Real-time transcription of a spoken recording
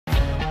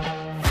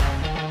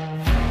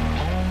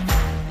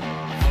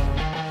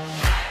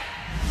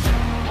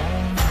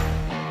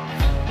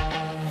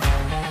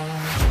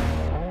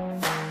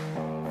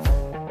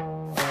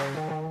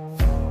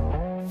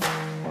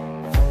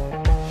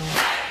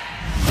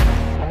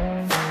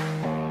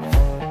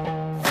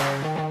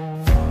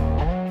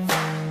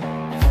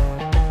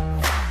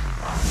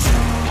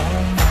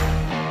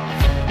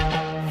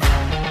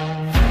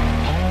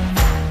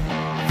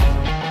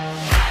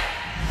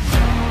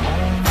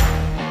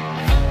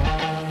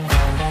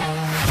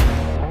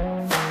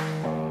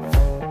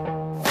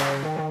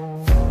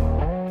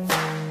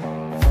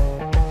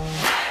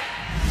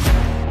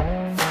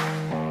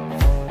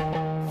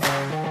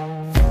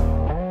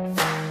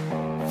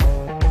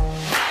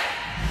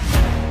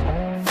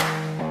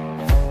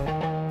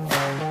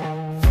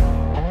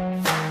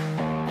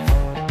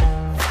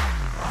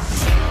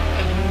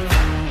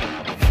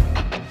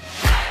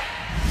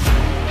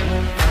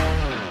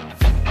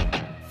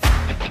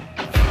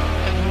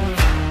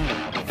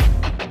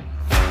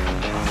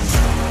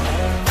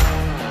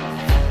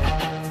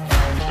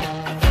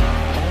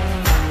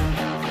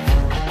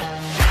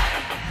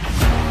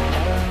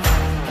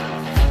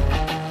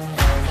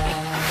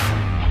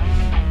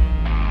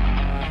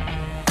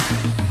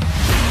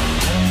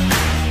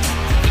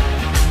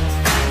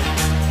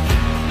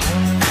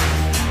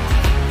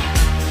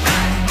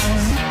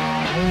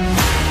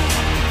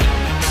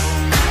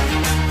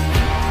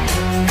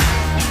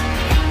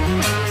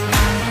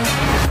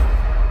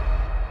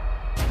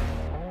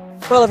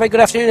Well, a very good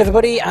afternoon,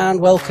 everybody, and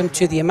welcome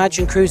to the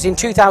Imagine Cruising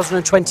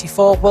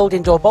 2024 World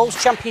Indoor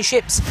Bowls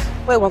Championships.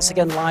 We're once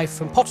again live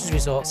from Potters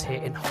Resorts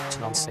here in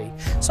Hopton-on-Sea.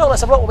 So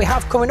let's have a look what we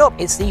have coming up.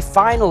 It's the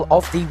final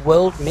of the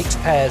World Mixed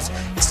Pairs.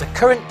 It's the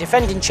current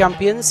defending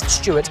champions,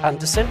 Stuart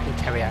Anderson and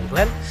Kerry-Ann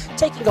Glen,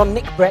 taking on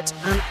Nick Brett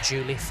and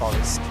Julie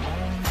Forrest.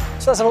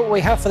 So that's what we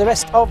have for the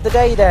rest of the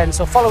day then.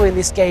 So following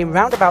this game,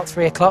 round about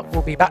 3 o'clock,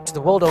 we'll be back to the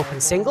World Open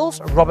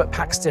Singles, Robert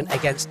Paxton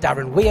against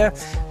Darren Weir.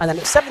 And then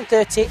at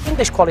 7:30,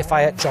 English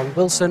qualifier John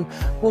Wilson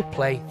will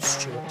play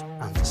Stuart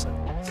Anderson.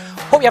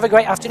 Hope you have a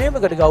great afternoon. We're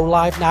going to go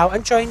live now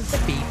and join the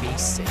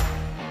BBC.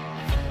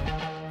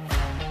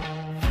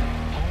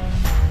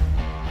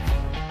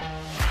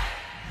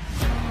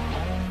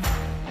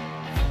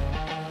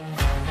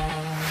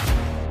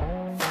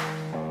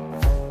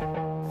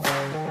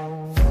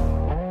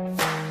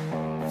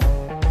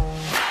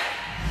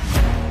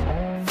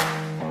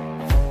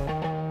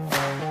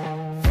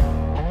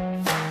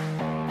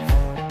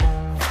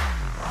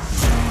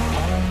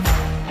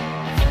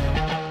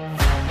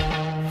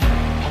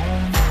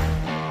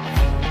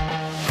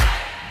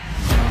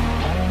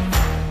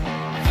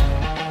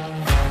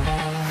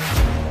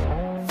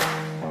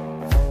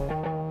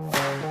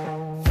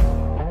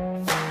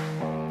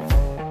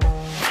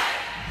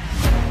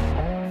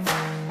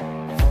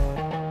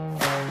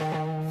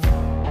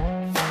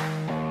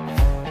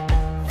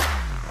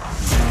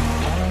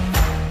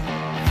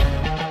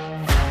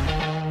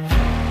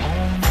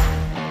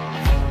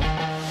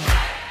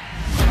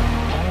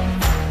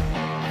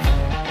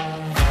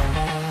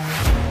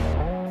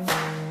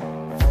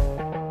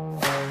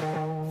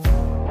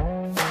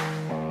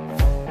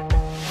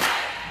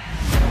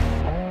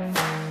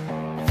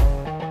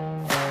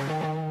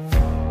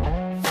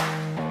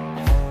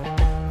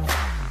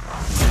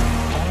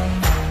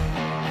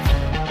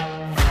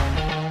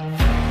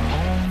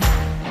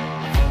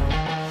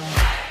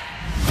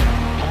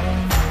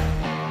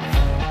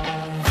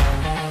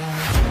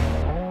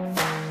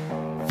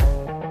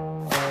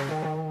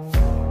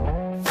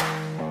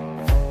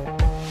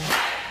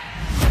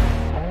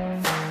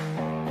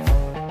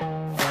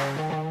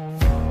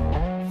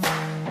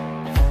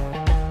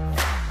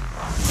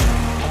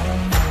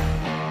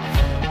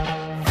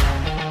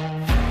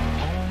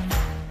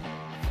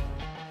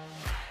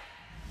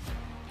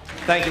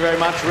 Thank you very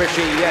much,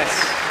 Rishi. Yes,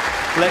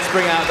 let's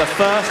bring out the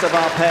first of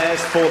our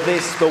pairs for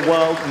this, the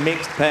World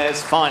Mixed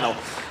Pairs Final.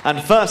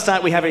 And first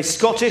out, we have a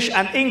Scottish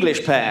and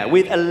English pair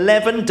with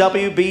 11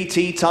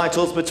 WBT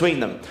titles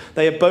between them.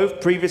 They have both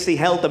previously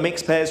held the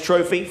Mixed Pairs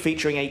Trophy,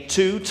 featuring a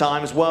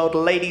 2-times World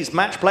Ladies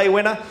Match Play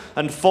winner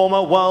and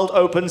former World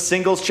Open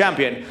Singles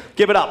champion.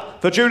 Give it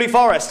up for Julie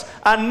Forrest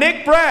and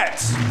Nick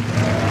Brett.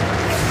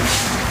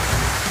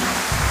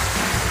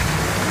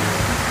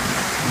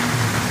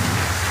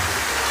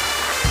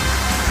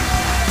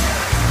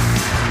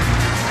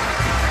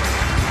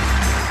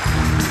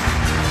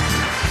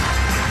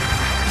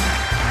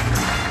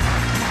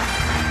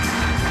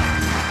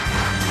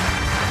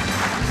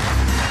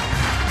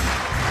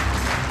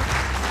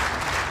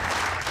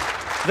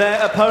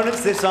 Their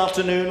opponents this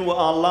afternoon were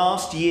our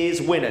last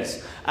year's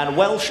winners, and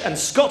Welsh and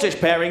Scottish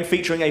pairing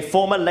featuring a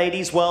former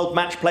Ladies World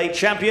Match Play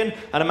champion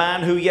and a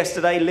man who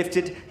yesterday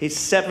lifted his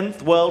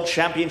 7th World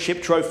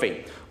Championship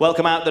trophy.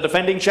 Welcome out the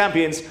defending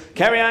champions,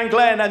 Kerry-Ann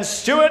Glen and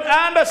Stuart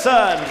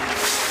Anderson.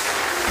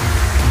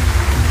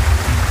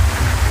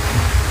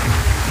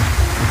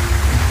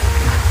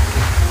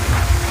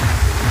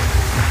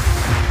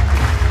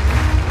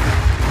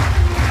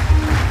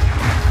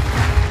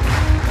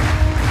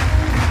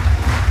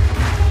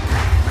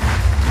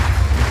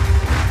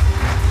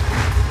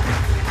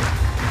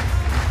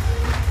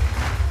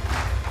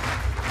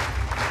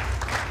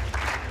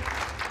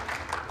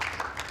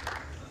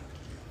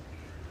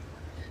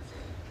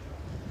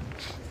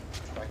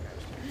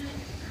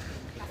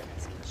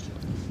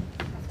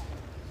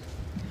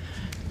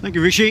 Thank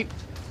you, Rishi.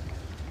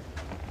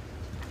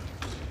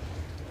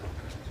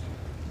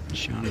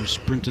 Shannon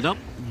sprinted up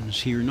and is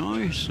here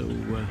now, so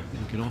we'll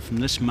get off from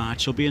this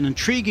match. It'll be an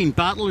intriguing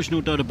battle, there's no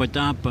doubt about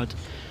that, but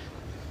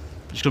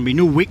there's going to be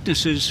no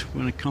weaknesses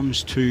when it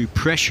comes to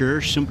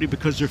pressure, simply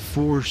because they're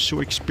 4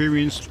 so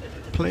experienced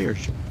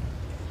players.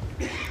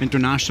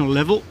 International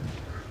level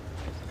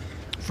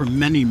for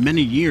many,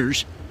 many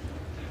years.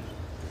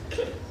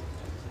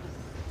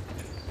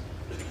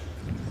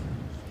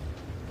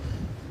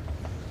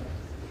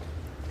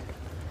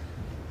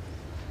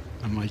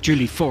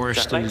 Julie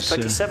Forrest is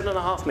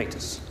 27.5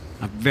 metres.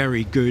 A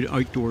very good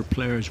outdoor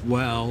player as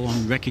well,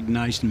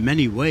 unrecognised in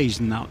many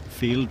ways in that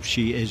field.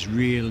 She is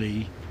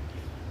really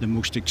the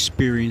most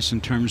experienced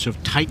in terms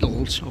of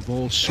titles of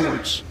all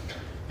sorts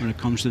when it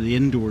comes to the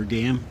indoor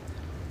game.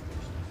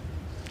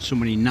 So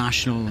many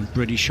national and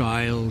British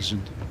Isles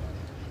and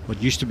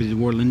what used to be the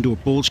World Indoor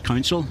Bowls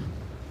Council.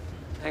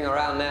 Hang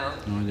around now.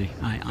 Or the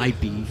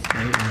IBC,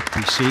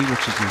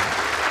 which is the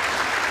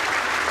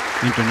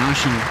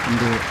International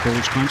Indoor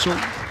Bowls Council.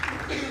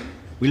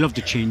 We love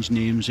to change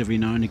names every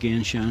now and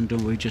again, Shannon,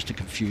 don't we, just to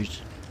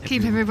confuse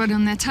keep everybody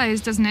on their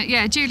toes, doesn't it?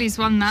 Yeah, Julie's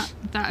won that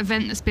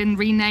event that's been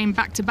renamed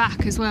back to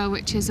back as well,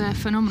 which is a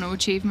phenomenal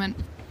achievement.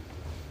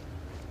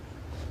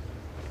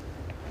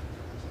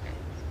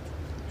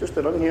 Just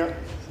a run here.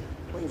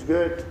 Line's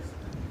good.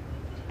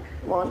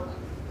 Come on.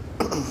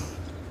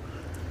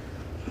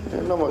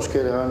 Yeah, not much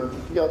carry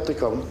on. You got to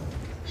come.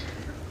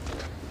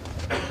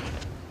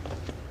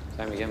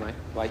 Same again, mate.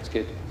 Weight's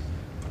good.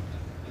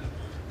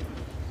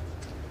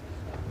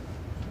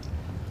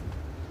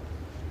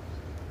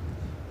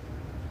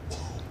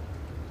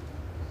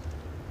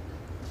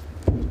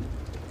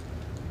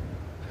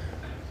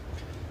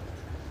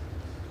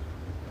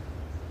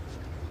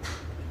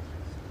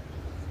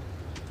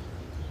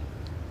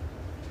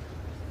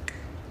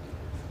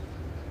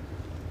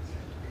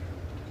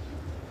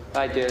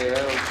 I do.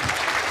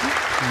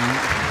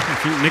 I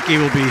think Nikki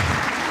will be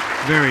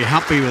very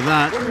happy with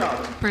that.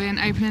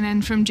 Brilliant opening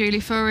end from Julie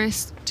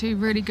Forrest. 2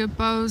 really good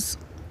bowls.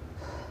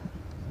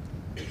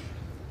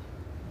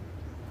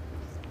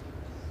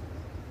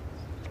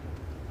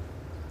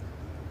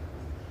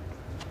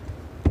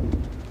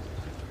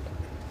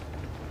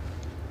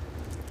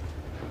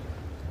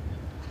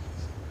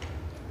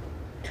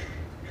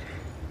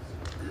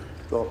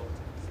 Drop.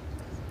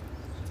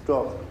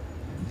 Drop.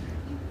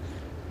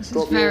 This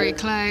is very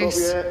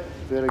close. Drop, yeah.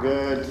 Very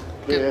good.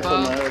 Good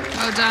ball.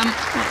 Well done.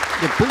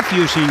 They're both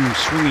using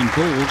swinging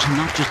balls, and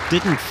that just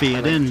didn't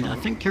fade in. I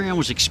think Kerry-Ann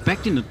was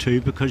expecting it to,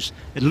 because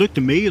it looked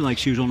to me like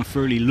she was on a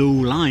fairly low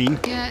line.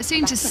 Yeah, it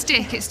seemed to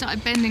stick. It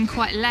started bending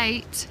quite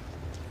late.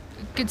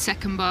 Good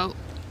second bowl.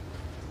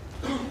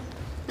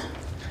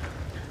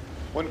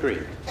 1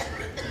 green.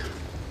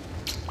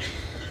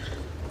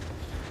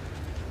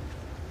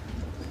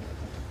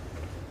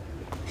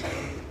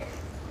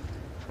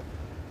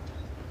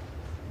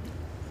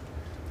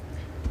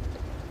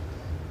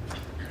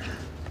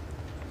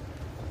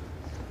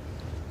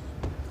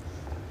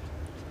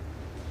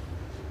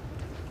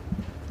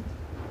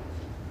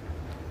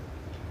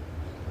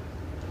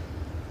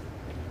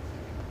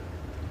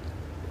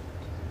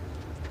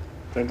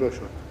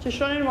 Just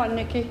running 1,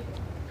 Nikki.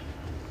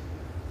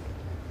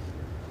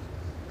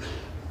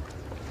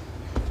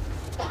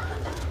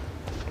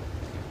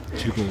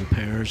 Two ball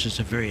pairs is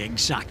a very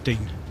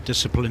exacting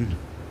discipline.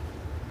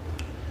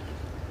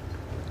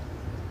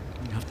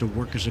 You have to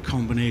work as a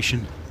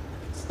combination.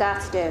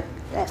 Start to do.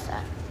 That's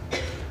that.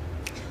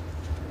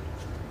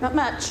 Not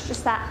much,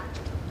 just that.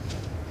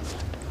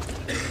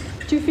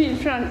 2 feet in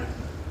front.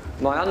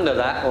 Am I under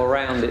that or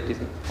around it, do you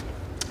think?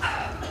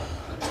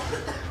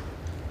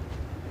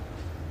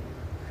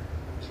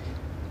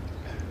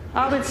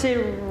 I would say,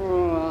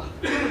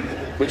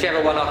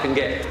 Whichever one I can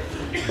get.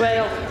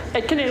 well,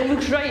 it kind of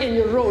looks right in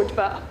your road,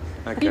 but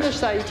Okay. either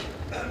side.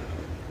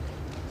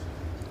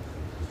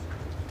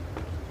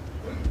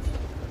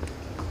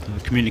 The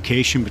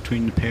communication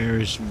between the pair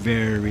is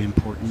very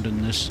important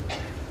in this.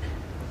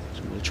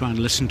 So we'll try and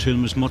listen to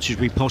them as much as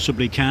we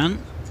possibly can.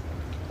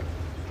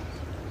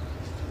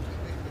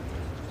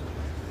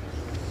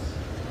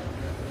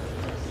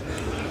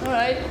 All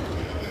right.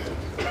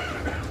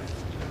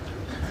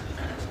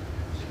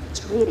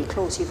 It's really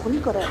close. You've only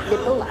got to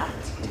nibble that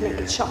to make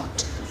it short.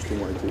 Just don't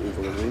want to do it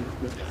over the way.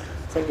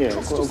 I think, yeah,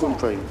 I'll go and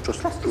try and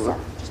just Trust go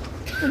yourself.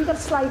 Just, you've got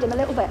to slide him a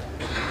little bit.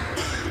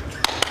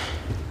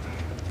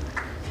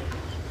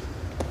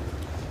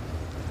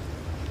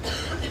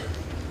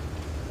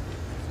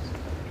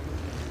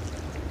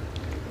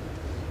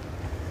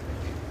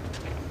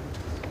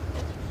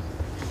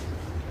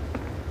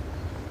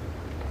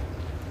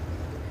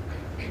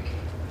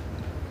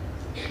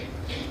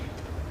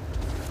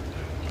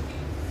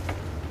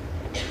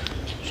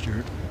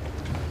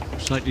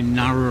 Slightly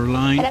narrower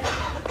line. Hit it.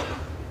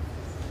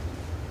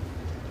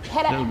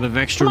 Hit it. A little bit of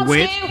extra Come on,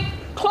 weight. Stu.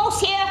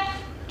 Close here.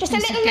 Just a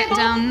Needs to little get nibble.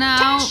 down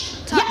now.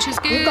 Touch is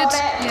good. You got it.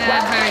 Yeah,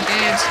 Well very done.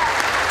 good.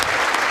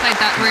 Played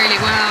that really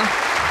well.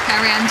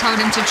 Kerry-Ann told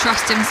him to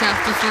trust himself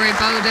before he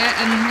bowled it,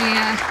 and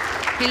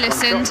he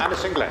listened.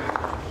 Anderson Glen.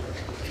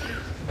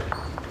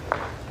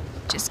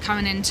 Just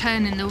coming in,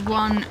 turning the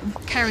one,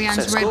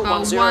 Kerry-Ann's So red score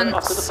bowl 1-0 once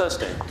after the first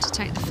day. to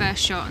take the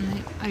first shot on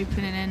the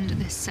opening end of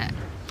this set.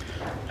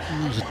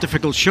 It was a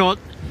difficult shot.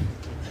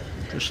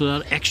 Just so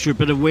that extra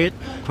bit of weight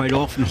quite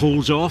often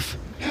holds off.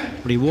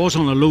 But he was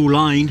on a low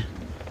line,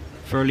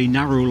 fairly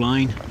narrow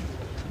line.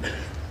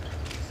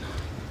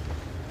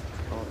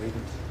 Oh,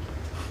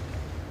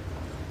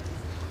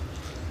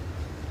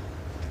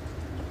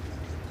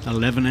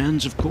 11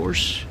 ends, of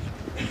course.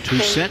 2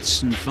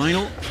 sets in the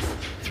final.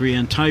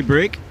 3-end tie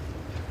break.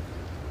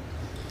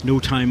 No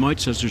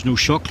timeouts as there's no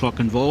shot clock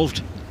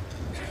involved.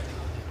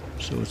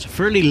 So it's a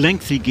fairly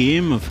lengthy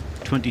game of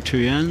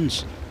 22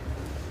 ends.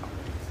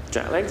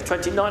 Jack length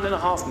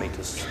 29.5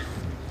 metres.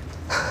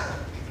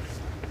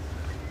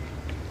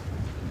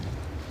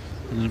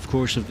 And then, of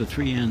course, if the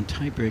 3-end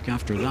tiebreak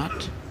after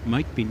that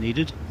might be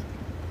needed.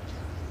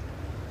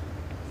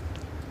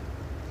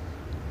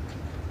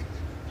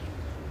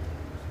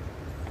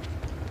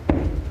 So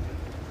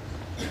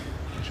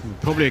we'll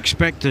probably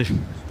expect, if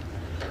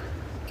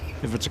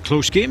it's a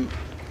close game,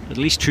 at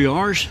least 2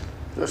 hours.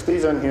 Just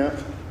these in here.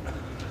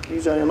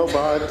 Easy, you're not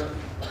bad.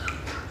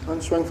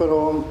 And swing for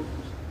home.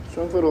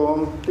 Swing for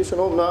home. Decent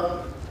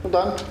opener. Well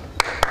done.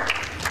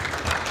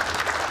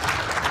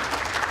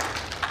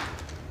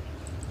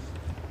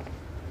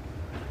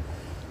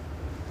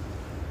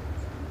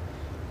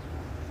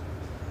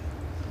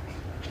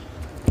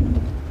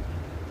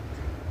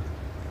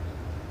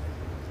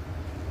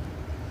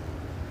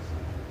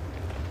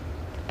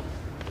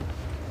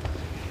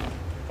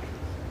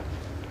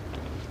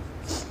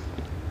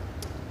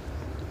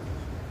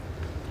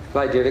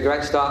 Played, Julie.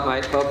 Great start,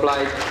 mate. Well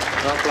played.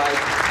 Well played.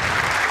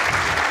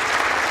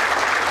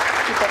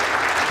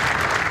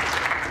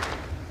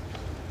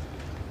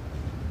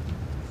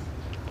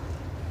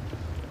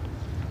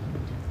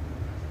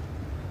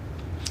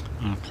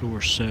 And of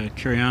course,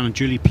 Carrie-Anne and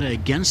Julie play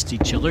against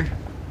each other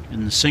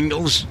in the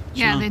singles.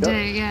 Yeah, so they do.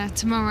 Yeah,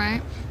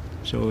 tomorrow.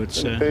 So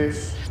it's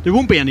there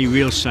won't be any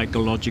real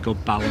psychological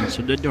balance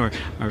or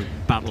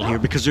battle here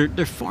because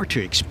they're far too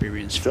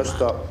experienced for Just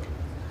that. up.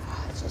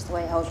 It's just the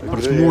way it holds. But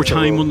it's more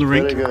time on the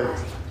rink. Very good.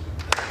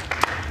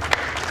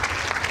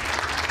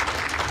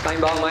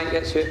 Same ball, mate.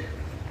 Gets you.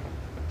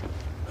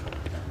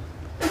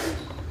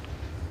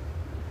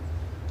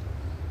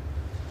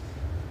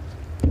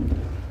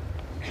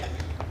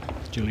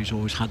 Julie's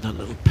always had that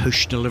little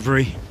push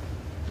delivery.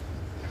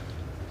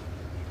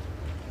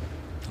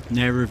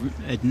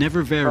 It never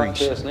Right varies.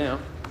 to us now.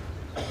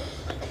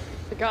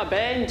 We got a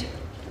bend.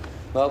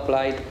 Well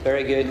played.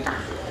 Very good.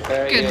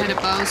 Very Good good. head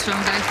of bowls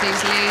from both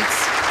these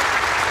leads.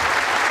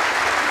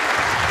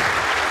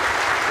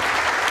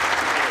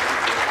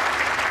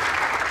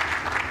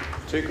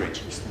 Two green.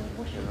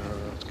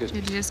 That's good.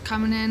 Julie just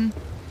coming in,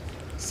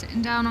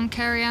 sitting down on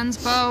Carrie-Anne's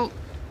bowl.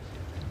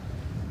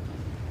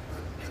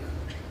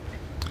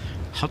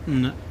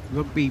 Hutton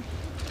Rugby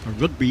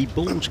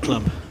Bowls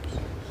Club.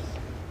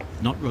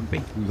 Not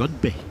rugby,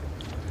 rugby.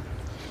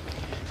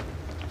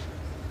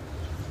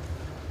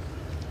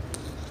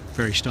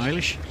 Very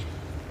stylish.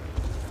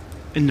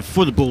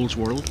 For the bowls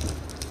world.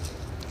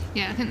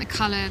 Yeah, I think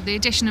the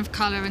addition of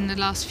colour in the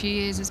last few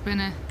years has been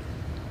a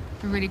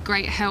really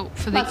great help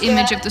for the Let's do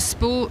image it. of the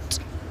sport.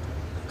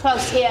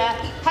 Close here.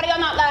 Harry on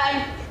that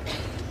line.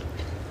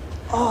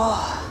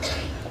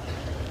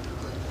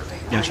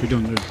 Yes, we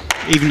don't.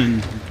 Even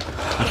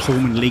at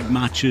home in league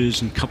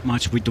matches and cup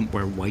matches, we don't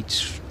wear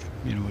whites.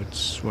 You know,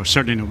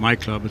 certainly not my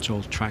club. It's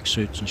all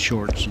tracksuits and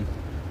shorts and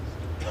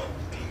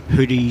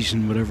hoodies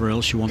and whatever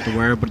else you want to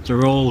wear. But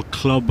they're all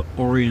club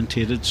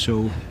orientated,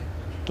 so it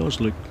does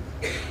look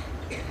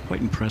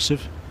quite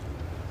impressive.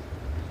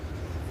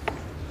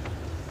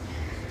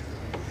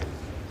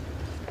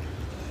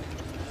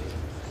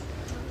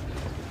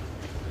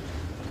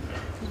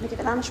 Can we give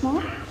it an inch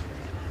more?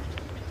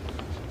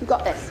 You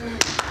got this.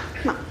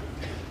 Come on.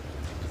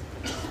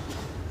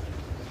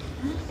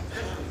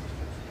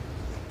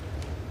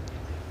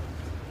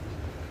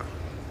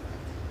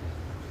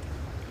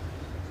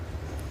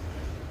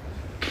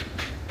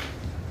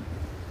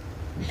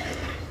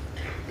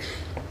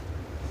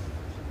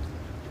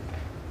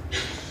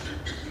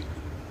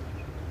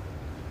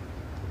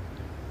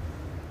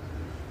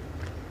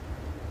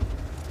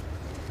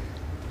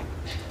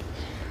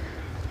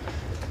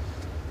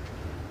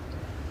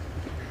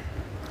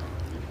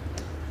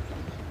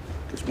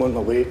 Just one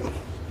more weight.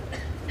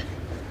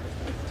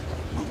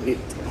 Weight.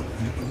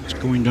 It's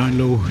going down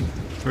low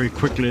very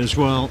quickly as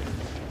well.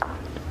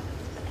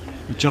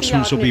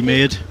 Adjustments will be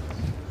made.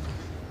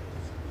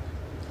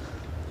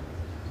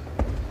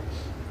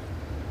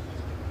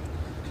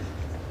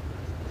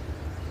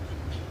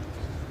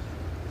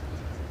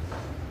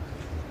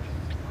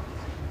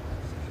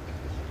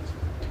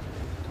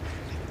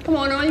 Come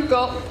on, all you've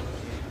got.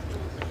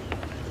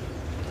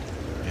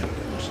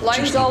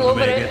 Lines all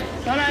over it.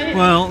 All right.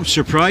 Well, I'm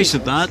surprised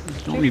at that.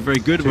 Normally very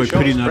good about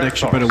putting that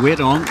extra bit of weight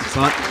on,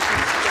 but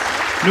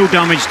no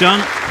damage done.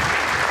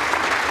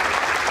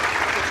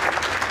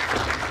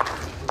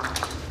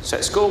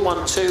 Set score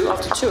 1-2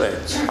 after 2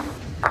 ends.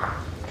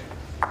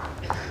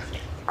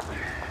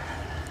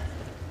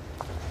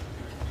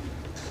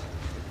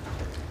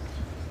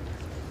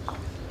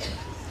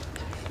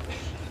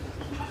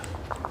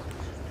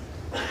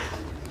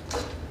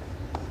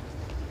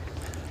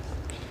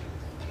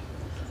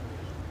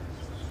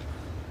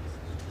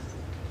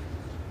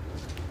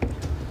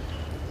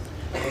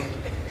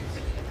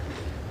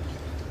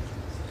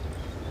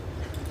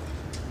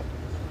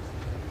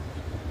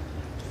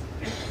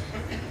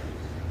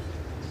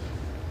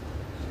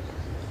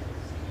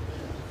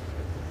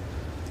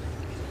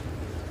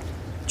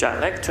 Jack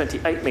leg,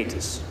 28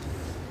 metres.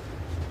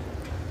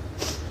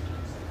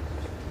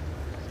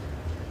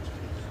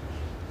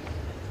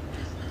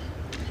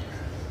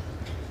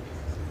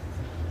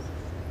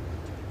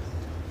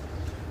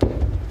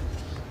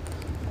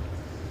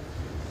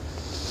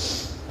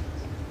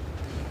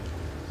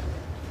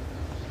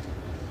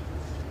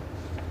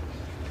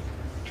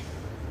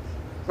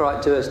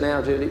 Right to us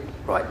now, Julie.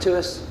 Right to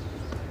us.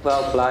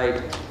 Well played.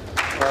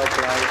 Well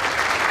played.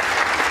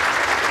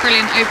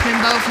 Brilliant opening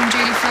bowl from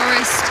Julie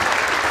Forrest.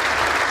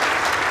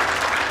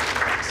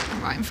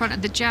 Right in front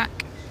of the jack.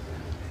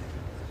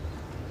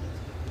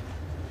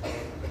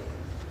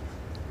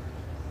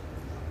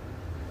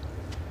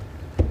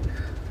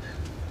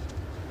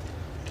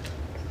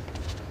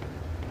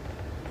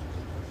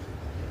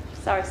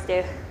 Sorry,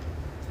 Stu.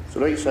 It's the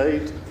right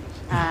side.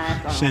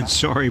 Said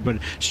sorry, but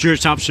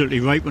Stuart's absolutely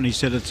right when he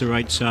said it's the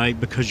right side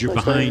because you're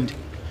Right behind, side.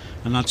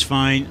 and that's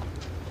fine.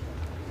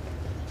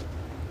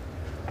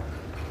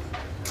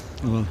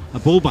 Well, a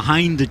ball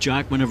behind the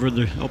jack whenever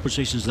the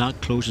opposition is that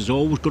close is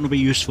always going to be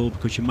useful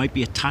because you might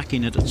be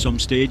attacking it at some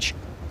stage.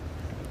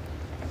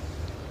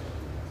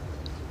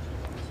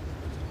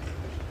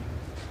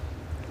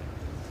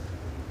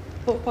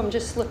 Hope I'm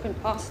just slipping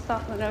past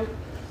that one out.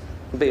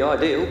 Would be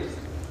ideal.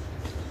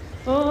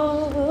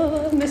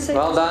 Oh, miss it.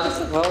 Well done,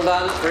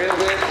 real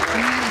good.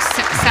 Yeah,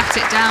 sat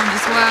it down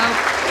as well.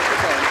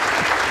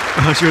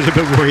 I was a little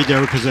bit worried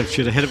there because if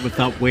she'd have hit it with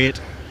that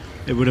weight,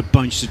 it would have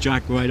bunched the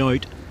jack right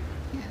out.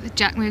 Yeah, the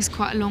jack moves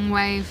quite a long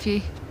way if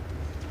you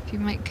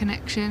make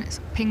connection. It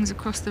pings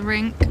across the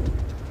rink. Down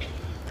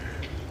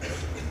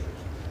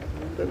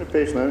the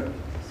pace now.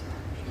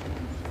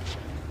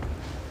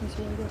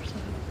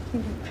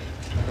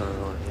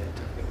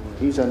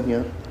 He's in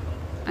here.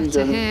 He's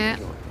Better in. here.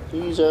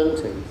 He's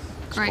in.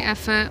 Great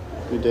effort.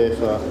 Good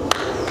effort.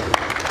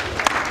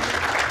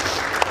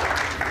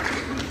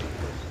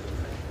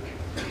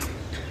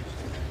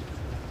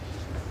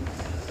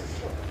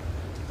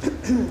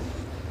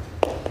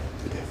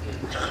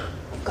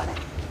 Got it.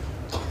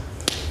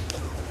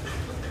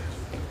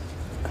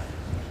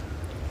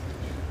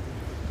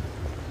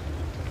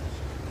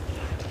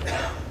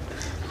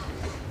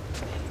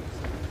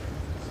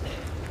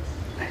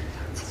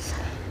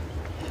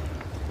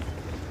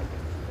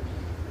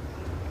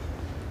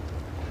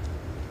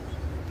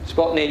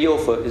 Spot near your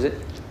foot, is it?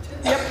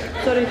 Yep,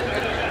 sorry.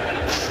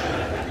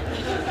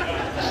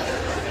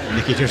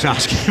 Nicky just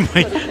asking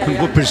in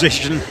what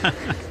position. So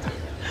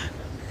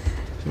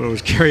it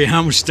was Kerry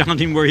Ann was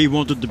standing where he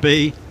wanted to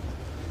be.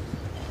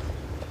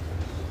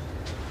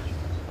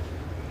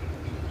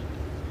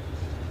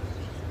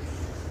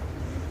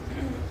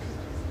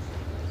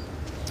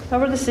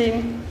 Cover the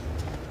seam.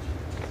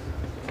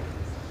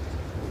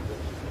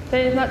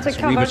 Okay, that's a It's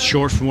a wee cover. bit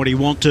short from what he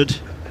wanted.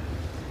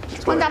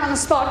 Just one down on the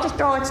spot, just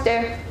draw it,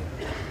 Stu.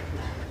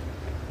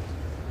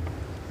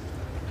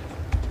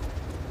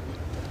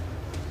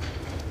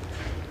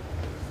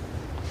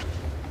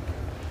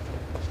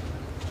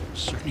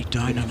 Certainly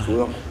down on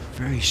a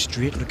very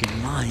straight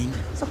looking line.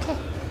 It's okay.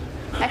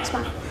 Next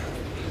one.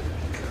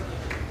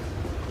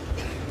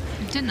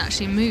 It didn't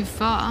actually move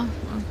far.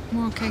 Well,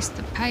 more a case of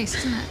the pace,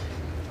 isn't it?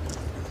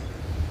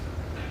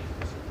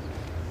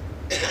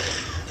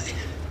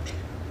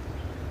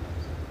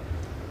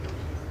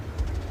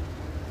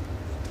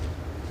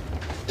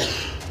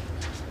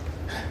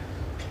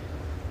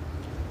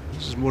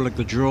 This is more like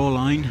the draw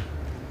line.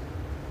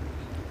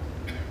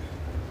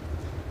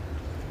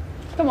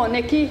 Come on,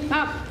 Nicky.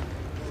 Up.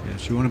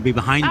 Yes, you want to be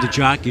behind the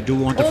jack, you don't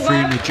want to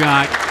frame the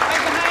jack. Right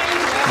behind.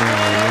 Oh,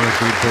 what a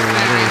good ball Very,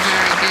 that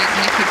very good,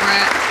 Nicky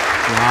Brett.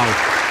 is. Wow.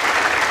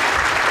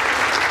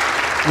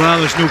 Well,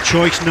 there's no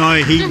choice now.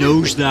 He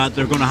knows that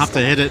they're going to have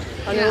to hit it.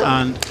 know.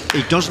 And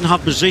he doesn't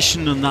have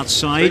position on that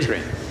side,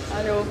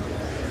 I know.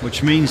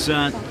 which means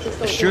that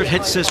if Stuart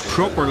hits this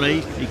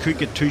properly, he could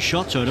get 2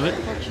 shots out of it.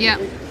 Yeah.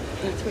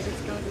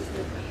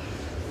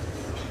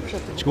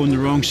 It's going the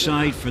wrong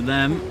side for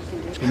them.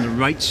 It's going the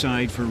right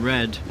side for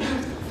red.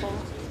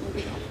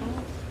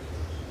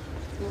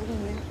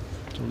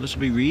 So this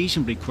will be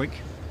reasonably quick.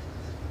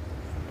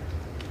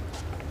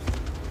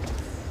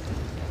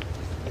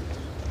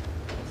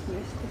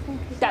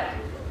 Go.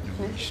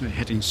 He's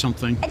hitting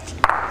something.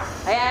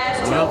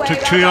 Yes, Well, away,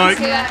 took well 2 done, out.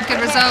 Stu. Yeah,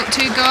 good result.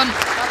 2 gone.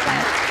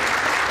 Okay.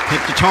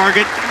 Hit the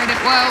target. Played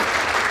it well.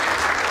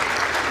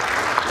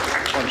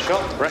 One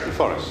shot, Bretton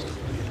Forrest.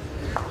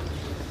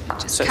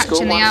 Just Set score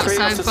catching the 1-3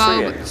 outside after bar.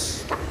 3 but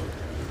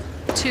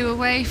ends. 2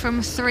 away from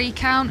a 3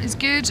 count is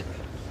good.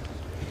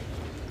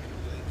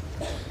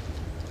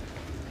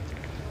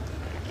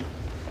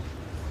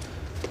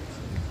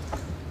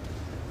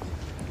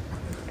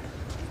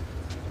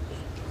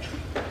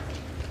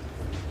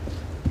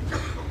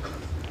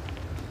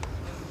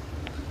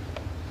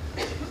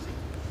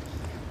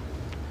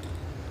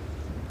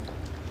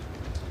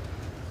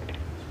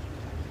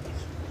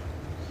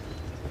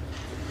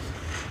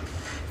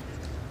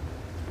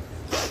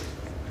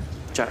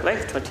 Jack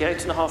length,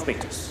 28.5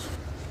 metres.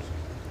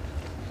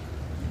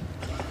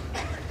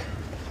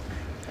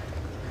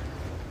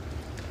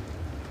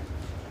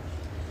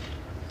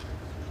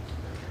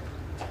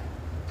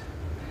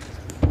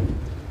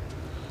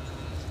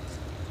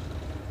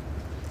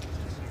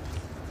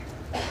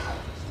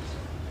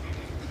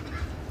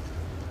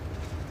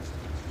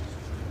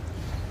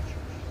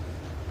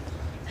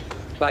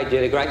 Mate,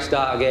 did a great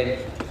start again.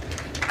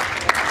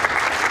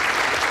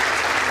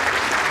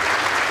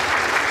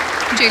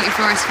 Julie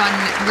Forrest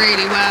finding it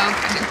really well.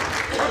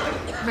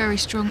 Very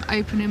strong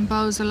opening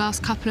bowls the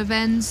last couple of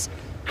ends.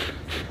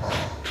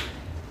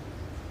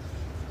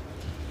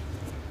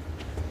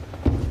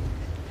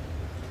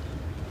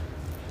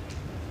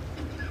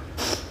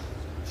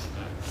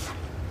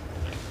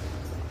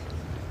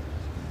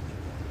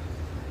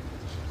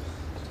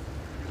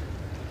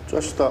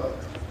 Just up.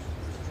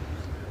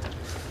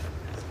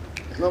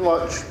 Not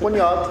much. 1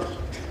 yard.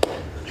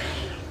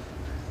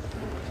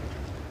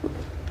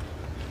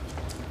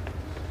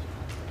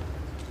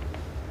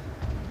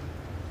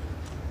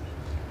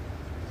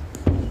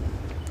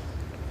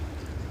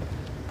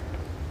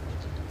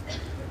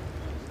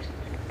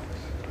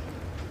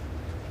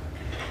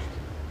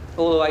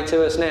 All the way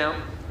to us now.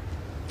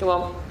 Come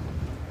on.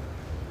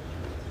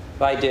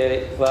 Played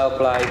dirty. Well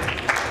played.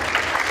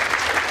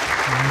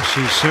 Well,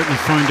 she's certainly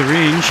found the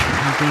range.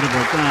 No doubt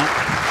about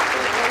that.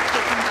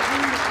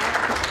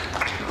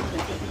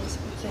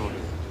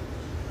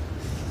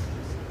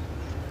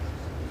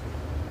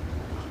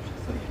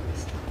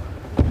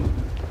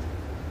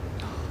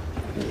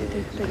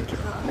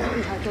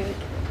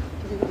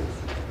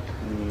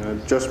 I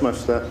just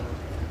missed that.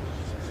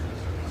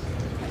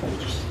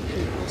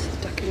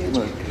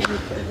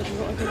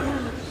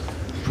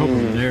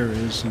 Problem there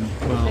is, and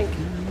well,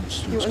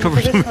 it's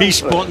covered a wee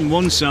spot on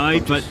one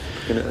side, but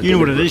you know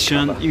what it is,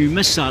 Shan. You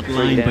miss that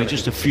line by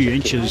just a few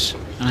inches,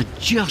 and it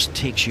just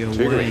takes you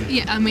away.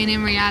 Yeah, I mean,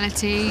 in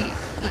reality,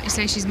 like you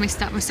say, she's missed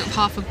that by sort of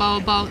half a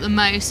bowl at the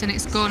most, and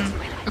it's gone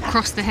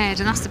across the head,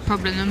 and that's the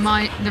problem.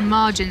 The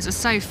margins are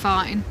so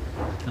fine.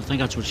 I think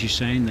that's what she's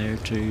saying there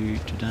to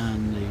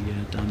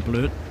Dan, Dan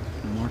Blewett,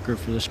 the marker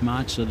for this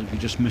match, that if you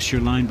just miss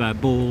your line by a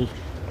bowl,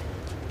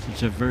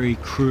 it's a very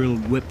cruel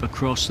whip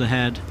across the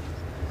head.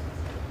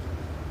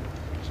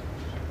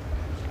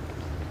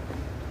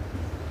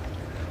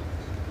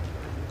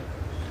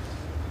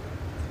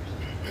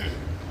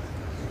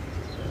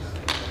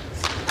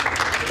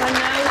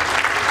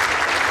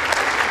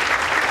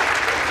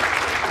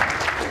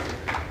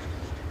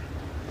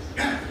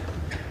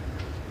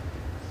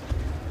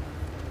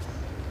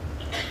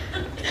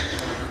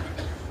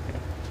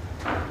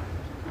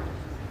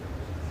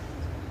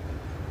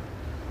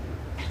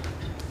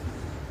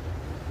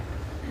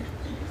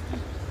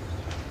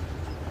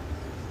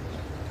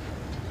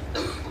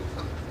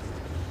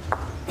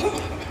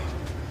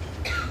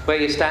 Where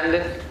you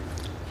standing?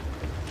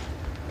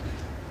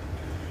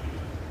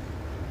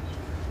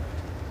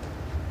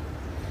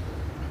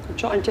 I'm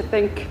trying to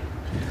think.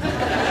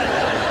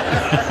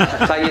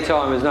 Take your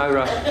time, there's no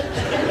rush.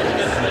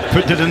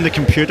 Put it in the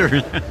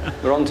computer.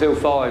 We're on till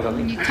 5, I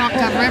think. You can't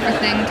cover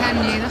everything,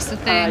 can you? That's the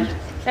thing.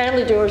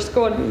 Early doors,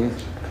 go on.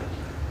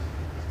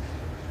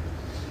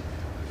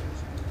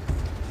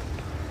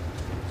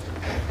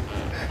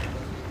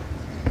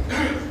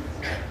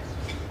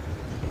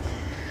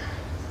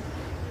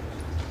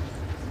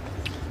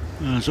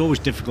 It's always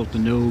difficult to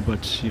know,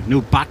 but you've no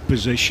back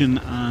position,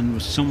 and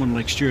with someone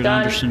like Stuart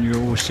Anderson, you're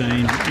always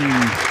saying,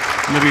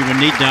 maybe we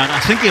need that. I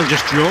think he'll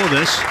just draw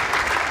this,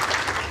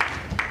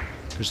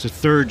 because the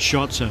third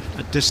shot's a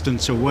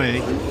distance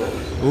away.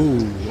 Oh,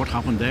 what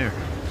happened there?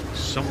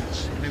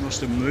 Somebody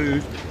must have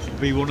moved.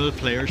 Be one of the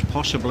players,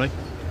 possibly,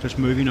 just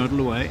moving out of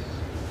the way.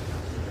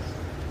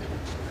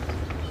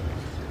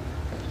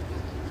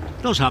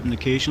 Does happen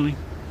occasionally.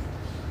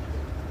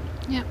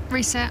 Yep,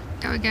 reset,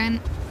 go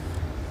again.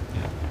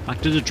 Back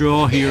to the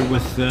draw here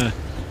with,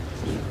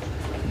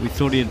 we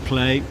thought he'd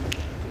play.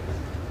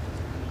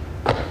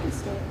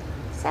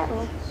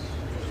 Settle.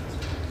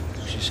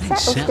 She's saying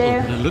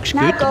settle, but it looks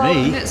good to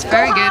me. It's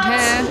very good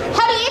here.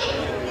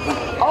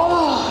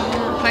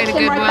 Oh! Played a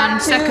good one,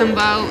 second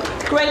bolt.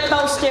 Great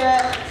bowl,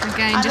 Stuart.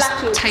 Again, just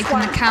taking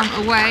the count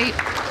away.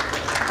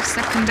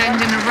 Second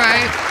end in a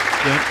row.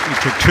 Yeah, he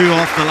took 2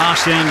 off the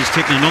last end, he's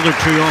taken another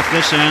 2 off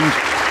this end.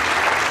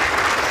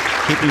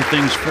 Keeping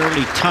things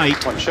fairly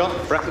tight. 1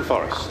 shot, Brecon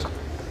Forest.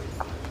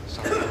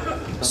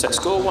 Set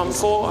score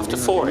 1-4 after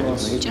 4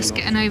 innings. Just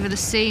getting over the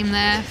seam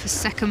there for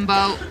second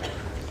bolt.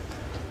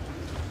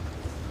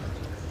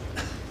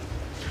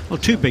 Well,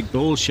 2 big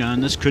bowls,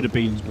 Shan. This could have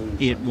been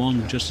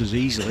 8-1 just as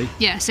easily.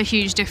 Yeah, it's a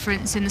huge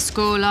difference in the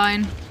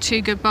scoreline.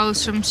 2 good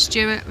bowls from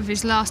Stuart with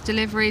his last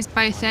deliveries,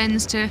 both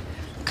ends, to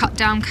cut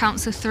down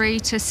counts of 3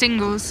 to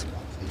singles.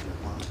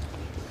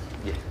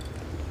 Yeah,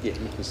 you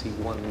can see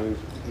one move.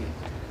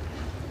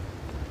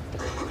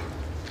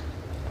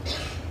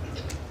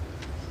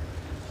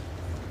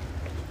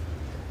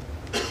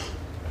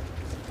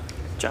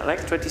 Jack leg,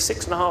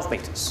 26.5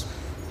 metres.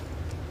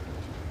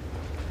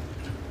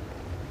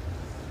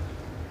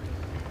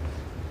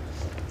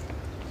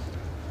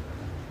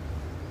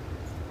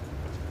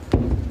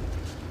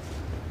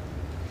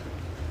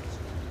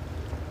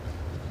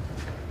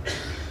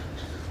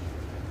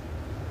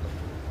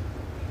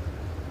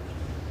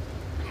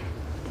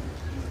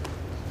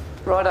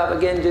 Right up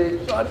again,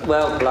 dude.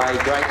 Well played,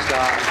 great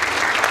start.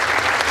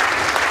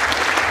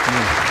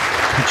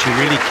 Could she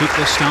really keep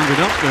this standard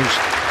up? There's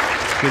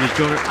good his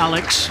daughter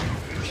Alex.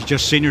 She's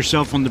just seen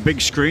herself on the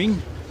big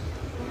screen.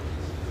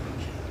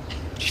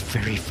 She's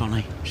very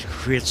funny. She's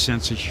a great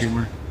sense of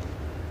humour.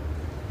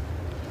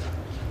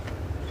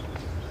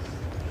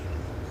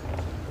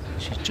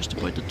 She's just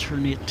about to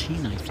turn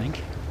 18, I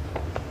think.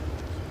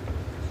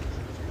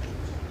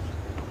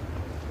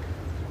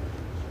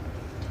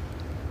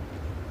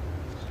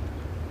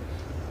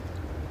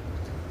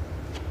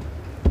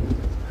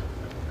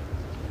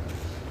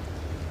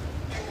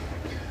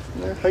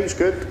 Yeah, height's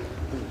good.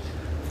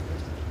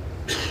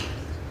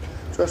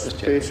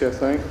 Just pace, I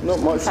think. Not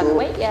much Can't though.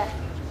 wait yet.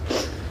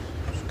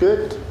 It's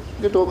good.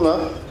 Good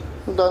opener.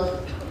 Well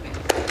done.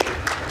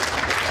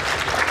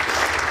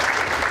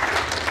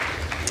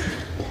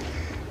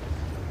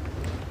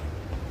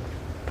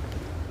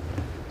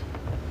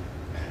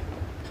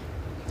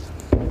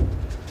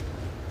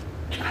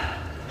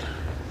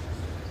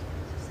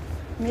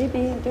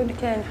 Maybe do it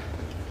again.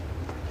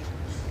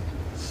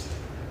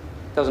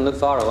 Doesn't look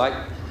far away.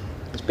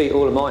 It's beat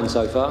all of mine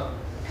so far.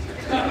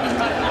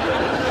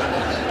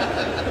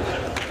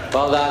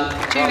 Well done.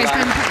 Julie's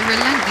been pretty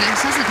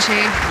relentless, hasn't she?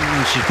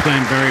 Well, she's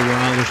playing very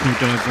well. There's no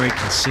doubt, very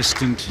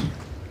consistent.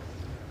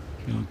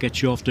 You know,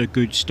 get you off to a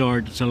good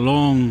start. It's a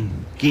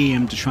long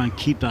game to try and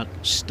keep that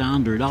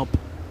standard up.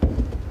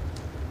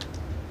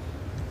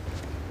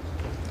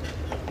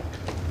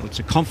 But it's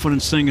a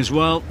confidence thing as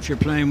well. If you're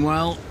playing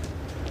well,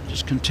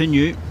 just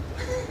continue.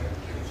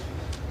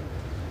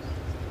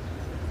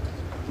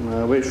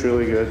 Weight's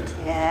really good.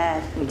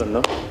 Yeah. Well done,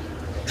 though.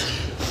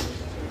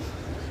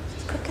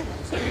 Quicker.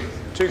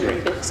 2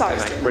 green. Sorry,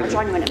 Okay, Stu, I'll brilliant.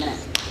 join you in a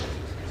minute.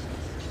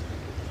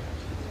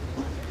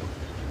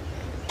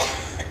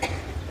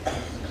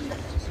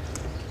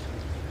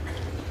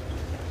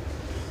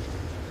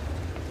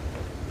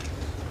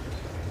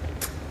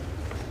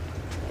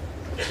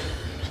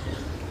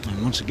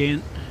 And once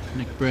again,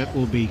 Nick Brett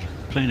will be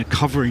playing a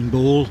covering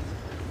bowl.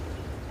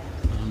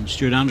 And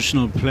Stuart Anderson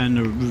will be playing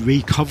a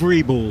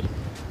recovery bowl.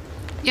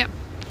 Yep.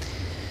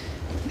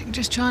 Nick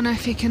just trying to,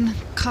 if he can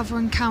cover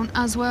and count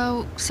as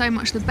well, so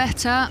much the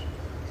better.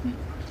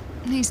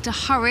 Needs to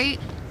hurry.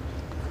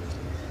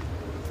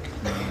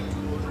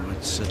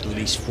 It's at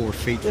least 4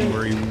 feet from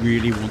where he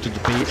really wanted to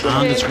be,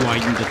 and it's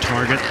widened the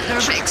target. They're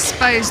a bit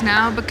exposed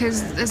now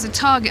because there's a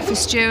target for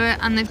Stuart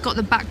and they've got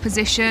the back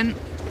position.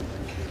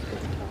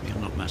 He'll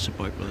not mess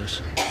about with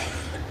this.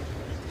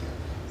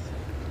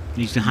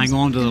 Needs to hang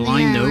on to the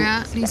line though.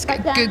 Yeah, needs to get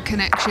a good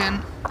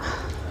connection.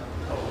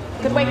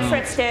 Good weight for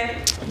it, Stu.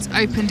 It's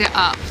opened it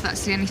up,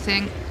 that's the only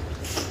thing.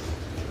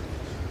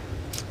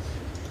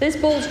 This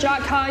ball's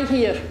jack high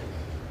here.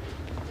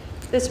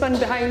 This one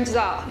behind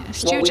that. Yeah,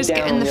 Stuart just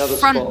getting the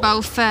front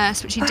bowl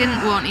first, which he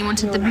didn't want. He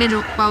wanted the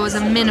middle bowl as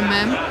a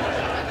minimum.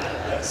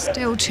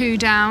 Still 2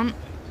 down.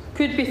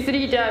 Could be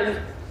 3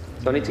 down.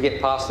 So I need to get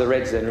past the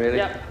reds then, really.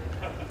 Yep.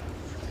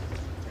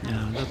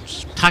 Yeah,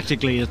 that's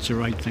tactically it's the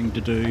right thing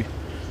to do.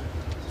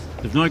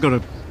 They've now got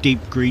a deep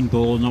green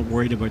ball, not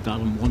worried about that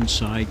on one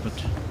side, but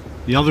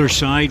the other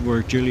side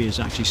where Julie is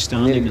actually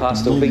standing at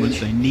the moment,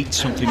 they need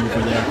something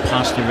over there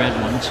past the red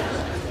ones.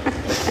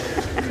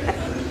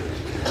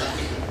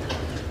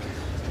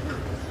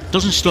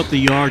 Doesn't stop the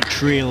yard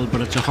trail,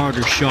 but it's a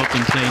harder shot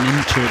than playing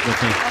into it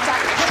with a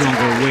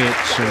stronger weight.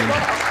 So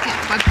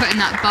Yeah, by putting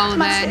that bowl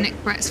there,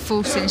 Nick Brett's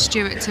forcing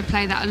Stuart to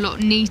play that a lot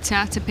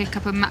neater to pick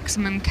up a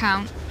maximum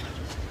count.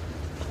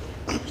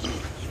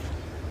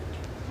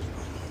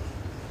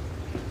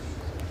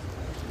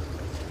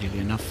 nearly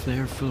enough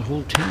there for the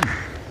whole team.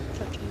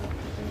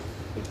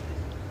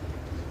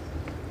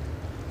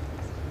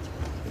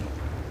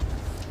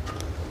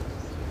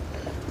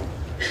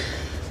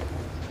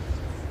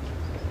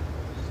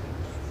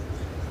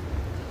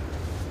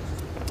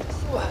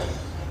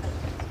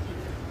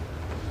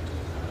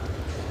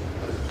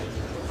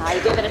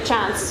 You give it a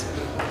chance.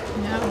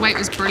 Yeah, weight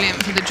was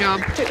brilliant for the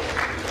job.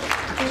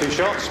 2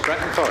 shots, Brett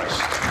and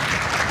Forrest.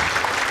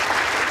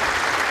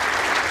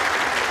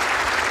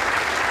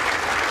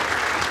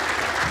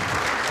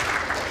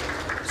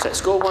 Set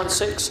score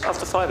 1-6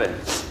 after 5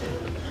 ends.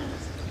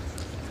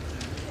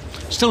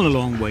 Still a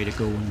long way to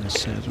go in this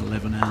set,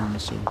 11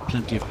 ends, so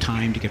plenty of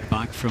time to get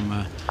back from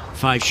a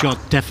 5-shot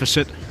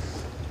deficit.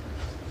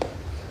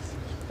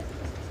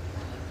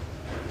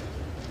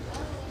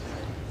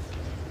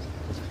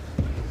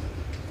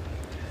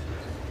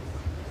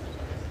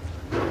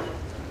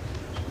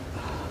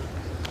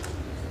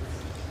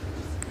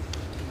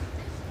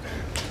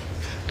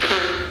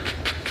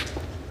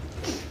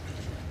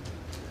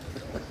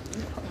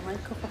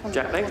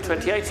 Jack length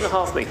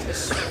 28.5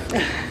 metres.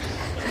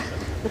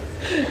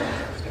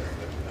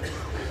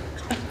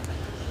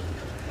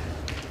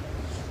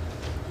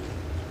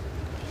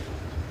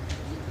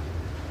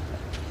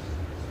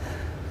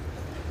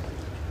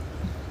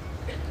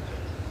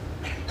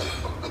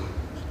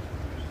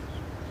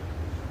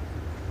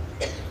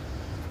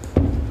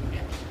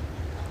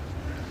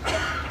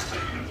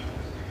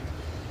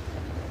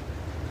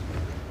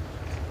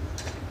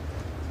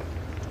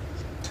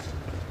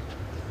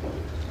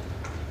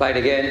 Played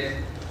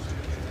again.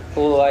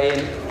 All the way in.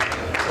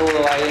 All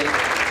the way in.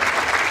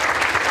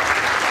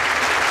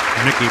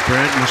 Nicky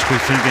Brett must be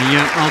thinking,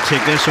 yeah, I'll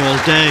take this all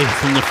day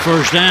from the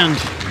first end.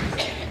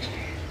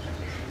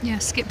 Yeah,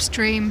 skip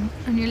stream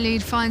and your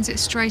lead finds it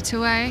straight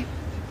away.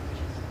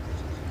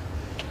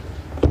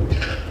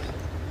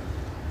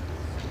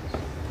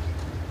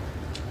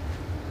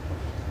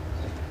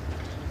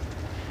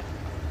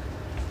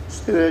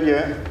 Stay there,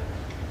 yeah.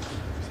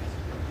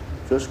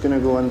 Just gonna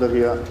go under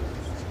here.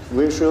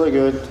 Weight's really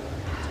good.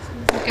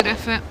 Good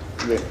effort.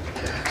 Yeah.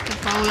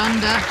 Good bowl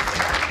under.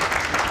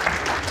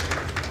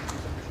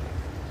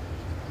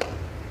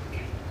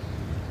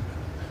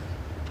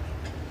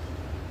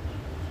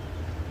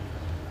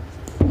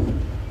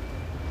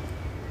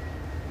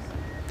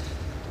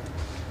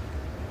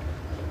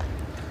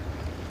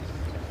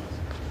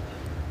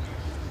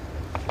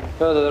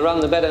 Further the run,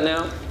 the better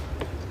now.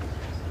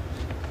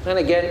 And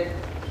again.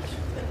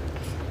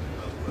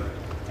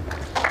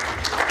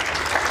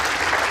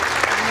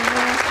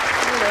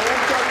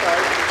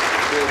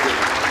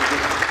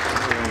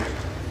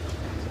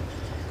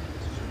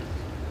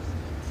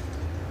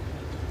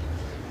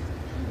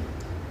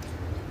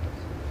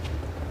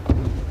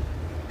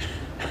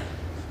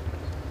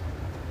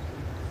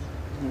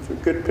 It's a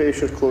good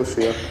pace, you're close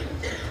here.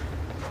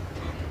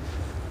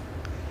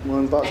 Come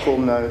on, back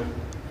home now.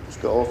 Just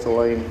get off the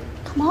line.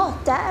 Come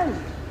on,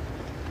 down.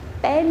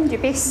 Bend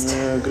your best.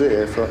 Yeah, great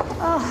effort.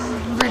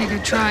 Oh, really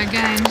good try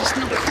again, just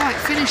not quite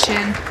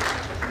finishing.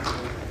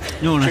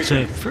 No, and it's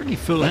a fairly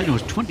full head. No,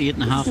 it's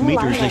 28.5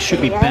 metres. They should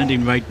be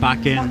bending right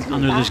back in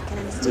under this,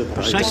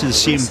 precisely the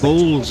same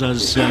bowls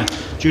as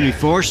Julie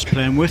Forrest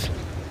playing with,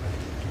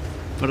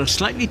 but a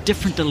slightly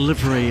different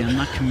delivery, and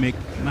that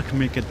can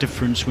make a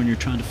difference when you're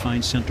trying to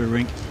find centre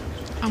rink.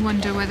 I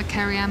wonder whether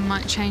Kerry-Ann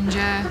might change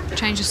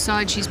the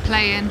side she's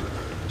playing,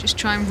 just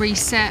try and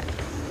reset.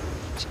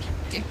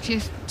 If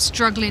you're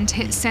struggling to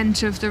hit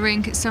centre of the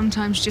rink, it's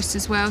sometimes just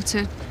as well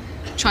to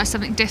try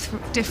something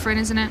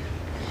different, isn't it?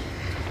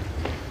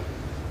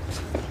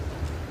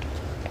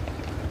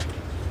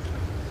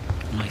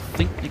 I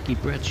think Nikki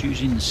Brett's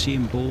using the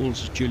same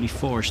bowls as Julie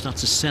Forrest.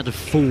 That's a set of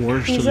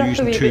 4, so they're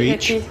using 2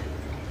 each.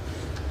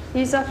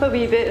 He's up a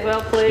wee bit,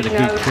 well played Get a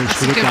now. good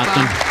close look at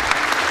them.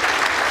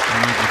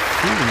 And I have a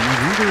feeling, I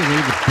wonder are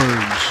they the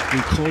birds? We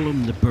call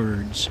them the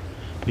birds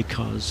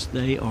because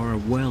they are a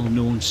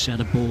well-known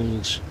set of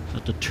bowls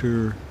that the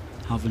tour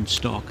have in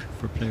stock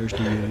for players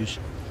to use.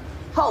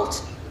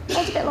 Hold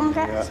a bit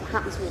longer. That's what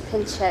happens when you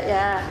pinch it,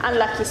 yeah.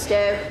 Unlucky,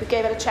 Stu. We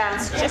gave it a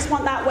chance. Just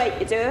want that weight,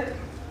 you do.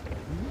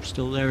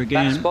 Still there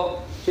again. That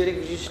spot. Julie,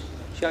 could you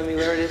show me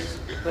where it is,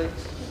 please?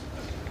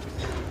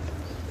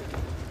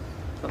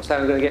 Not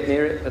saying I'm going to get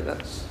near it, but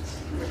that's...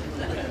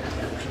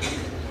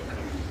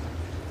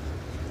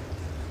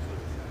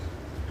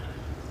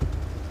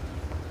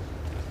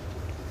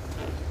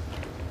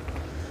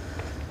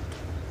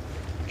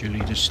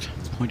 Julie just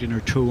pointing her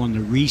toe on the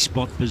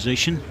respot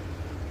position.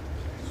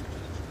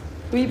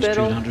 Wee bit.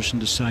 Stuart Anderson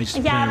decides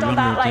to play Yeah, a don't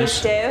runner that at way, this.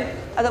 Stu.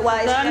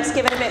 Otherwise, just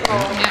give it a bit more.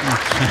 Yeah,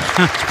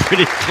 That's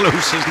pretty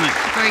close, isn't it?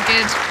 very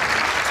good.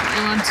 That's what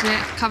we wanted it.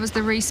 Covers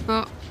the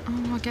respot.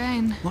 Oh,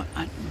 again. What,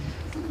 I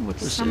don't know what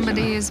this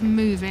Somebody is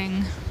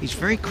moving. He's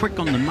very quick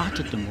on the mat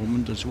at the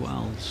moment as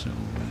well, so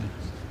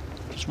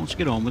just wants to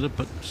get on with it,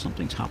 but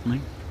something's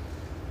happening.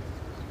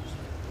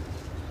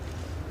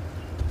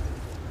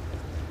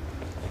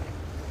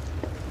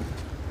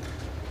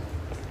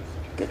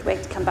 Good way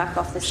to come back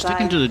off this side.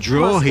 Sticking to the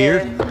draw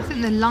here. I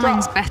think the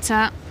line's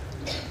better.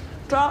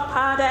 Drop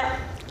harder.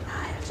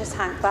 Just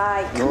hang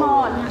by. Come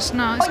on. It's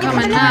not. It's Oh, you're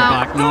coming coming now.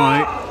 Back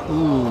now.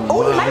 Ooh,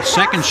 Oh, you wow. like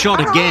Second that? shot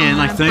again,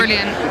 I think.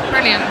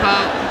 Brilliant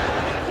bowl.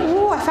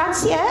 Oh, I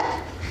fancy it.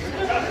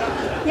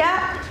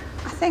 Yeah,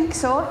 I think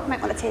so.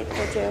 Might want to take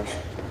the Joe.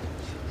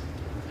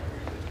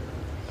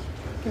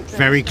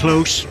 Very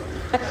close.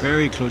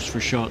 Very close for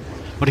shot.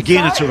 But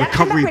again, it's a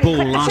recovery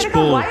ball, last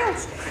ball.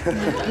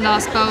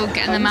 Last bowl,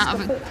 getting them out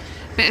of a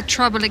bit of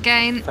trouble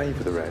again.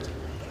 Favour the red.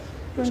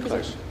 It's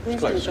close. It's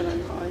close.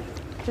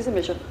 Just a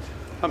measure.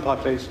 Umpire,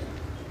 please.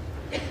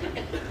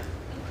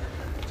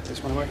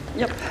 This one away.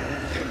 Yep.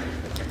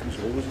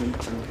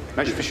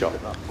 Measure for shot.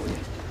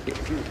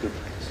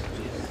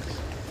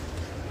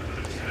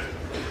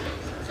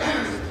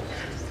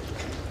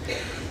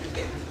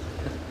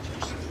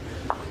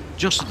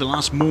 Just at the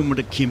last moment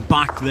it came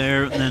back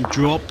there and then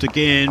dropped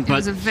again. It But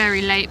was a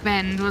very late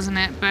bend, wasn't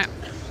it? But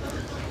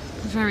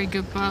very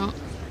good bowl.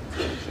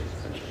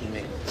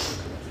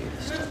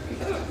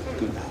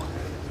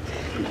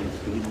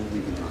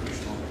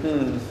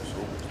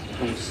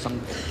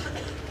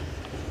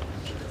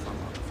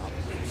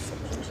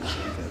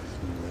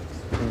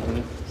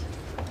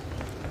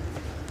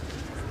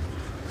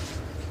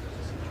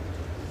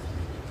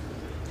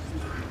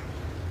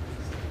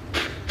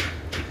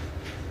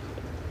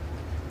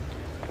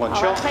 One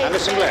shot,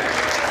 Anderson Glen.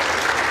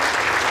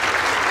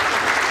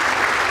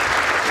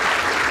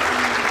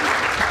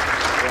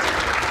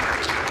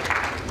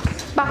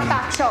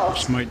 Back shot.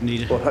 just might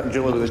need Well, hitting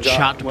Julie with a the jack.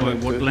 chat about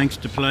what length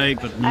to play,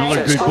 but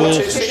another good ball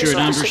for Stuart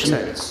Anderson.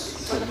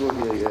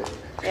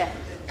 Yeah.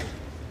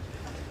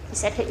 He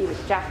said hit you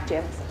with Jack,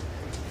 Joe.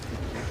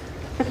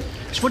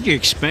 It's what you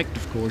expect,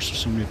 of course, of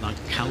somebody of that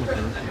calibre.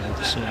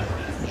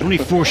 There's only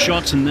 4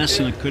 shots in this,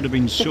 and it could have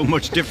been so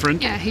much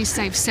different. Yeah, he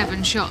saved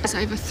 7 shots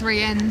over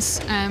 3 ends,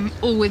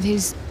 all with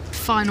his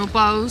final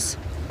bowls.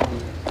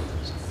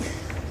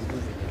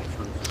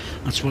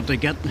 That's what they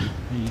get.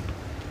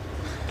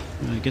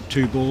 They get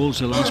 2 balls.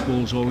 The last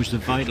ball is always the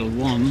vital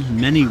one in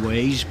many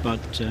ways, but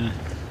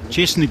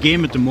chasing the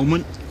game at the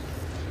moment.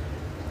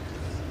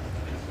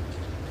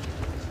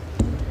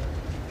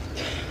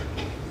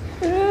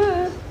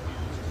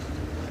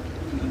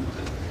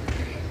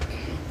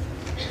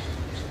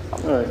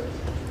 Right.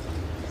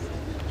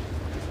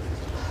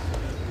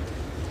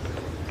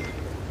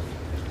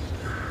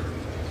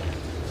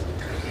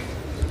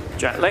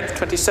 Jack length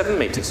 27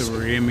 metres. They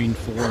were aiming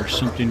for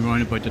something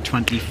around about the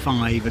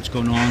 25. It's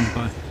gone on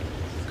by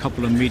a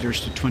couple of metres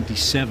to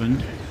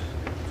 27.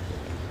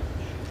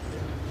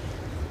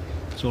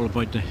 It's all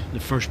about the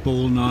first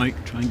bowl now.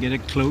 Try and get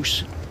it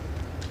close.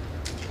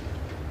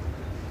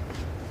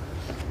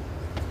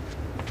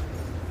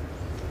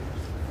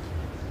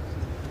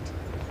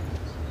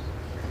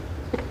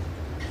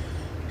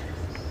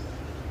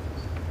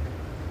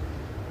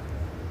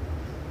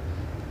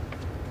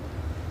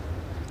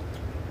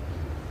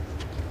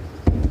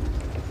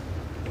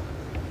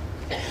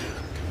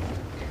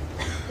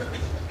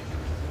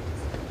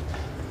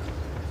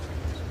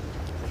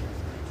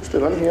 Just a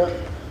run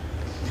here.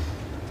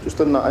 Just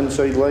on that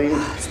inside line.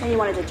 That's when you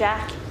wanted a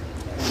jack.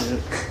 Yeah.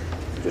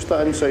 Just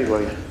that inside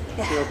line.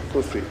 Yeah.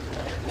 Those feet.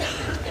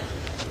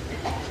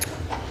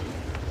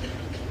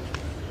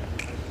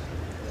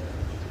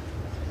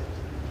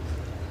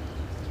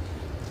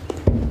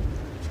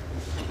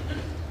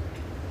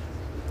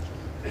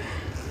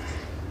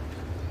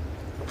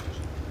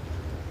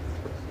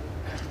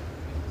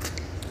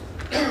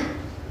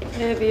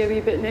 Heavy a wee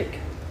bit, Nick.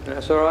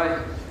 That's all right.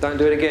 Don't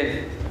do it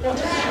again.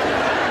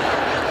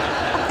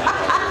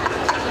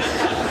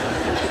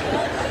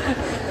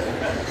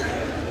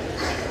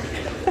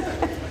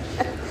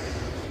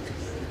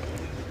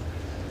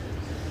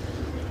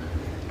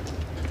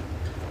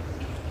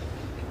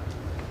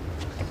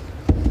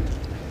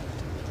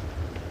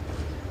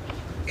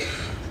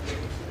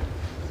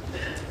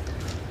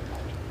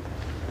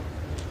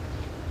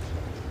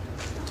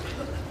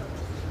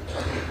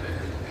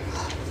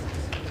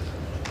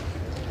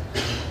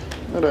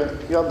 All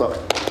right, yard that.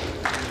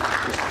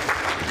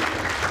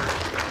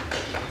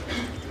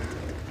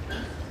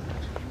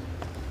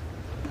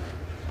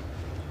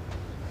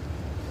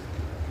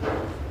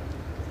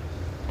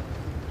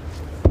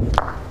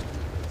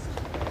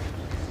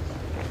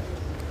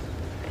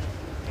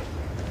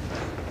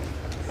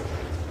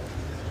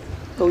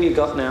 All you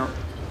got now.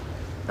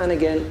 And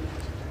again.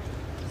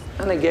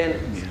 And again.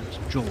 Yeah, it's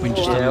dropping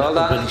just Yeah, a well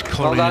little bit. done. He's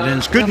calling Well it in. done.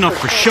 It's good enough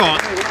for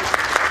shot.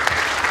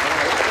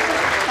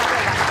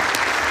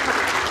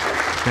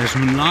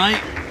 Desmond Lai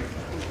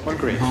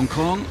from Hong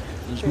Kong.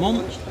 His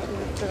mum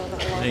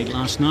played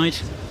last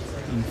night.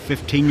 And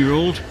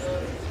 15-year-old.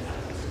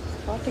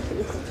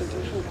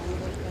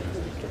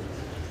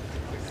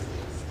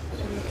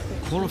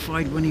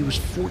 Qualified when he was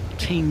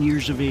 14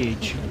 years of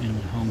age in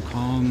Hong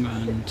Kong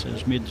and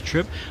has made the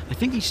trip. I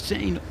think he's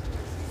staying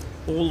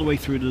all the way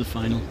through to the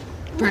final.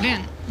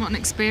 Brilliant. What an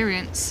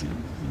experience.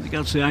 I think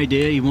that's the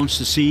idea. He wants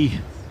to see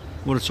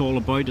what it's all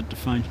about at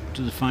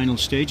the final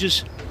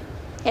stages.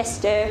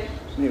 Yes, do.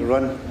 Need to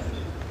run.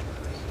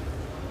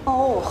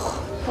 Oh,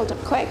 hold up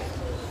quick.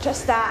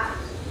 Just that.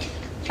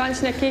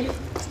 Chance, Nicky.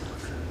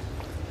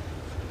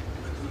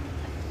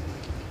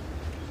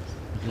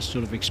 This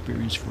sort of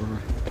experience for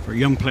a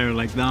young player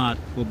like that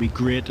will be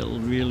great. It'll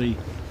really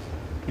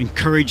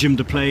encourage him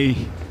to play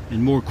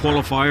in more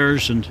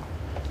qualifiers and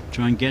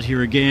try and get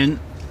here again.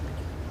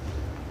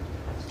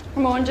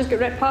 Come on, just get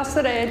right past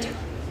the red.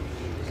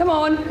 Come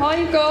on,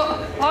 I've got.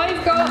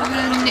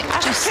 And Nick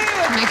just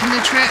making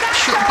the trip.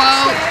 Short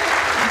bowl.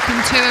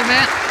 Making two of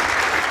it.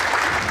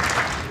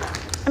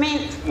 I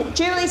mean,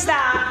 Julie's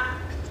that.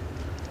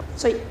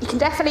 So you can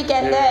definitely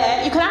get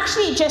there. You can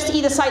actually just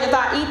either side of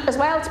that eat as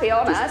well, to be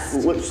honest.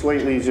 Just look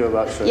slightly easier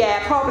that side.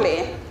 Yeah,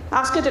 probably.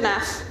 That's good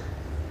enough.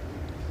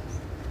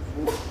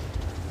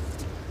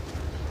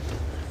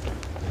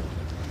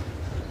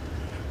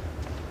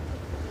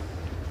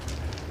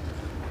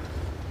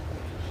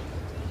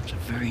 It's a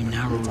very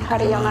narrow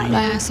Hurry on that line.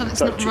 line. Yeah,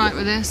 something's not right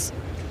with this.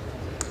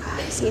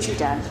 It's easy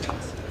done.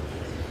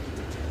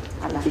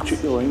 I love Just check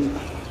it. the line.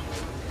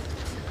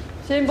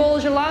 Same ball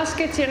as your last,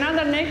 get you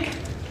another, Nick.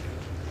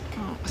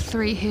 Oh, a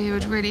 3 here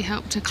would really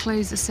help to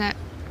close the set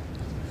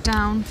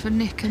down for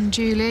Nick and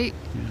Julie.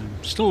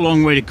 Still a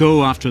long way to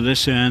go after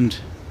this end.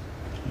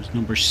 It's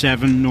number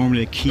 7,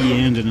 normally a key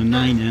end in a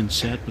 9-end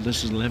set, but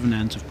this is 11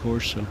 ends, of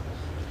course, so you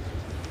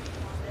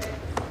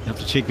have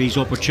to take these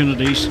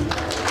opportunities.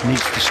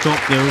 Needs to stop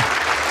though.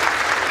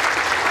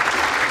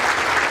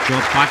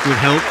 Drop back would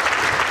help.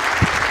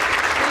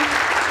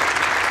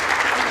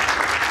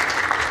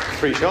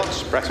 3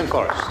 shots, Bretton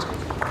Forrest.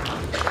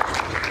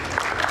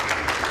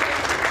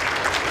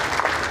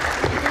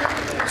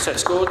 Set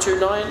score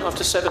 2-9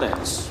 after 7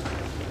 ends.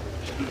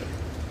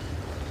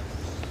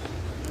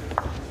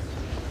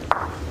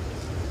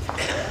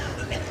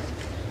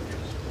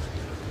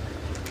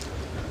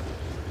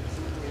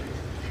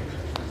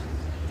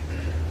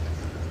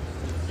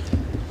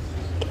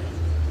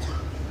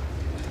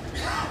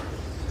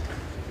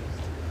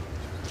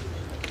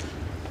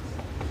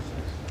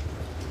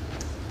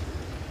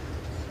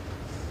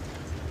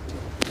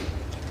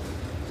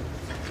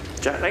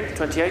 Jack length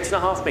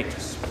 28.5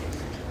 metres.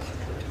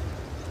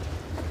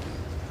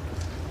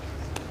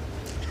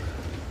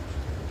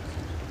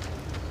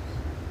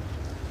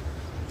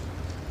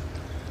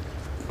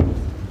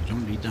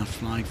 Don't need that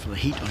flag for the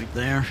heat out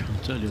there.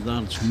 I'll tell you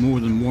that, it's more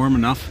than warm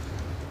enough.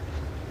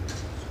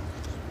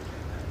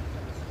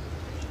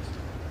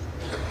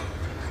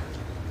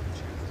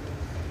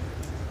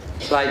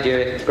 Play,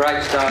 Dewey.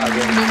 Great start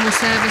again. Normal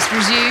service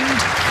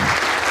resumed.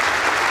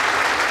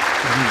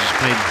 He just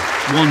played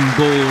one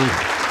ball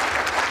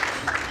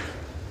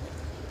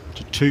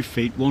to 2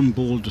 feet, one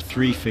ball to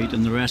 3 feet,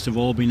 and the rest have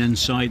all been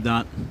inside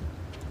that.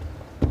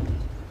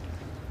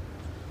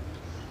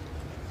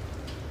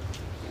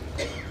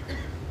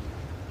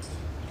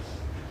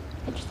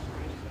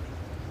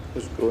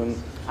 Just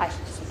going. I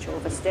should switch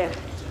over still.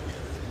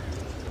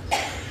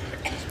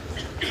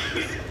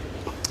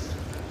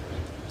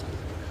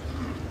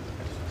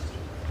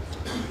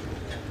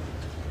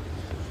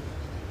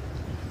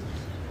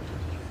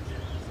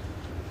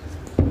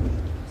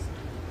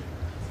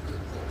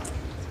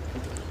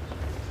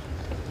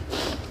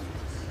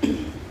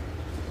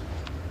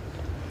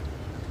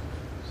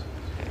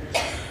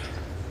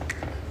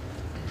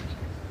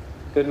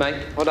 Good,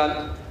 mate. Well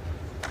done.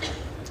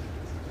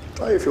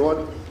 Try if you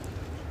want.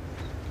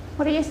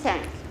 What do you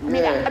think? I mean,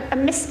 Yeah.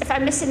 if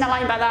I'm missing the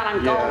line by that,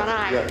 I'm gone, and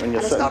I. Yeah, when you're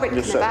and it's not sitting, written you're in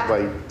the sitting back.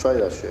 by. Try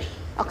that shit.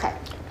 Okay.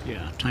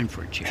 Yeah, time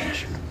for a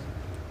change.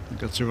 I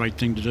think that's the right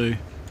thing to do.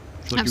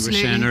 Like Absolutely.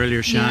 you were saying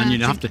earlier, Shan, Yeah,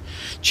 you'd have to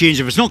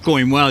change. If it's not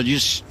going well, you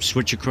just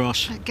switch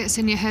across. It gets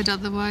in your head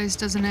otherwise,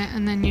 doesn't it?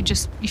 And then you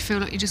feel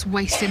like you're just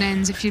wasting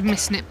ends if you're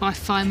missing it by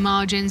fine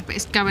margins, but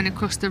it's going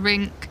across the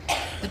rink.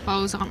 The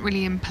bowls aren't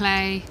really in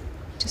play.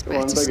 Just Go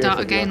better on, to big start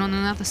effort, again yeah. on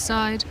another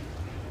side.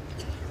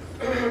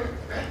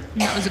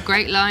 And that was a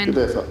great line.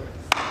 Good effort.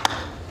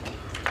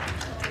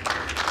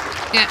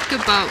 Yeah,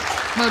 good bowl.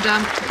 Well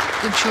done.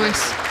 Good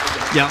choice.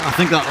 Yeah, I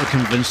think that will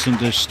convince them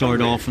to start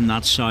off on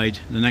that side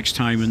the next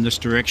time in this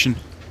direction.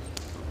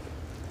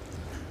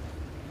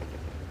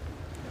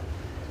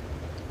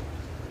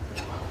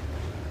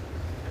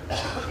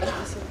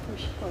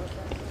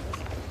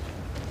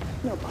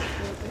 No bother.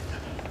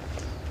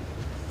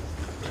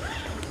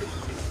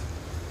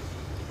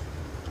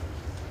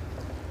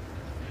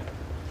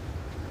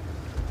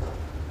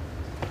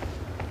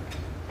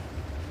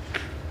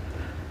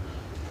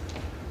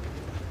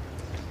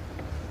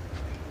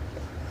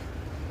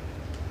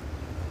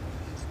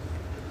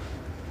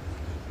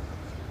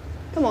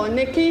 Come on,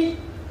 Nikki.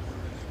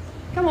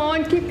 Come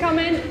on, keep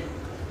coming.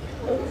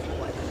 Oh,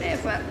 what an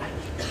effort.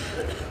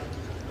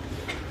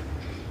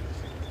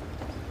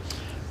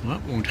 Well,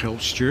 that won't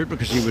help Stuart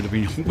because he would have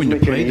been hoping to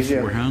Make it play the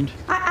easier. forehand.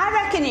 I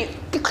reckon you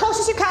get close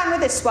as you can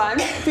with this one.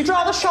 If you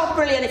draw the shot,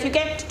 brilliant. If you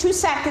get to 2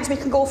 seconds, we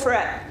can go for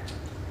it.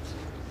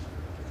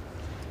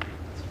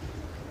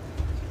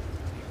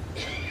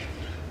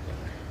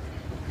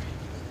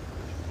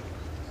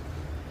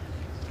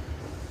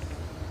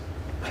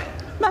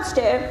 Must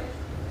do.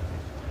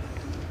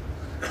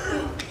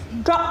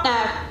 Drop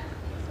now.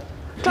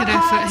 Drop Good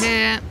effort hard.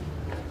 here.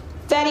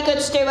 Very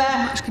good, Stuart.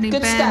 Much can he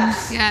Good bend?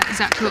 stuff. Yeah,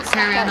 exactly what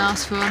Kerry Ann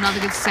asked for.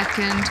 Another good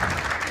second.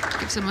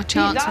 Gives them a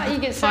chance that, of he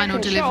the gets final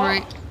second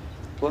delivery. shot.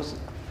 What's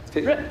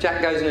if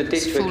Jack goes in a ditch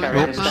It's with full Carry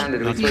On of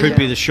standard. That we could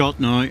be the shot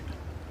now.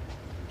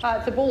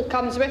 If the ball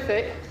comes with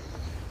it.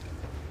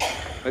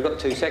 We've got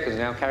 2 seconds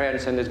now. Carry On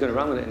Standard's going to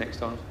run with it next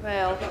time.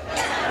 Well,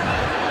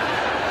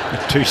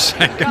 2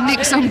 seconds.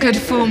 Nick's on good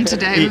form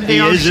today with the He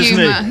old is, isn't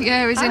he? humour.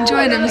 Yeah, he's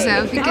enjoying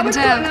himself. You I can would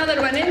put tell.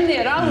 another one in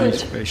there, I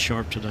He's would. very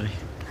sharp today.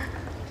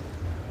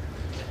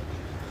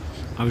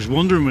 I was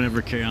wondering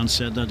whenever Kieran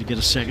said that to get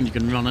a second you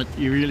can run it.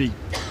 You really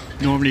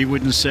normally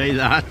wouldn't say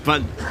that,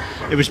 but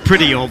it was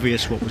pretty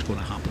obvious what was going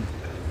to happen.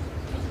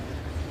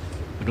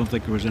 I don't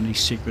think there was any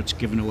secrets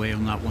given away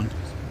on that one.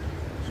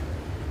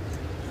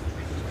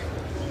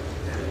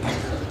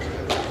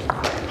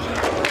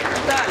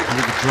 Look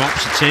at the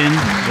drops, it's in.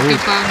 Good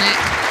bowl, Nick.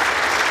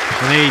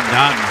 Played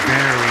that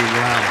very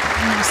well.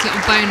 Nice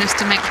little bonus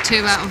to make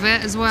 2 out of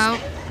it as well.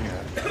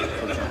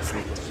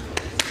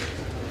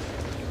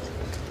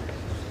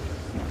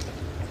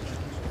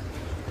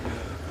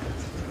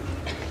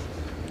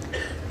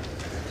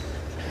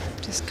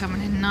 Just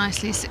coming in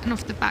nicely, sitting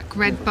off the back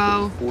red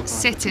bowl,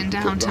 sitting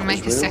down to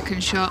make a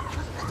second shot.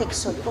 I think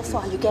so. You go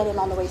for it. You get him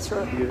on the way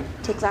through.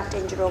 Take that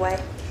danger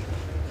away.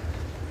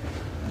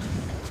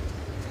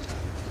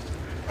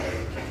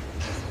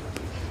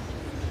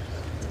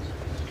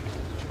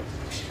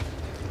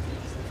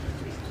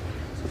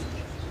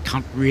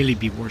 Can't really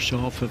be worse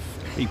off if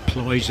he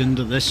ploys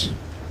into this.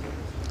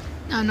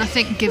 And I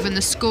think given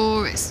the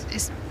score,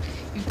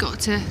 you've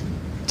got to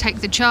take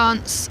the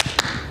chance.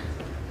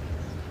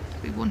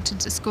 We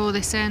wanted to score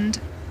this end.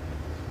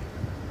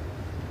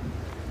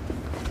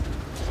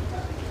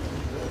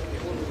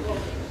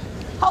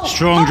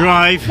 Strong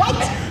drive. White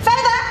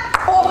feather.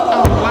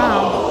 Oh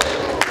wow,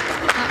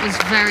 that was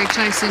very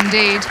close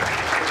indeed.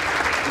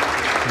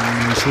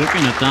 I was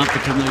looking at that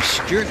because now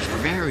Stuart's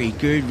very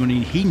good when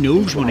he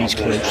knows when he's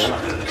close.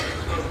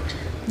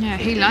 Yeah,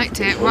 he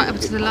liked it right up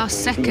to the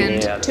last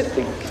second. Yeah,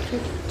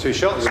 2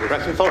 shots,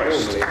 Brecon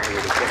Forest. His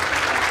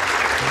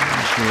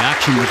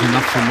reaction was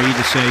enough for me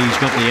to say he's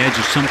got the edge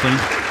of something.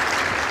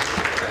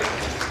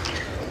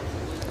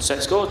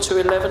 Set score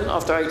 2-11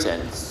 after 8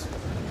 ends.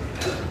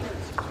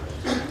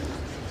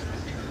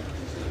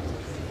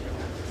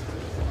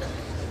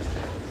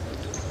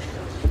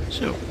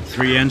 So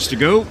 3 ends to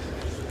go.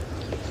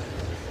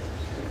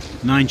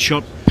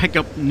 9-shot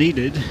pickup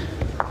needed.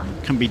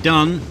 Can be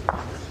done.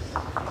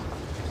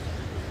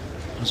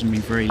 Hasn't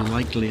been very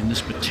likely in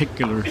this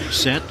particular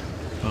set,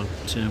 but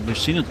we've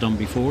seen it done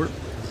before.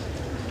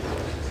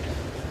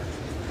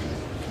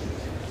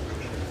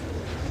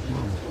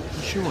 Well,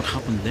 not sure what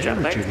happened there.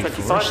 Jump length, Judy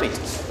 25 Forrest.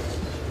 metres.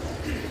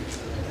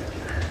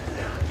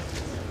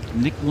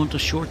 Nick want a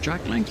short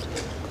jack length?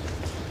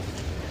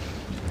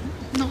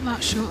 Not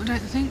that short, I don't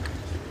think.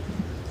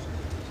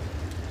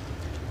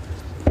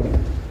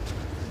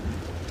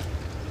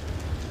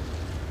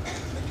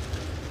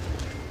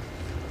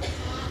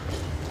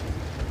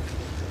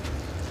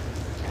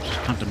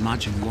 Can't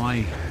imagine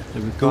why they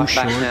would go Right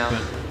back short, now. but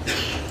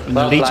when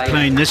Well the lead's played.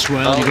 playing this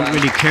well, you don't done.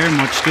 really care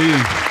much, do you?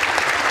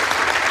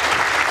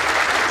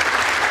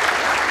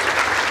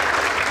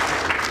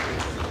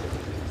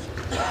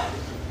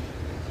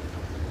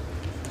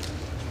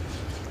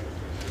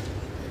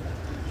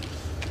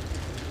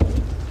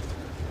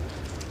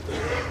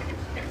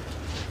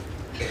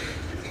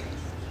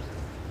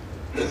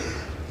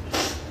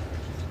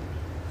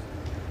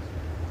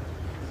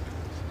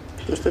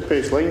 Just the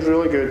pace line's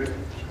really good.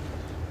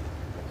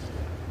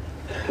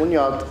 1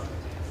 yard.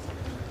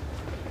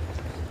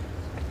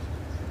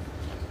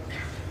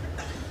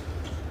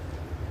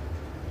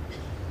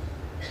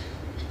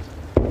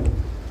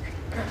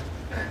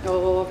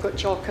 Oh, I've got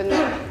chalk in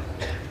there.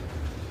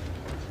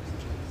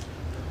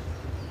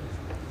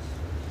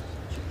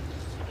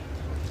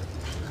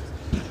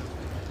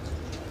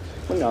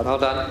 1 yard. Well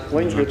done.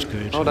 Line's That's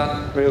good. good. Well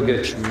done. Real good.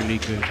 It's really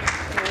good.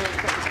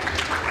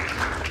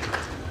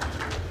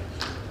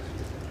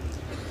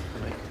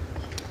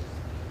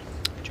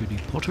 Judy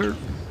Potter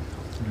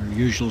in her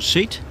usual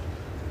seat.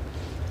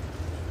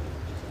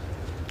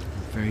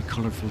 Very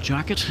colourful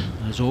jacket,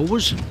 as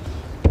always.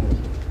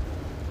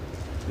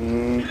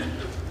 And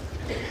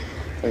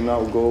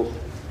that'll go.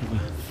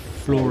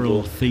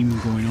 Floral theme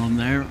going on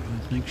there,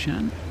 I think,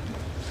 Shan.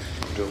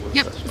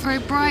 Yep, very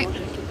bright.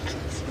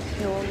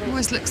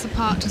 Always looks the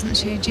part, doesn't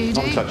she,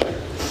 Judy?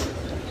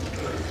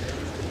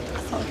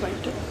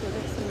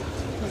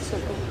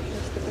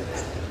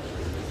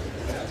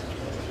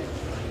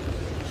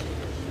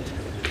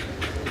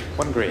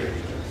 One green.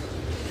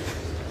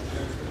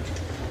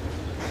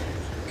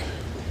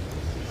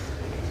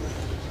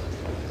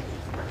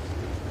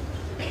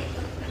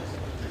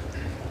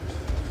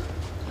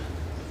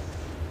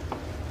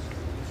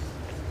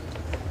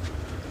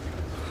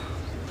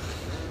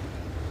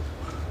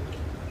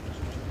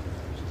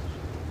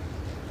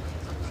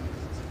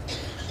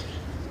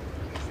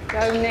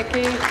 Down,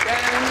 Nikki.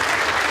 Down.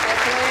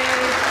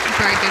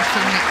 Very good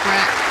from Nick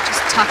Brett.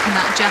 Just tucking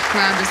that jack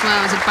around as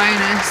well as a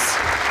bonus.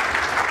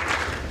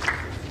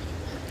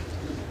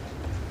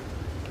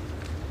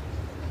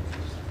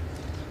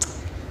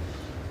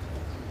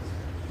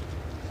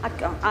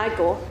 I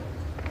go.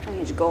 I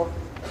need to go.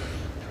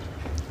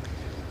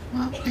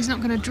 Well, he's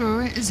not going to draw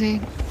it, is he?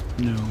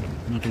 No,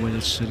 not the way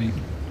that's sitting.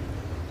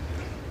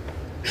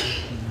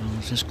 No,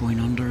 is this going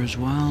under as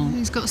well?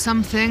 He's got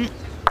something.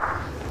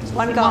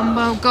 One One gone.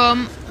 ball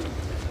gone.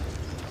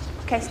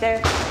 Okay,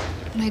 stay.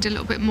 Need a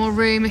little bit more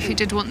room if you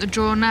did want the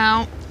draw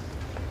now.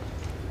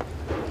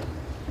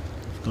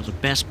 Got the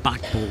best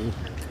back ball.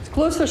 It's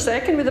close for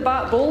second with the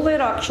back ball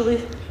there, actually.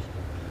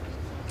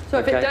 So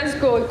if it Okay. does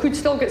go, it could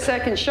still get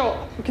second shot.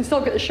 We can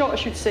still get the shot, I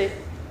should say.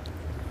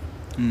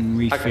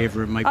 We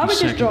favour it might I be would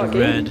just second draw to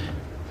again. red.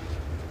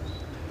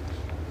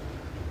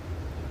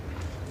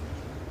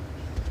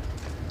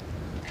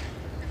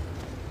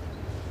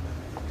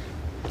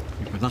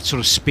 With that sort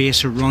of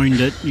space around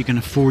it, you can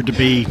afford to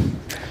be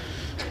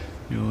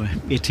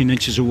 18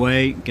 inches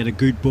away, get a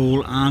good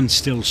ball and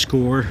still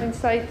score.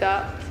 Inside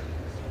that.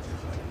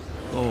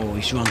 Oh,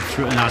 he's run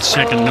through in that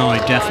second now,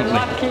 definitely.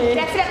 Lucky.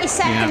 Definitely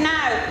second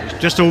Yeah. now.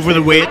 Just over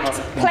the weight,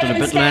 Play wanted a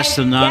bit instead. less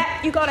than that.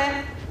 Yeah, you got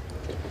it.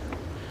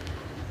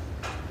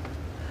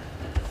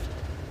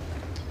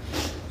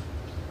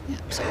 Yep,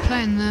 so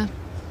playing the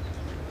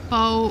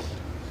bolt.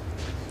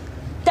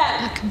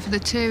 Down. Looking for the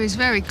two. He's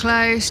very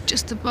close.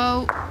 Just the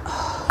bolt.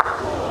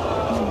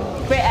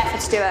 Great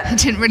effort to do it. He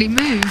didn't really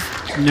move.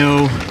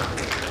 No.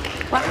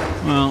 One.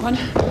 Well,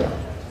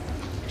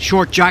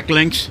 short jack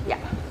links, Yeah.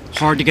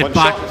 hard to get One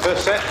back. shot,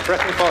 first set,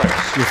 Brecon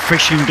Forest. You're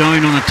fishing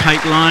down on a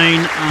tight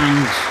line,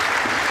 and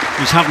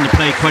he's having to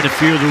play quite a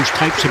few of those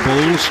types of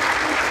balls.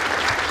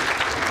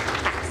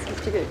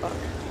 To get it back.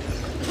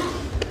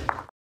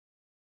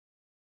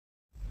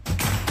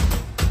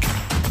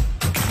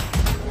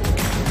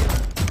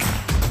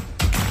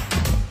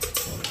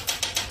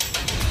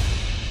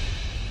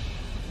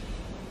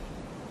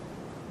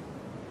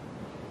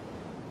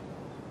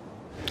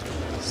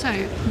 So,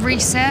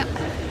 reset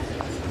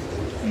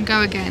and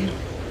go again.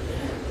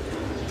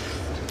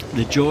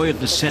 The joy of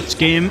the sets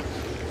game.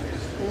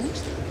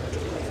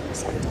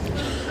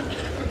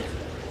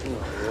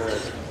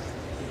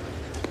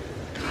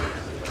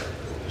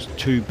 There's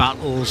two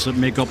battles that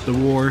make up the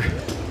war.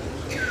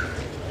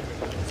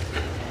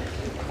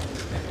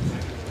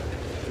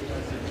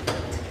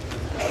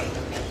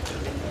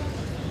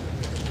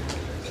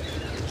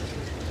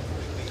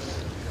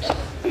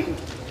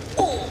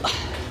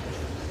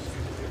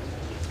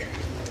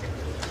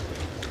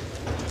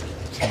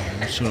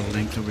 sort of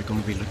length are we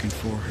going to be looking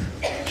for?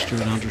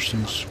 Stuart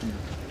Anderson's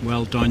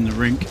well down the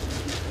rink.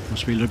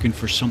 Must be looking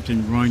for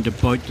something round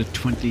about the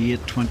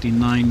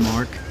 28-29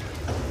 mark.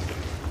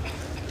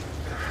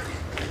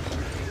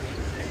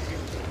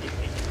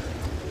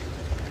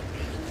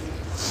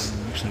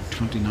 Looks like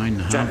 29 and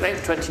a half. Jack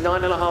length,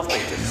 29 and a half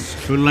metres.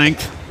 Yep, full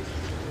length.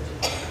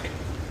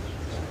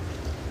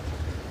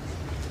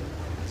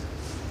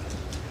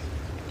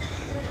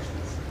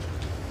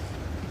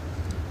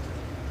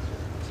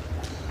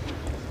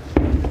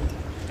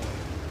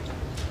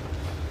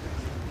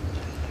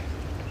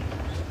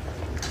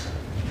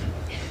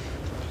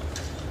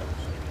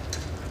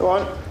 Come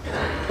on.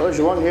 There's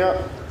your one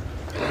here.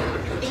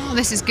 Oh,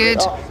 this is good.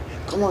 Right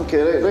come on,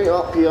 Kerry. Right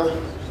up here.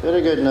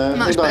 Very good now.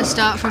 Much better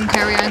start from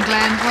Kerry and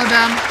Glen. Well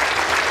done.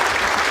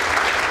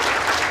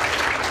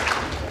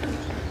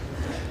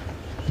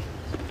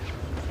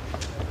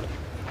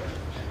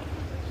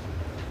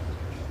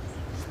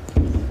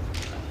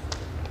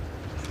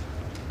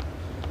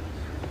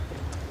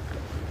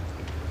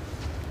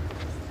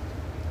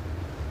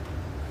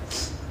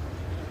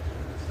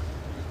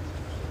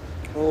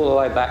 All the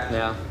way back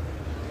now.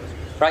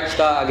 Great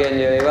start again,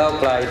 Yuri. Well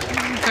played.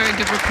 Very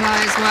good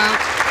reply as well.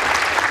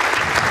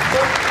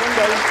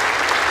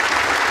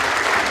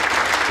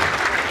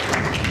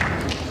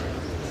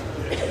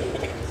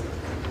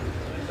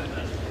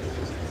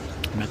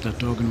 Met that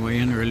dog on the way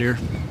in earlier.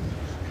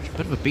 It's a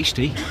bit of a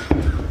beastie,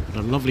 but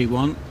a lovely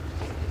one.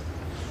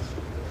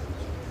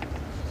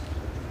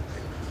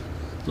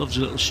 Loves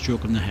a little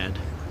stroke on the head.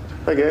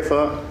 Big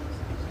effort.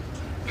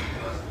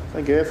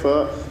 Big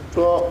effort.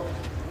 Drop.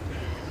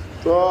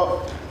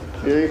 Drop.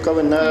 Yeah, you're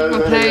coming now.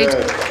 Well Very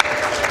played. good.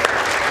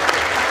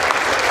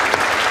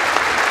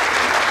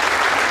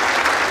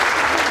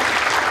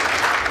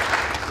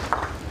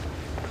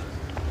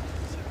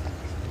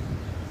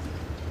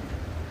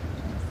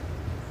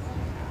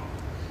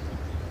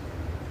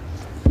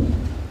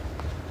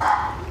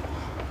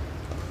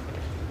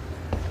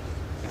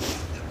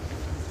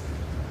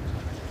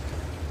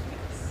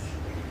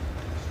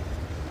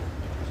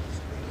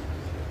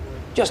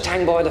 Just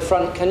hang by the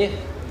front, can you?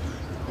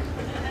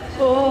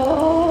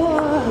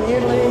 Oh,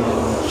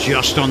 nearly.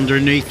 Just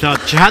underneath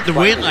that. She had the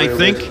weight, I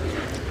think.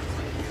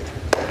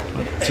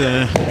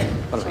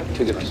 But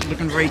it's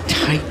looking very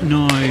tight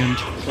now,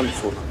 and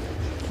Wonderful.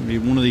 it'll be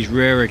one of these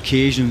rare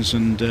occasions,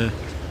 and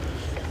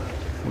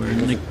where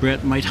Nick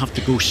Brett might have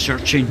to go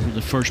searching for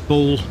the first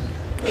bowl.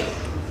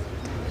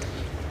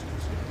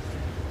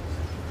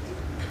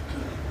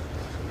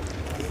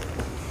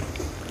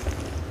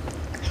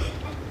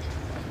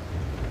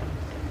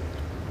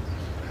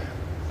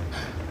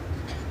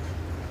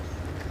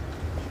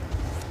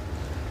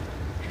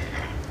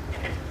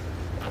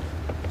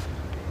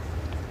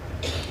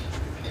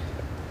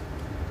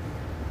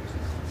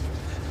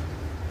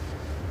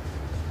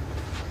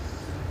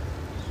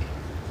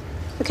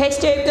 Okay,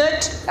 Stu,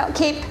 good. That'll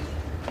keep.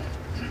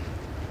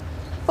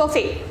 4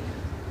 feet.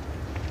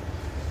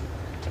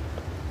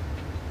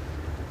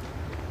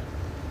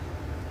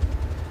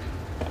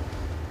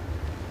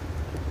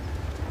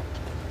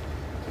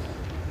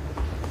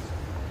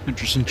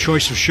 Interesting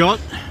choice of shot.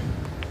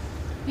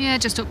 Yeah,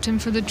 just upped him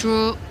for the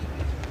draw.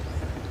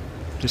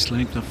 This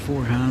length of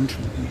forehand.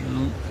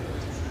 Well,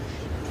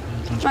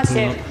 that's That's pull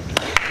it.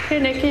 up. Here,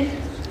 Nicky.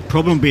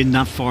 Problem being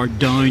that far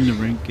down the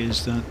rink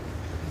is that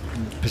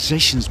the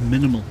position's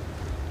minimal.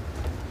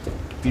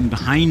 Being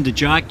behind the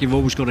jack, you've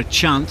always got a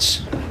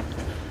chance.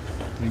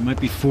 But you might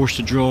be forced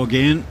to draw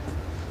again.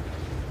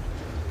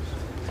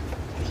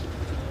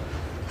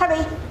 Hurry.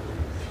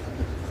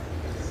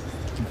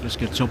 If this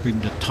gets up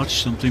even to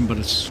touch something, but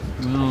it's,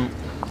 well,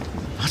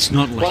 that's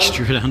not like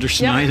Stuart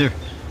Anderson Yeah. either.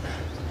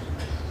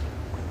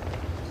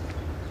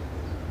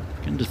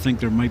 Begin to think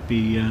there might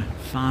be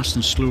fast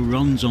and slow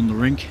runs on the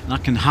rink.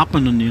 That can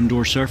happen on the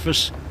indoor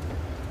surface,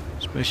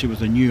 especially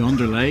with a new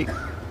underlay.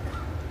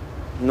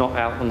 Not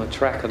out on the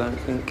track, I don't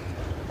think.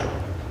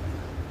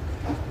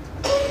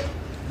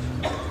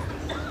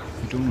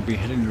 You don't want to be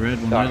hitting the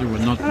red one Sorry. either.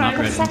 Well, not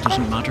red one,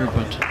 doesn't matter,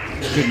 but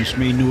goodness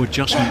me, no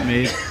adjustment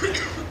made.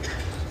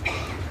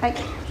 Right,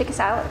 I think it's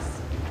ours. Do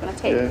you want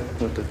to tape? Yeah,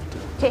 what the,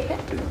 Tape it?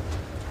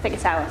 I think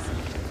it's ours.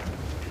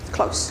 It's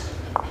close.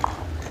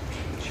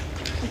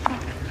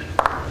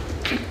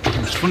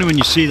 It's funny when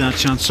you see that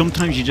chance.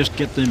 Sometimes you just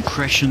get the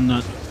impression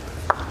that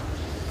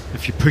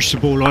if you push the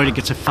ball out, it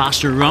gets a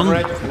faster run.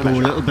 You go a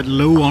little bit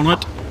low on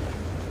it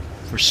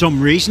for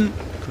some reason.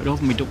 Quite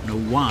often we don't know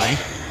why.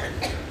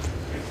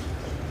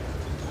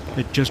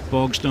 It just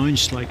bogs down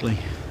slightly.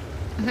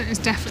 I think there's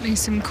definitely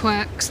some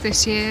quirks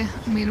this year.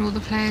 I mean, all the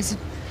players are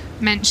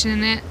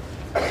mentioning it.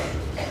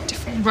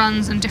 Different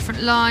runs and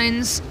different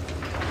lines.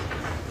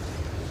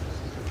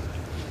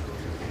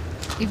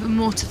 Even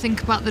more to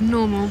think about than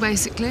normal,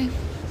 basically.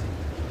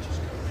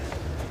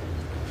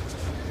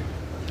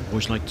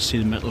 Always like to see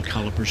the metal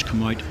calipers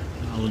come out.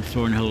 Alan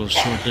Thornhill will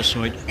sort this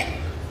out.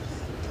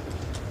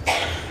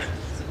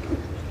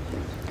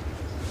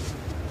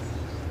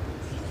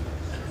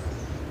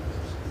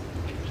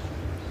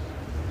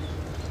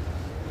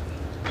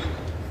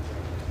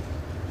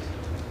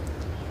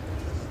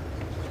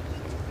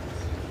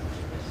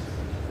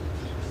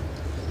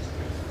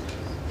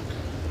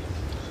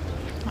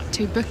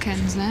 Two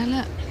bookends there,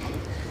 look.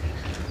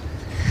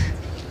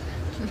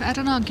 We've had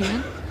an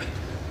argument.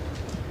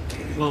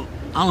 Well,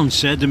 Alan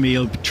said to me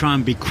he'll try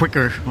and be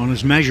quicker on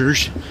his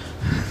measures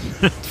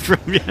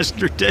from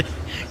yesterday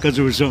because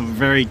it was a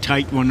very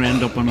tight one,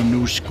 end up on a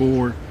no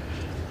score.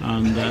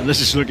 And this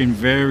is looking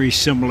very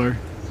similar.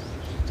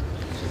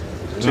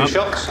 Two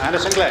shots,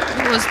 Anderson Glen.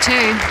 It was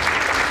two.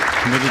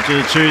 Committed to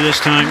the two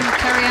this time.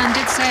 Kerry-Ann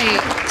did say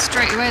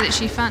straight away that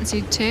she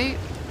fancied two.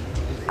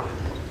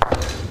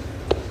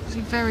 It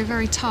was very,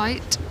 very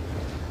tight.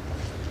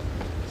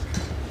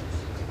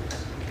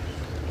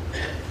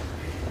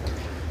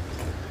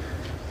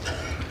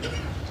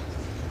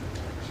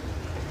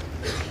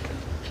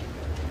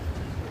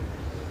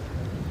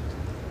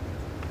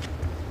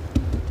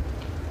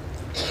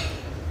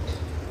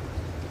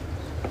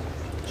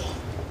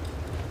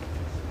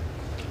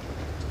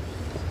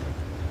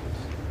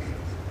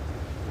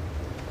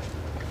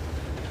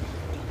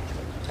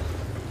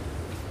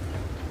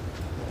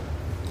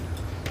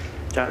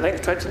 Jack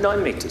length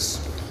 29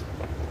 metres.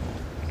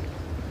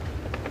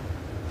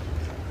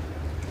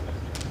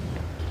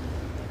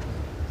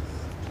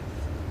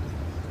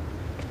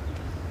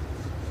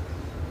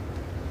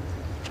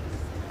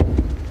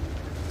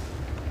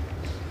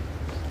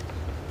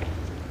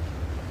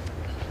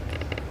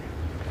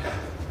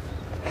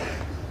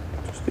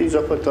 Just ease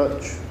up a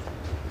touch.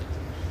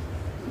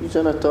 Ease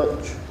in a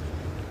touch.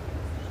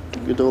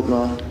 Good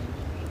opener.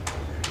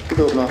 Good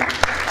opener.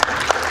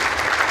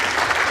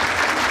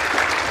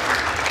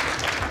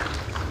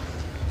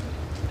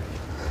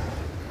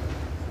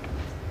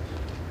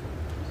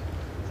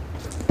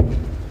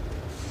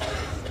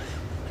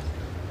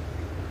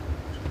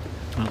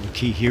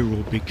 Key here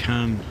will be,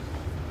 can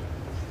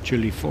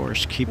Julie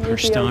Forrest keep her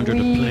standard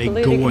of play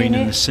going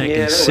in the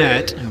second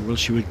set? Well,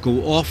 she would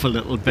go off a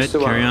little bit.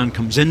 Kerry-Ann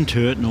comes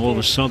into it, and all of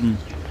a sudden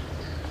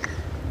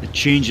it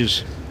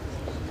changes.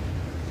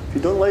 If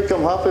you don't like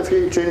I'm happy if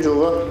you change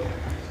over.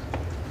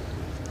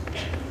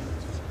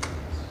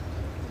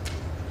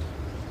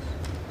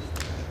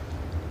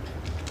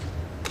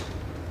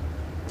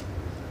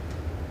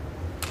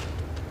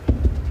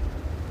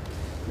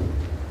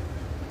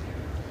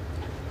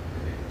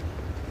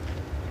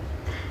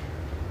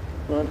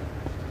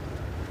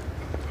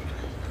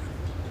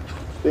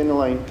 Stay in the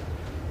line.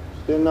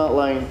 Stay in that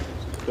line.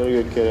 Very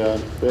good, Kerry-Ann.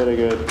 Very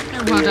good.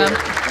 Well done.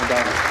 Well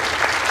done.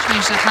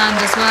 Changed her hand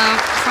as well.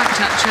 Front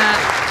toucher.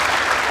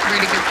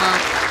 Really good ball.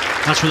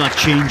 That's what that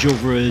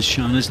changeover is,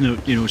 Sean, isn't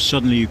it? You know,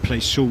 suddenly you play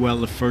so well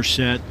the first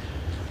set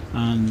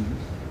and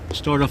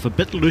start off a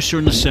bit looser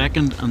in the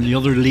second, and the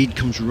other lead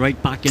comes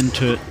right back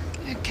into it.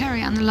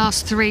 Kerry-Ann, the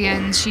last three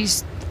ends,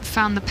 she's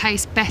found the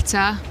pace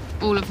better,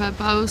 all of her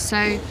bowls,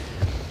 so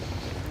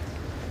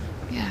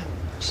yeah,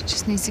 she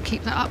just needs to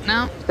keep that up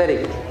now.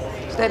 Steady,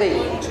 steady,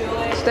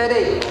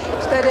 steady,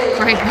 steady.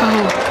 Great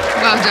bowl.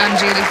 Well done,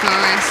 Julie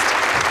Forrest.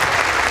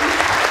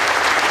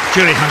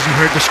 Julie hasn't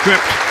heard the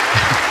script.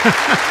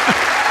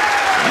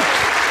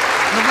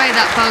 The way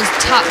that bowl's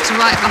tucked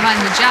right behind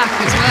the jack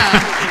as well.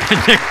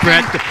 Nick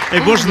Brett,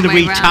 it wasn't the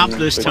wee tap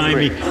this time,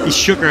 he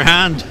shook her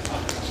hand.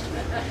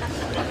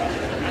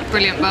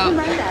 Brilliant bowl.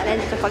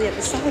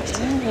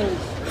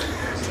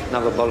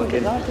 Another bollock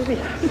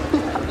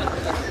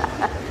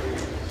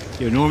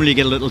You normally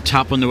get a little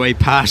tap on the way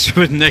past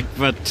with Nick,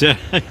 but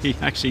he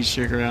actually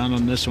shook her hand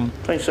on this one.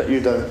 Try and sit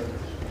you down.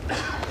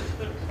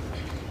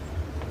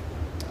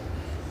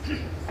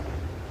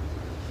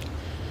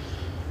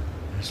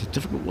 It's a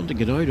difficult one to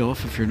get out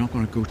of if you're not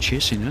going to go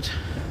chasing it.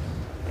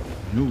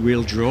 No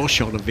real draw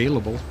shot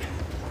available.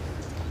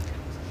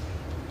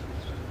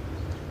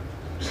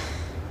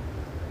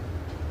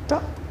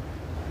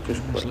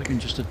 It's looking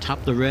just to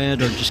tap the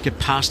red or just get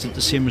past it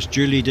the same as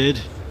Julie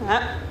did.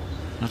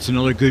 That's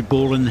another good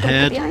ball in the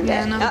head.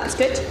 Yeah, no. That's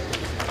good.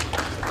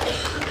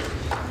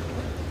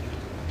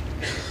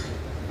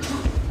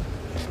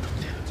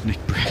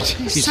 Nick Brett.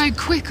 He's so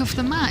quick off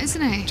the mat,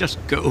 isn't he? Just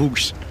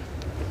goes.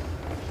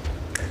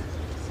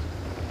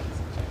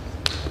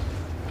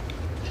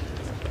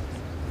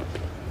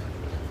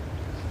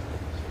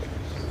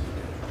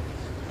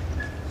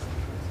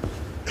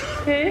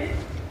 Okay.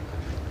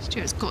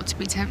 Stuart's got to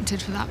be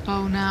tempted for that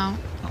bowl now.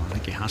 Oh, I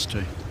think he has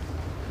to.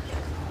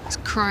 He's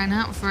crying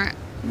out for it.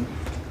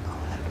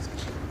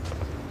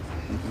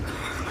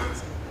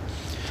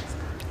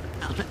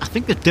 I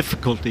think the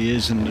difficulty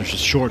is, and there's a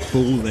short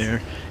bowl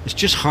there, it's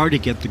just hard to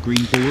get the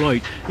green ball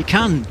out. You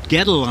can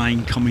get a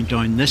line coming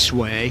down this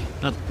way,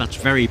 that's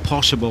very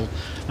possible.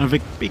 And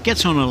if it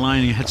gets on a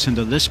line and hits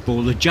into this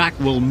ball, the jack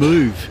will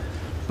move.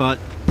 But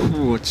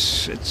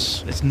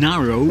it's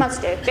narrow.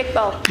 Must do. Big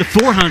ball. The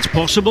forehand's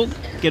possible.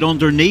 Get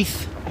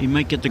underneath. He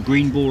might get the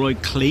green ball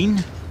out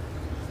clean.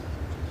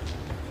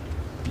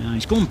 Yeah,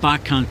 he's going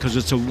backhand because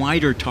it's a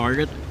wider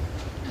target.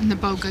 And the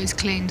bowl goes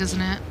clean,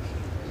 doesn't it?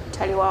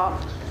 Tell you what.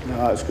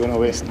 No, it's going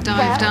away. It's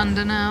dived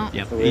under now.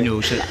 Yep, he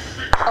knows it.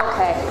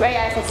 Okay, great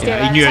effort, Stuart.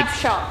 Yeah, he knew Tough it.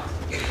 shot.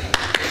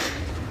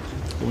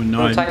 Oh,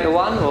 no. Take the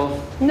one or?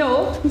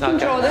 No, you can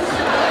draw this.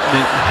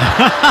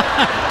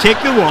 Take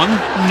the one.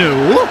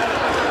 No.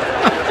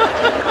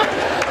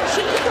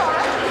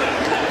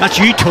 That's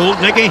you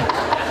told, Nikki.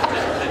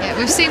 Yeah,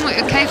 we've seen what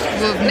you're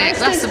capable of, Nick. Next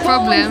That's is the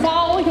ball and problem.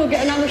 foul. You'll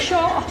get another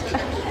shot.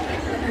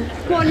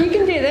 Come on, you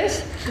can do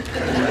this.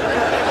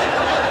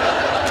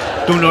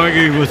 Don't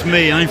argue with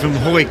me. I'm from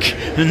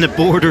Hoyk in the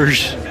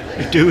Borders.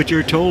 You do what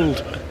you're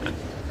told.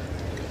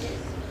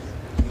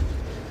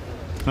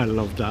 I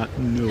love that.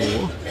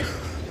 No.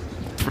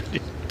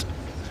 Brilliant.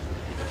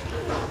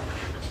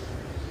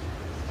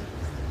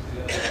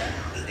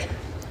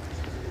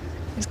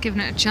 He's given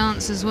it a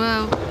chance as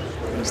well.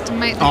 Just to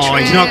make the Oh,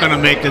 he's not going to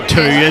make the 2,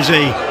 is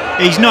he?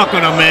 He's not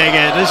going to make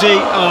it, is he?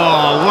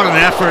 Oh, what an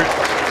effort.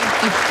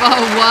 Far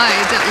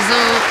wide, that was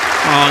all.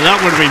 Oh,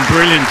 that would have been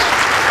brilliant.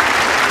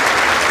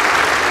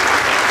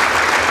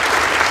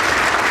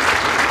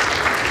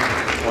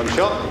 One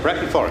shot,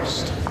 Brecon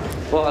Forest.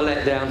 What a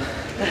letdown.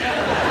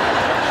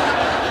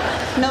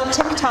 No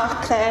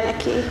TikTok there,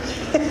 Nikki.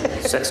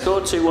 Set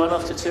score 2-1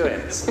 after 2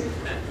 ends.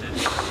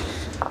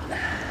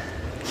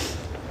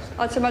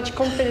 That's how much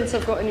confidence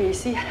I've got in you,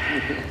 see?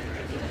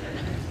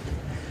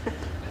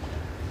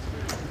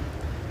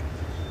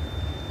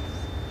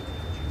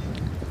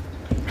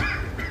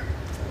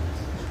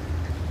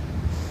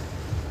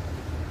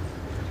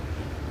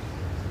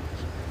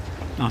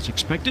 As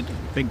expected,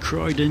 big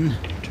crowd in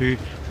to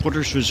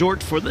Potter's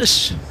Resort for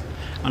this.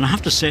 And I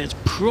have to say, it's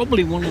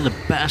probably one of the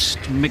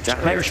best mixed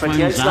players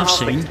finals I've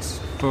seen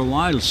for a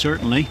while,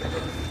 certainly.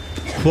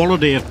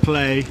 Quality of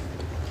play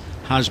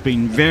has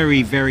been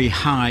very, very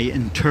high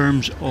in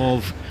terms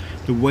of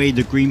the way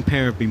the green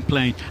pair have been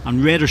playing.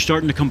 And red are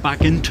starting to come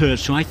back into it,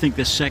 so I think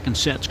this second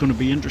set's going to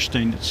be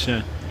interesting. It's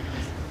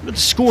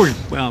scored,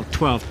 well,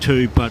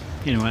 12-2, but,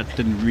 you know, that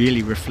didn't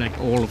really reflect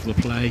all of the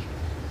play.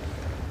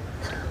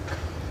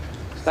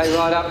 Stay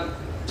right up.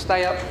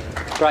 Stay up.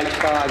 Great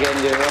start again,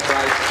 Dura.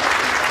 Great.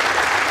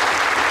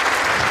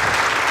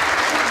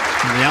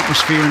 The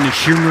atmosphere and the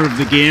humour of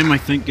the game, I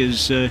think,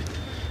 is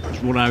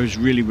what I was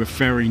really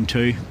referring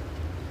to.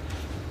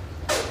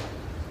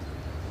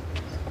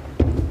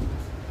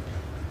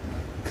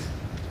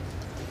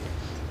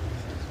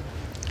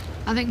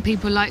 I think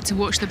people like to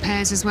watch the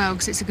pairs as well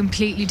because it's a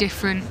completely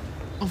different,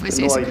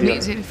 obviously it's a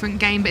completely different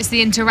game, but it's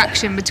the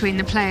interaction between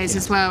the players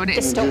as well, and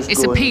it's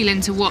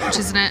appealing to watch,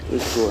 isn't it?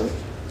 Just go on.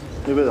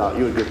 Maybe that,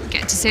 you're good.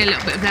 Get to see a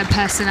little bit of their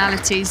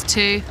personalities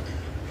too.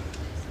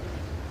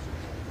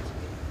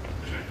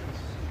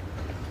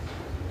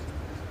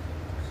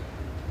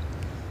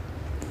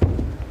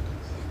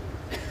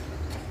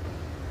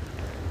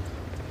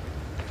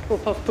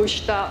 Hope I've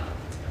pushed that.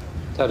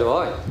 So do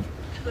I.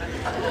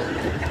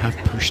 Have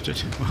pushed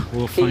it.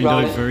 We'll Keep find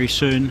rolling. out very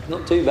soon.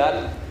 Not too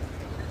bad.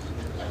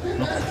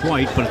 Not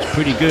quite, but it's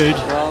pretty good.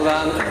 Well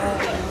done.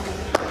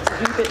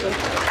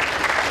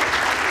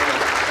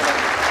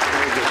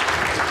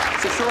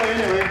 It's a shot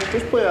anyway.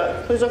 Just play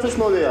it. Play as if it's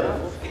not there.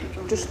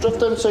 Just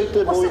drift inside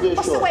the ball, get a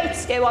What's the shot. weight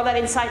skill on that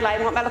inside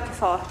line? What am I looking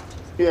for?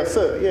 Yeah,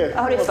 foot, yeah.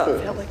 Oh, it's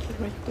foot.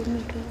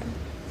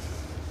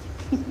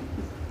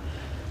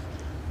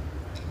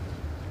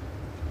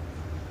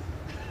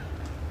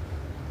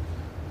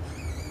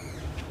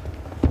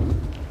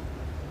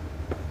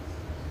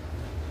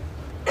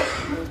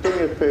 Bring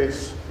your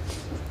pace.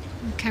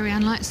 Kerry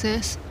Ann likes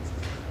this.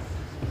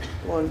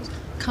 One.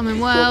 Coming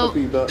Drop well. a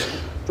wee bit.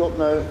 Drop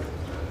now.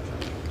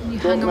 You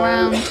Drop hang now.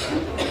 around.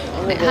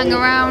 Let it hang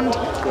around.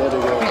 There we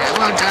go. Yeah,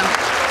 well done.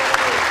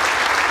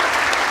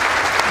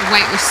 The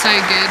weight was so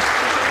good.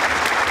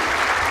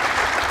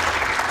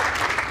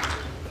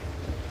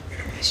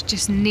 She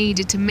just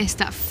needed to miss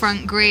that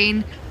front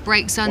green.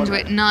 Breaks under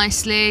it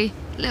nicely.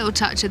 Little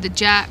touch of the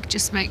jack,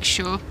 just make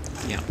sure.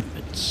 Yeah,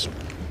 it's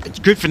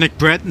good for Nick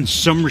Brett in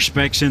some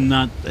respects in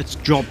that it's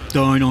dropped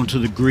down onto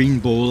the green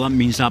ball. That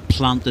means that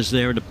plant is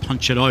there to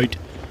punch it out.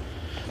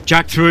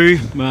 Jack through,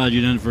 well,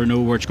 you never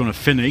know where it's going to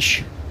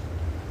finish.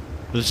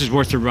 But this is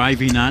worth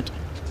arriving at.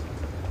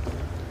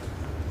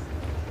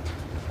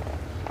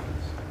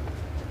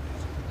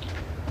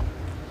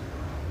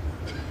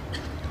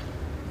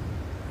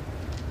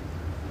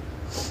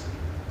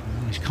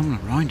 Oh, he's coming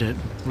around it.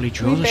 Will he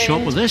draw the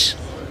shot with this?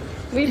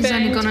 He's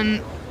only gone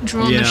and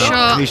drawn the shot.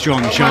 Yeah, he's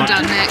drawn the Well shot.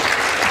 done, Nick.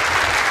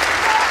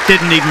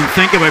 Didn't even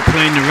think about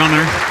playing the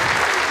runner.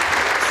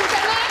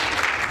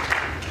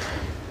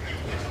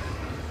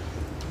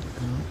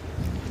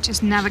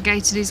 Just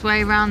navigated his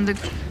way around the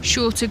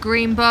shorter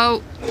green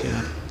bolt.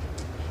 Yeah.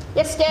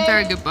 Yes, Stu.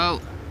 Very good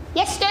bolt.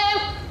 Yes, Stu.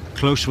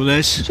 Close with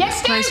this. Yes,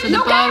 Stu. Close for the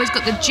Look ball. out. He's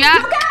got the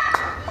jack. Look out.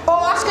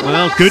 Oh, that's good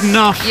Well, enough. good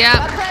enough.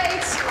 Yeah. Great.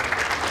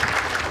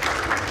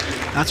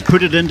 That's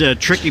put it into a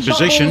tricky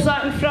position. Balls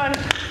out in front.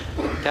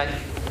 Okay.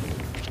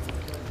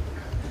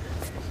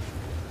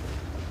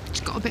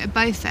 Just got a bit of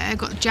both there.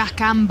 Got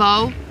jack and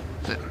bowl,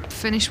 but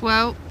finished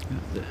well.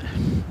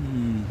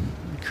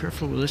 Be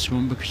careful with this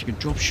one because you can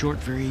drop short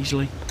very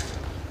easily.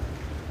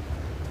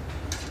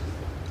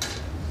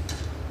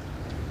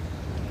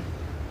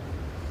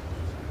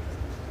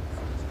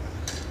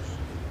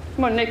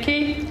 Come on,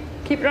 Nikki.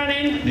 Keep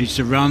running. Needs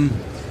to run.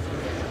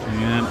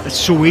 It's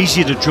so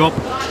easy to drop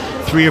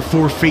 3 or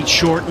 4 feet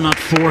short in that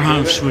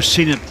forehouse. We've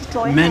seen it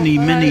many,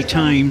 many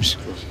times.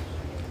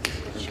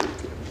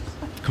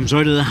 Comes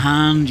out of the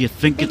hand, you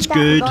think it's Beat that,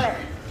 you good. got it.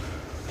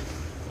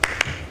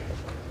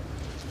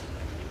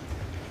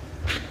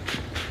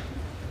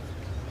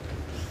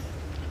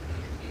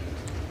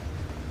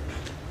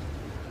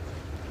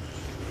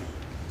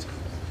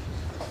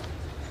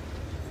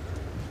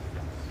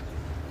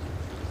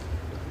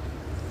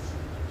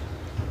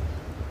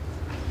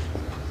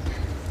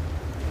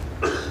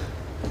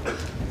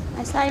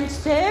 Nice line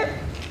to do.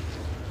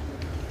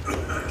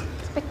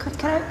 It's a bit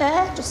quicker out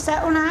there. Just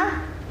settle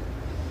now.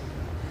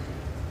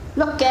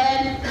 Look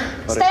in.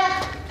 Stay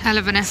up. Hell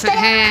of an effort Stay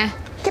here.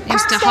 up. Get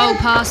Needs to past hold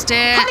him. past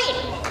it. Hurry.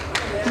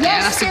 Yeah,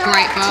 Yes, that's a Stuart.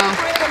 great ball.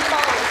 Two brilliant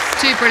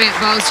balls. 2 brilliant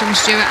bowls from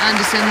Stuart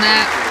Anderson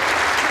there.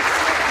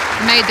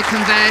 Made the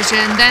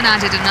conversion, then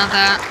added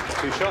another.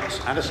 2 shots,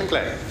 Anderson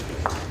Glen.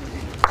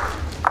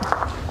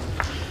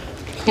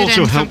 Good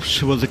Also end from-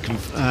 helps with the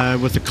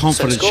So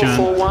confidence, score Shan.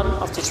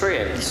 4-1 after 3 I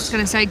ends. was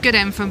going to say, good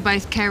end from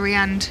both Kerry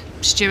and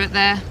Stuart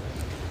there.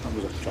 That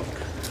was a chuck.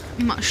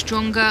 Much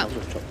stronger. That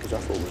was a chuck because I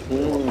thought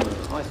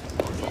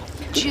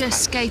it was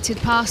Just skated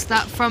past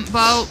that front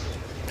bowl.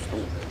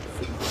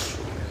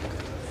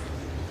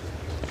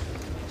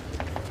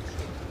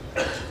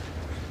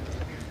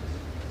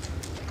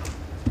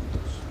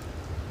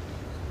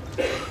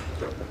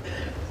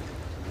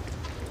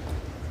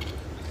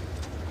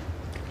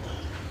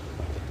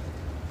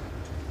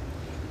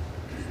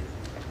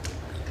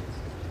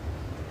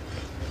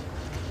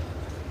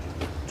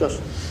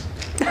 just.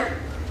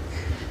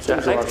 So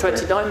I think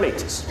 29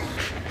 metres.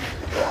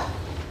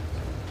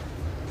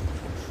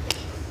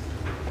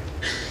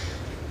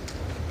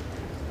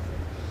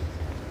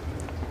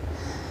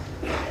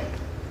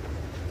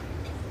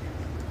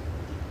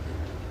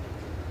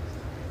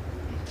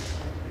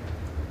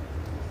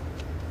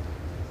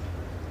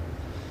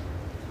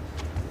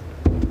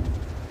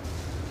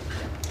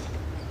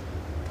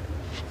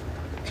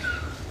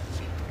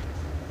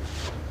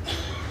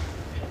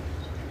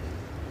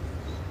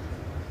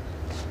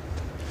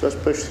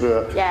 Just push through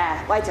it.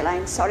 Yeah, wider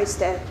line. Sorry,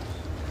 Stu.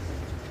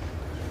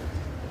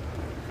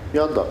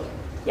 You're done.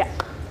 Yeah.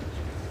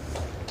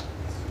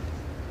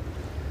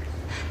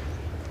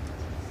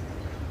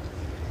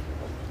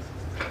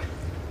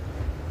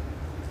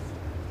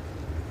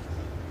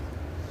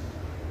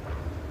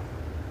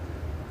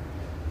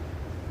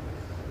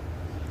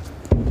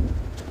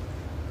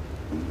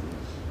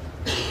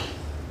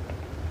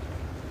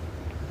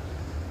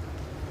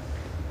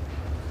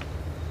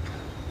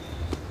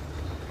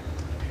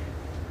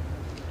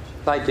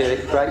 Play,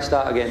 Judy. Great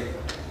start again.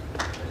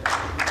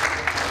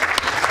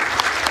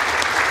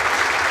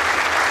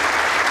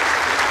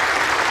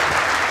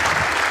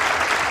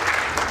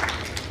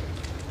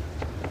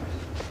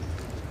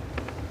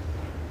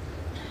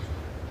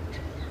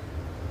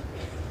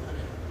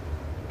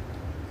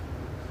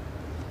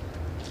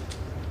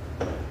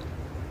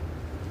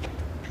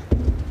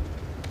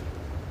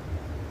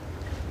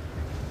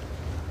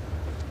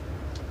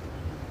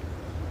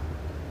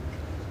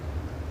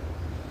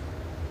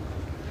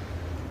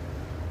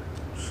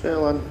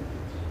 Sail in.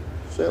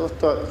 Sail a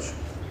touch.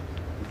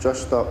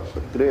 Just up.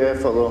 Great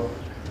effort though.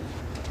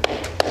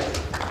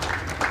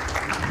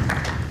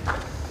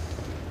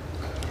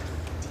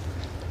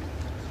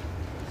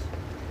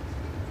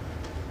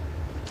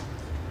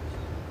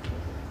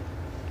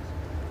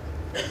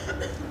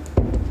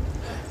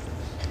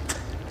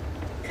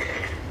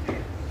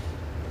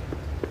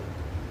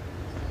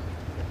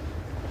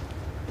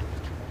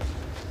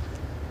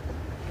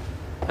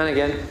 And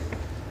again.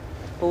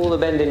 All the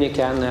bending you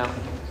can now.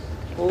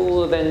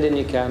 All the bending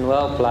you can.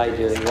 Well played,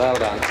 Judy. Well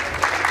done.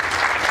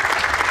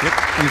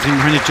 Yep, anything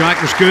behind the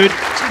jack was good. 2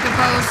 good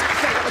bowls.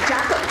 Got the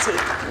jack on the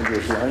tee. And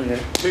you're flying,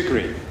 yeah. 2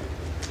 green.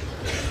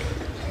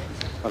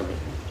 Pardon me.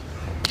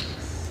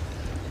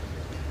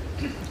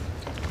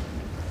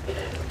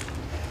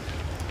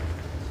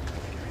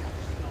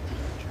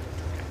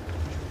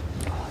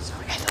 Oh,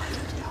 sorry, I thought I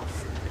took it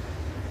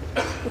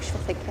off. Wishful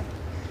thinking.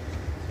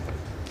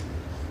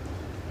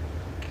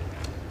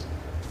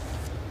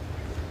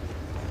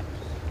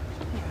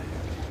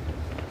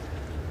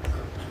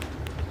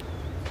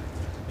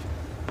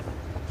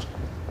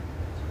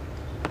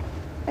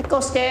 Let go,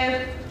 Stu.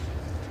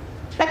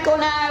 Let go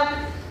now.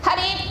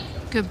 Hurry.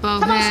 Good bowl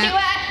Come on, here.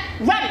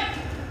 Stuart. Run.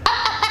 Up,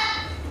 up,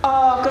 up.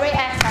 Oh, great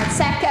effort.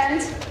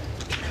 Second.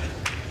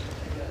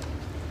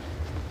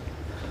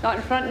 Not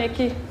in front,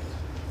 Nikki.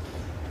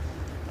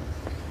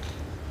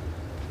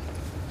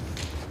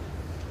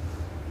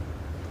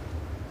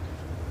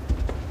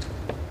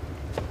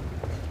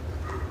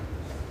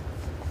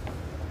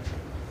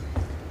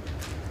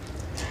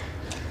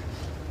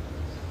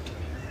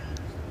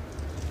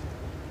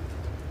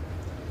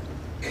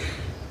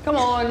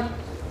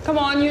 Come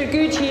on, you're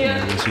good here.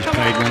 Yes, he's Come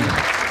played on. one. Well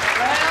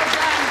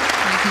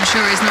done. Making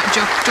sure he's not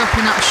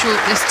dropping up short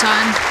this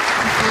time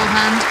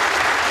beforehand.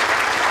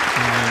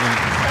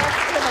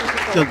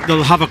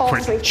 They'll have a All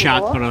quick three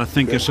chat, more. but I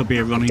think this will be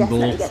a running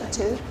Definitely ball. get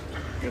the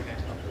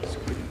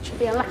 2. Should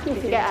be unlucky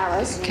if you get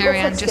ours. Kerry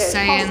Go for Ann it, just Stu.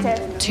 saying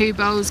Positive. 2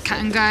 bowls, cat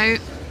and go.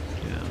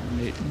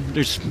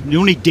 There's the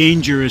only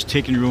danger is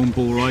taking your own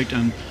ball out,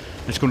 and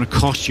it's going to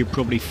cost you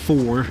probably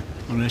 4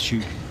 unless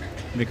you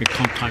make a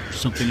contact with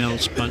something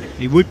else, but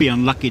he would be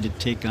unlucky to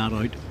take that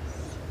out.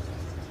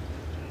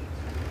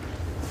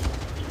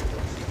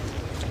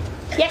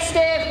 Yes,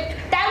 Steve.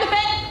 Down a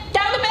bit,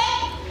 down a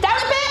bit, down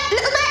a bit,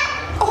 little bit.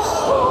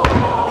 Oh.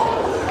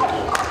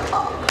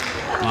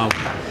 Wow.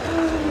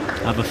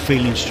 I have a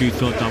feeling Stu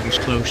thought that was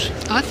close.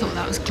 I thought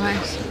that was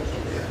close.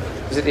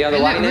 Is it the other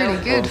It way looked now?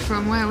 really good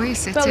from where we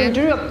sit Well, in.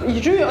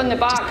 you drew it on the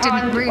back didn't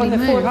hand, really on the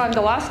move. forehand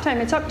the last time.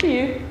 It's up to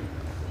you.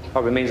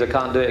 Probably means I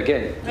can't do it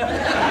again.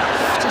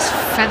 Just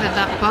feathered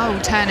that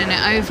bowl, turning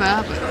it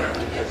over.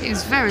 But it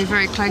was very,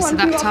 very close to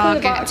Come on, that do up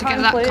with the target. To get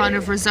backhand that plate. kind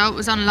of result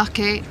was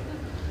unlucky.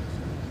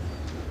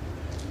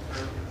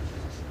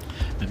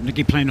 And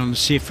Nicky playing on the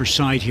safer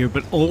side here,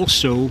 but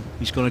also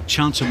he's got a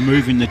chance of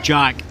moving the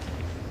jack.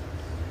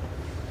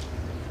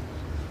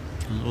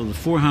 Although the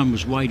forehand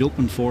was wide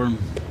open for him,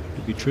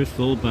 to be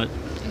truthful, but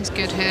He's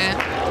good here.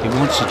 he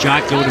wants the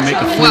jack though to make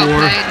a 4. Well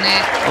played,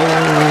 Nick.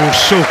 Oh,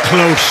 so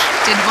close.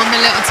 Didn't want the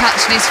little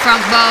touch in his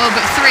front bowl,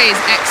 but 3 is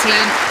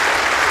excellent.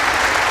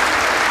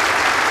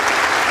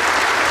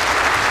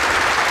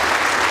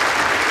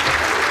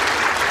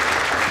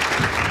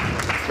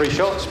 Three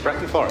shots,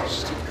 Brecon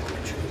Forest.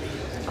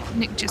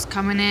 Nick just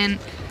coming in.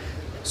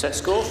 Set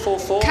score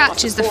 4-4.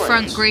 Catches the after 4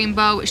 front ends. green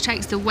bowl, which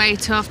takes the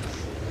weight off.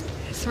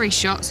 3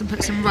 shots and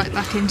puts him right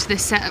back into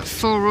this set at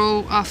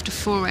 4-all after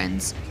 4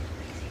 ends.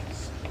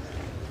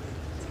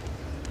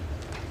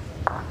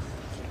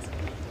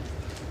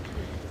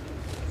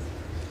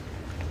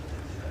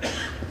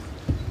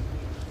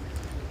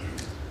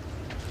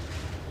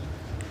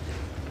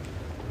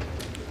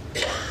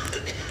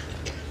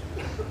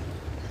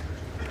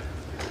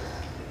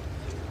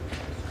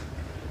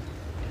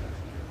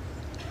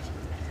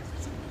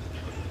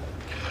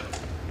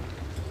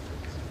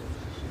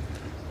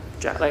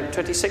 Jack leg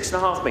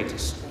 26.5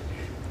 metres.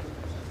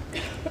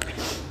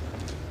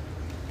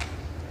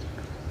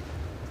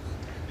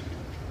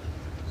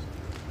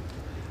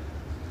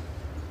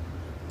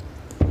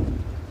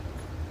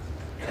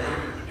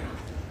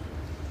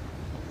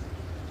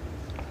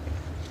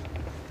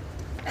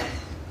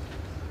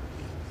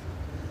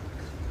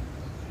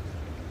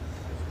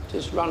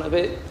 Just run a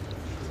bit.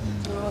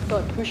 Oh, I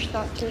thought I pushed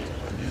that too.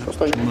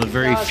 One of the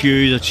very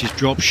few that she's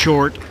dropped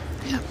short.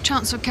 Yep,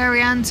 chance for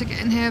Kerry Ann to get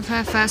in here for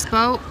her first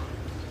bowl.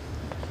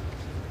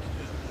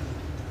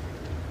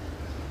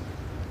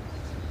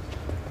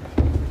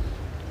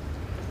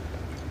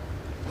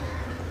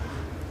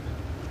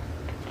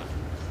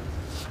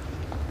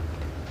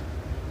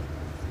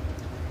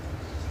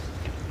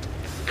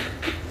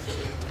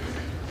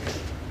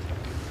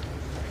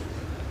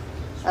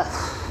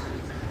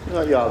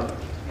 Not yard.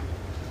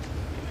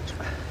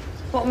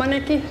 What am I,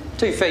 Nicky?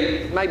 2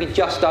 feet, maybe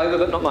just over,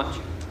 but not much.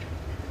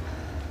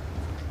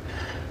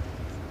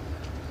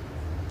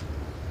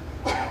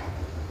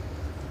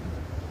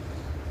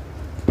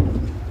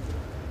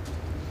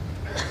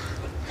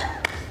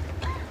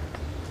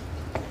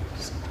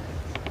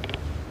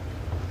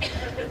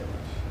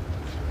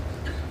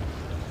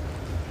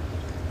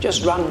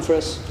 Just run for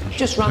us.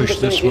 Just run Push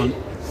to this finish it.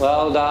 one.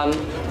 Well done.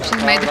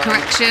 She's made the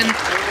correction.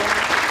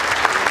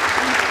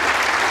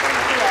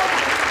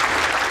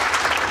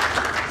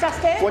 Is that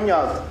Steve? 1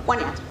 yard. 1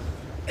 yard.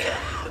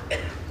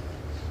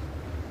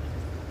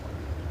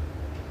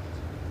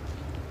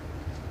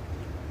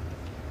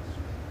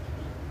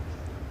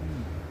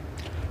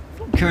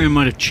 Kerry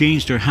might have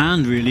changed her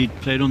hand really,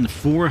 played on the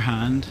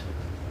forehand.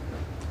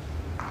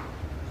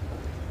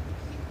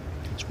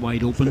 It's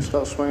wide open. Just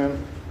start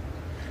swinging.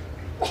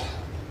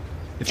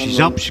 If she's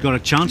up, she's got a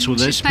chance with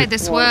She's this. played but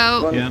this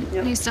well. Yeah.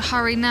 Needs to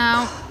hurry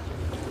now.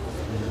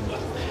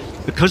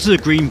 Because of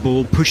the green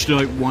ball, pushed it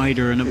out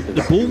wider, and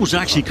the ball was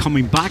actually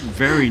coming back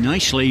very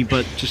nicely,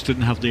 but just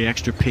didn't have the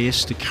extra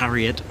pace to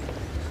carry it.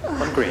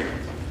 On green.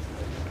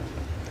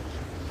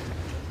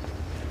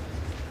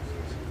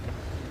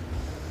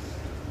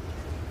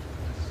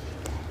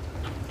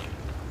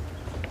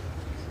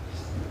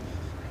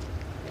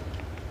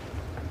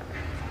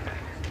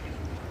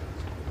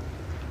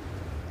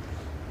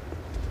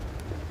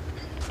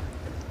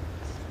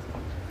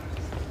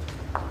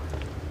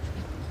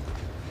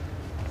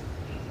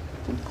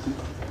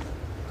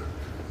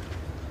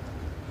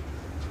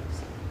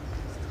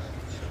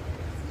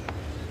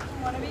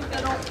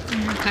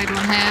 Played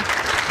one here.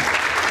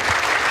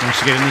 Wants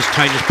to get in as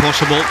tight as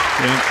possible.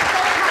 Yeah.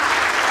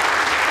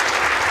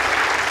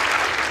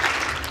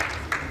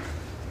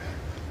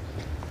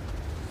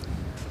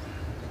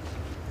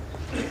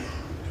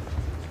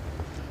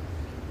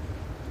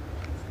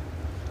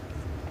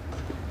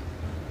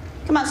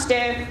 Come on, Stu.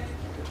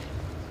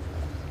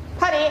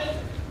 Hurry.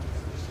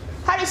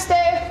 Hurry,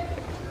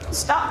 Stu.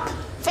 Stop.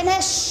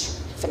 Finish.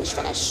 Finish,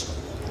 finish.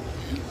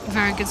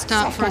 Very good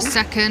start for a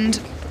second.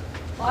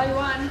 Bye,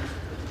 1.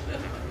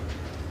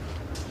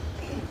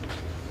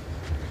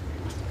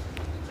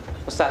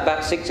 What's that,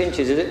 about 6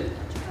 inches, is it?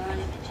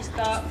 Just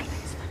up.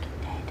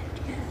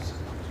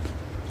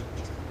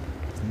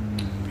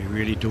 He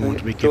really don't want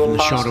to be giving the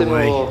shot Past him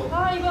away. or-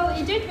 Aye, well,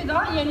 you did with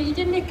that, you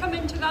didn't come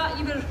into that,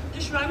 you were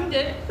just round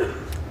it.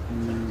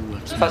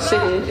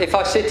 If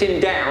I sit him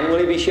down, will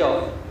he be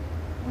shot?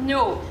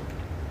 No.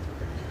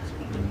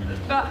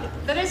 But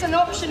there is an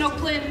option of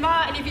playing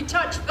that, and if you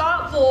touch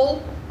that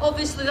ball,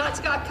 obviously that's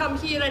got to come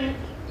here and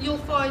you'll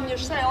find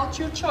yourself. It's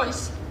your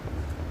choice.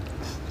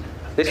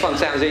 This one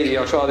sounds easy,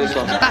 I'll try this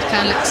one.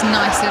 Backhand looks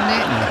nice, isn't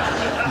it?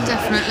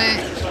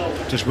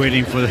 Definitely. Just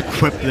waiting for the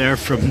quip there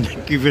from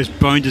Nick. He was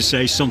bound to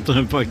say something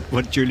about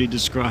what Julie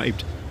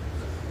described.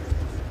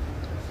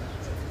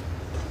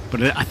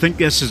 But I think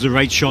this is the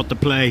right shot to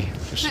play.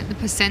 I think the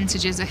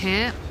percentages are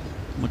here.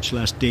 Much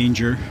less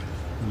danger.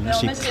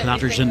 Unless he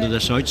clatters into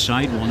this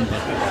outside one,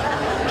 but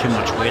too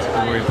much weight to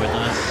worry about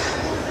that.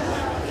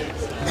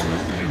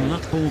 Well,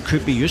 that ball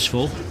could be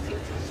useful.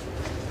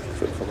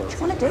 What do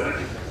you want to do?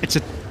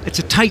 It's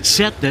a tight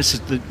set. This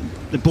the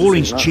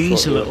bowling's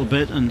changed a little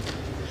bit, and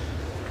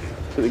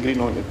Put the green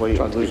on the white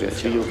and lose the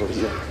three over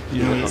here.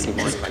 you know you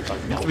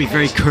have to be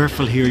very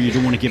careful here. You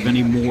don't want to give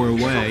any more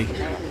away.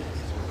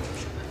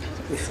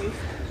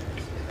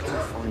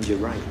 Find your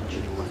range.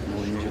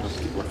 More than you have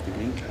to keep left the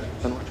green.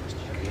 You know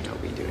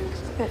what you're doing.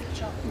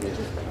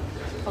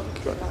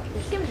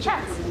 Give it a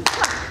chance.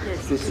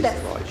 This is the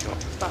right shot.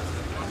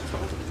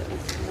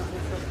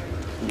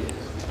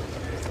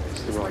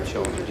 It's the right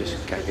shot. You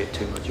just gave it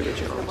too much of a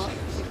chance.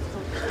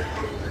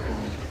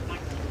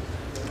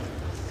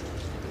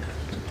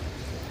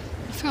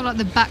 I feel like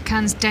the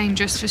backhand's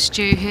dangerous for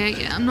Stu here.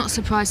 Yeah, I'm not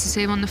surprised to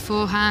see him on the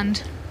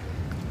forehand.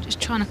 Just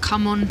trying to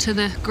come on to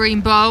the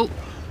green bowl.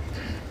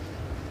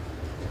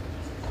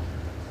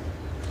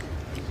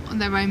 On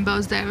their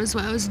rainbows there as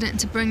well, isn't it,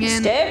 to bring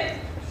in? Stu.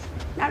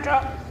 Now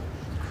drop.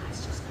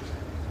 It's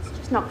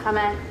just not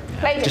coming.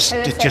 Played it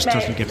It just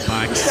doesn't get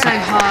back. So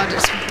hard.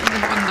 It's one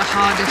of the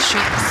hardest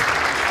shots.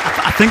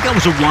 I think that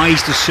was a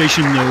wise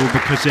decision though,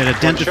 because they'd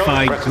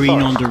identified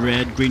green on the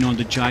red, green on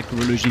the jack. They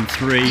were losing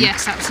 3.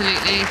 Yes,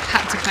 absolutely.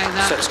 Had to play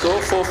that. Set score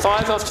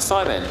 4-5 after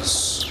 5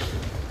 ends.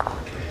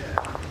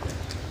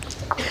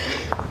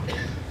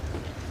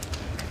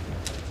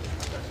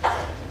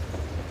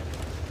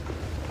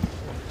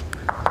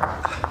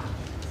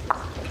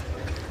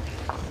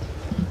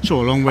 So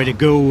a long way to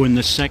go in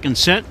the second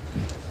set.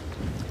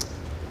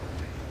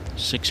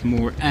 6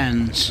 more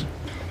ends.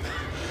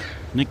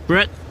 Nick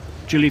Brett,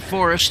 Julie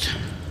Forrest,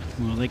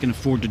 well, they can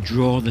afford to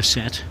draw the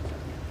set,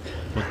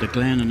 but the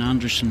Glen and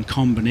Anderson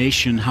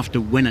combination have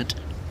to win it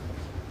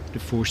to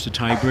force the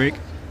tie break.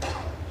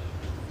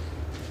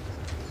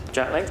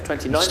 Jack length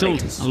 29 Still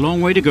metres. a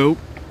long way to go.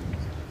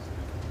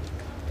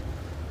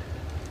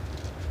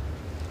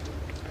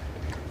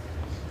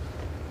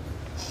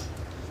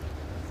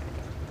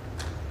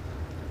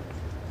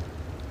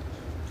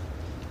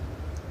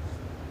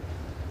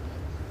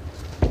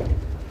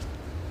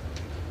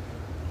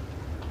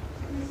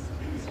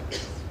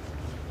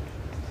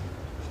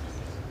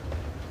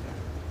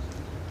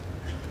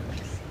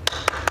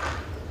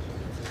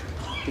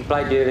 You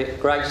played, Julie.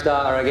 Great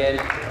starter again.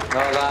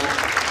 Well done.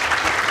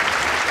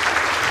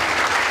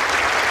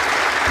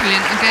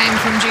 Brilliant again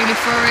from Julie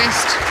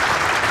Forrest.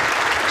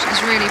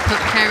 She's really put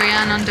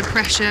Kerry-Ann under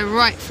pressure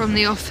right from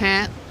the off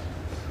here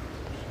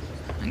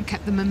and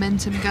kept the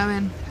momentum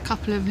going. A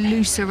couple of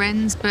looser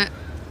ends, but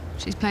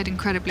she's played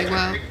incredibly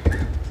well.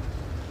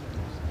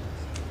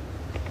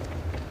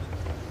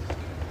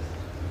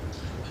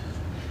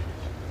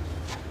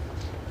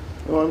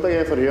 Come on, big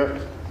effort here.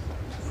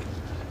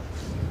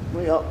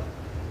 Wait up.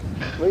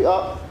 Wait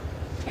up.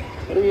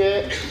 Very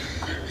good.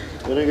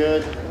 Very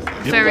good.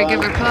 Very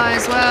good reply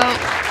as well.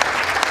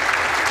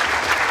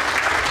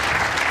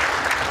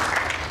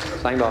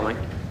 Same ball, mate.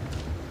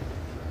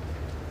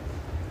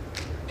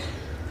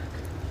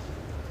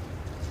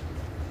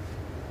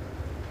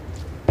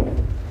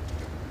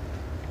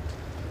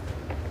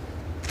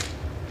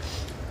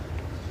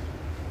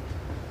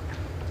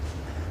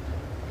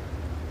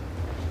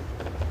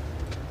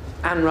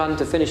 And run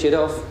to finish it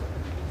off.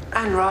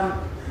 And run.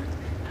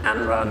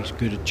 And run. He's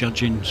good at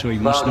judging, so he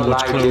must Well know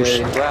it's played, close.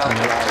 Julie. Well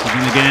played.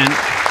 Begin again.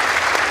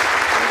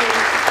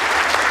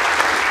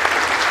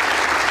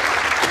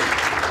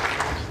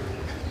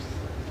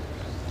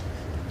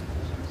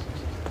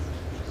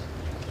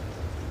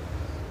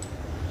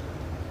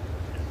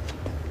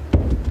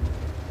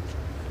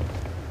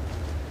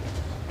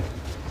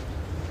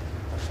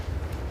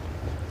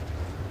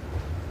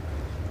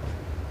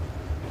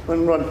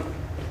 Run.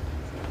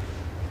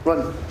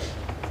 Run.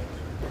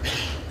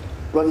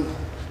 Run.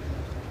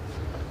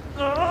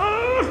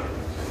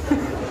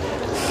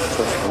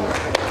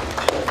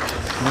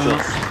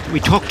 Well, we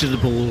talk to the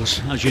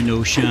balls, as you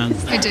know, Shan.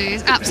 We do.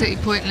 It's absolutely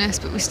pointless,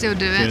 but we still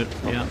do it.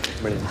 Good, yeah.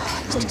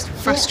 Just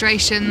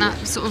frustration, that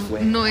sort of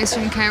noise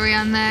from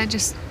Kerry-Ann there.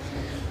 Just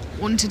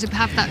wanted to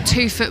have that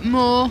 2 foot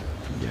more.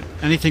 Yeah.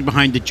 Anything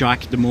behind the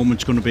jack at the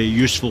moment is going to be a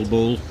useful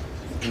ball.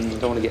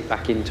 Don't want to get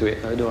back into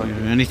it though, do I?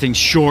 Anything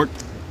short,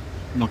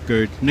 not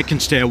good. Nick can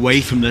stay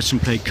away from this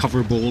and play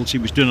cover balls. He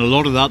was doing a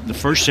lot of that in the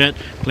first set,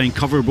 playing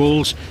cover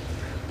balls.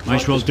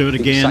 Might as well do it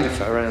again.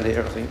 Safer around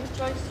here, I think.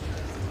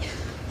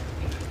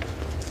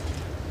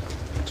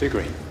 To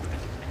green.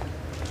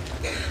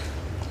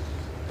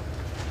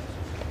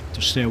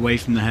 Just stay away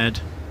from the head.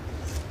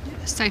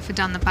 Safer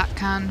down the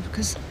backhand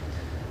because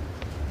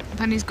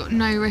Penny's got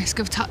no risk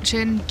of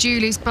touching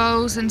Julie's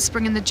bowls and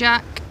springing the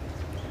jack.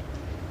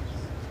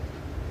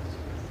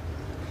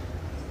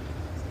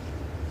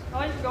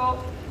 I've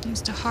got.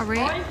 Needs to hurry.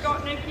 I've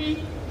got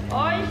Nikki.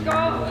 I've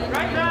got.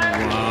 Right now.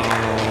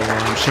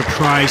 Wow, I'm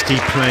surprised he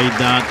played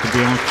that, to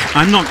be honest.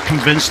 I'm not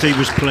convinced he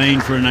was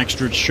playing for an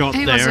extra shot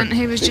He there. wasn't,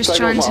 he was just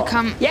trying to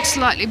come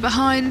slightly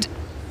behind.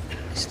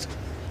 Just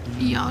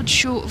a yard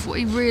short of what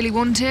he really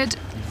wanted.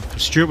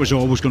 Stuart was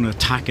always going to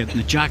attack it, and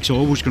the jack's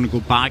always going to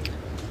go back.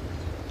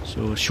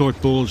 So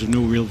short balls have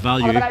no real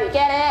value.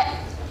 Get it.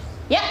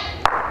 Yep.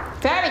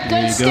 Very good,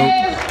 There you Stu. go.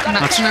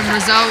 Maximum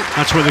result.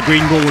 That's where the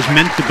green ball was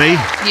meant to be.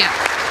 Yeah.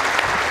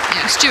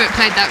 Yeah, Stuart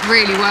played that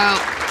really well.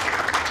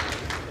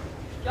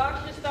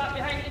 Jack's just start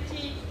behind the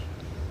tee.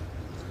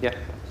 Yeah.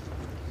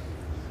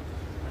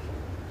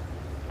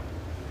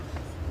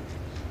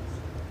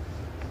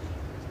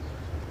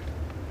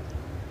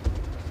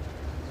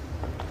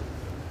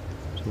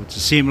 So it's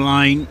the same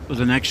line with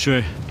an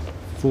extra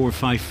 4 or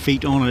 5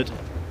 feet on it.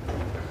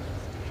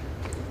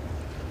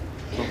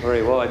 Not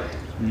very wide.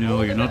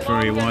 No, you're not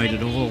very wide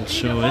at all,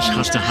 so this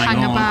has to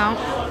hang on. About.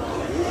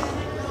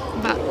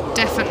 That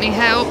definitely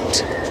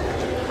helped.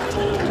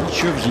 Not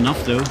sure it was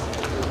enough though.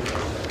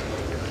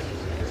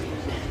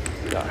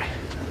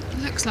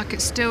 Looks like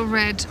it's still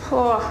red.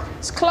 Oh,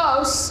 it's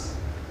close.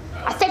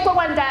 I think we're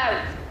one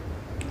down.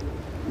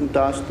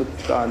 Dance to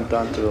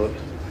down to the.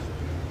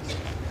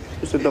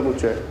 Just a double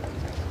check.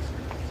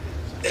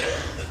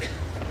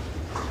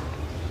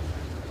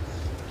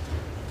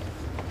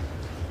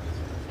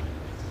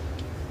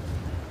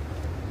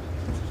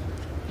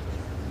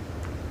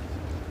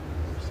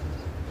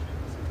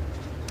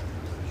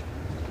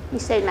 You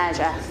say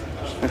measure.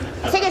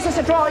 I think it's just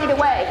a draw either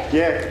way.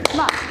 Yeah. Come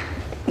on.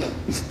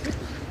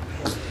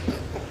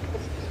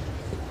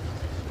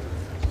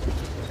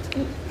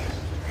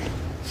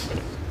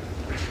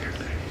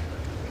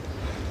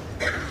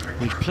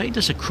 He's played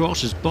this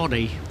across his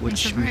body,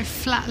 which It's a very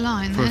flat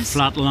line. for a This.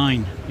 flat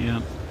line, yeah.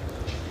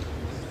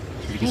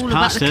 He gets All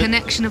about past the it.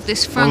 connection of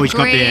this front Oh, he's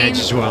got the green. edge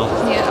as well.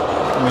 Yeah.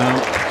 Well,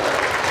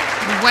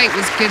 The weight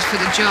was good for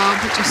the job.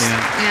 It just,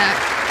 yeah,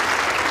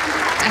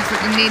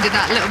 definitely needed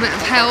that little bit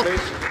of help.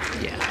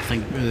 yeah, I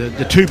think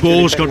the two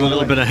balls got a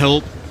little bit of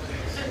help.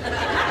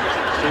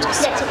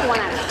 Just get one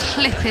out.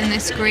 Clipping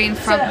this green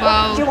front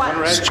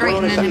bowl,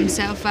 straightening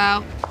himself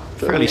out.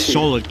 Fairly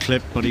solid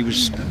clip, but he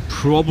was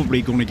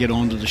probably going to get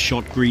onto the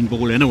shot green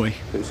ball anyway.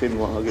 The same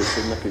one, I'll get the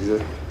same Nicky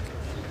do.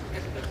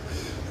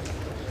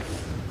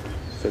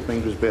 Said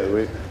mine was better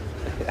weight.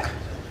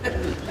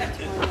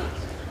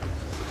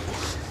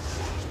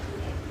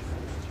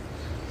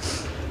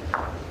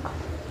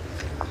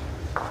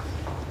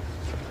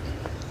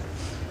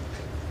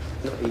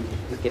 Not easy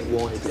to get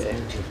wide there.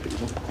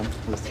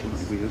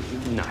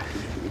 No.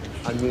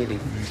 I really.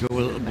 Go with a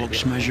little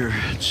box measure.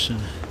 It's a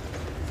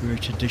very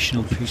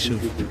traditional piece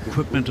of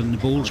equipment in the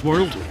bowls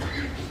world.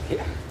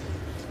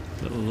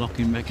 Little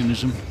locking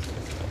mechanism.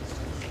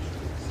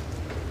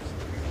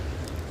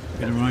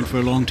 Been around for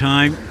a long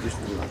time.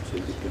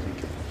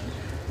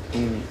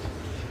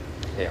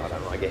 Yeah, I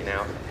don't like getting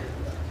out.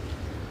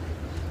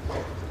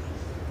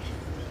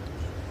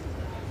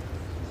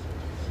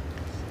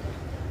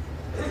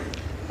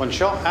 One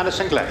shot,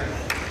 Anderson Glen.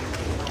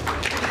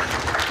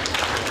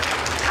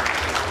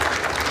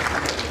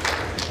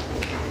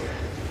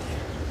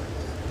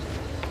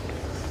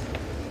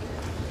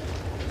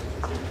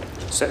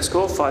 Set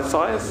score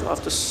 5-5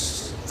 after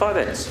 5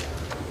 ends.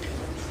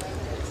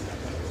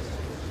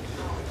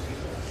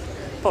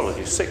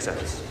 Apologies, 6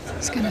 ends. I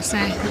was going to say,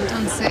 I've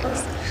done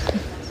 6.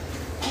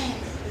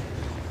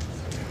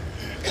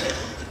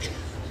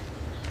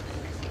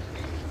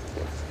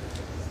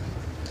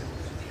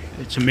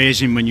 It's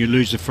amazing when you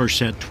lose the first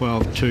set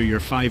 12-2, you're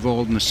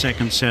 5-all in the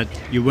second set,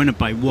 you win it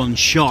by 1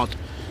 shot,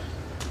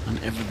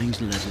 and everything's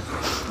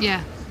level.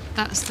 Yeah,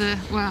 that's the,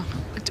 well,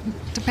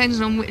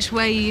 depending on which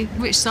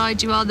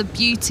side you are, the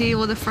beauty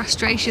or the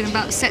frustration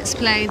about sets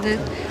play,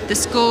 the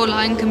score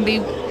line can be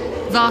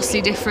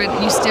vastly different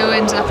and you still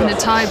end up in a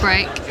tie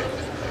break.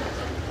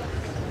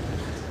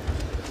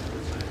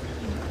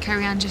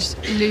 Kerry-Ann just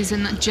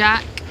losing that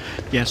jack.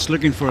 Yes,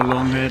 looking for a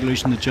long head,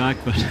 losing the jack,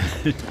 but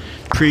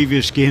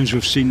previous games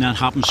we've seen that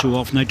happen so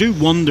often. I do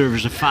wonder if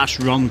there's a fast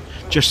run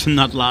just in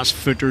that last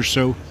foot or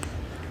so.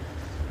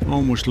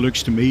 Almost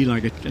looks to me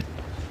like it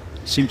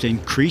seems to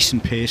increase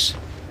in pace.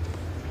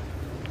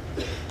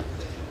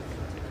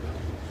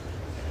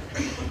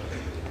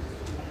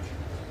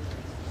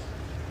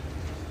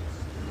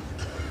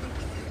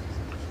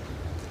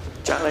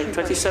 Jack lane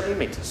 27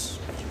 metres.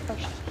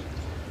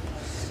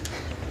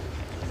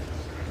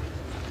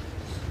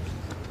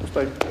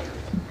 Stay.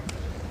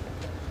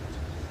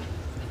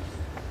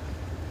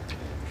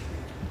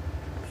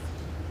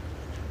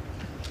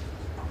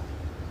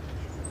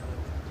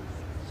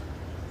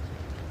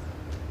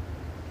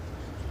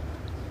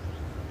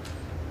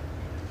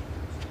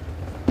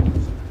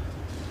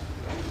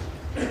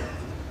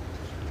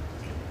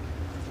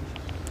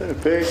 Turn the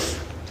pace.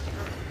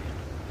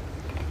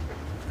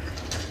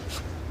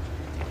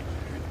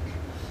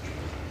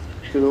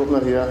 Good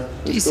opener here.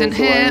 Decent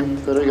here.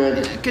 Very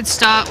good. Good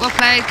start. Well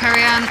played,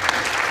 Carrie-Anne.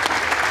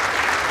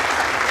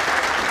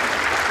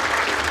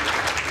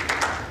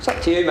 It's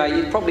up to you, mate.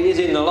 It probably is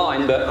in the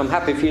line, but I'm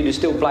happy for you to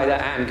still play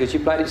that hand because you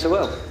played it so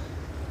well.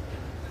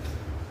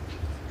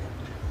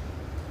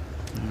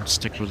 I'd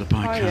stick with the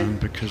backhand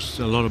because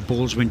a lot of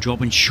balls went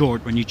dropping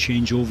short when you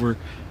change over.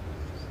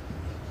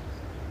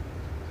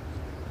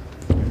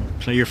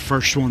 Play your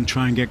first one,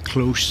 try and get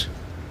close.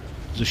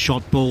 It's a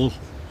shot ball.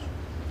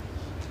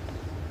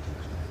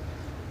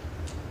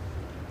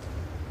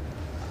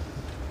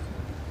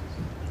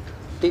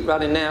 Deep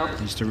running now.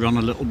 Needs to run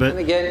a little bit. And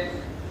again.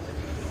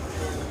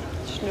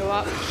 Snow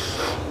up.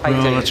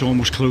 Well, that's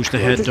almost close to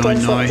head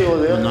down now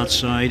on that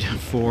side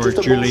for Just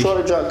a Julie. shot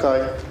of Jack Guy.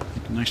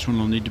 The next one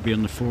will need to be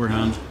on the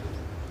forehand.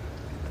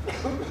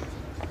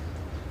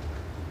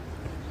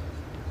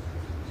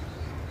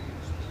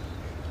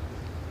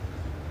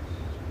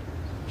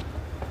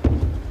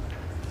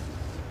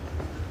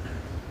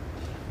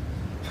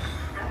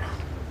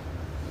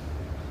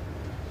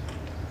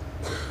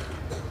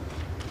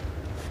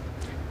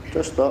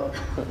 Just up.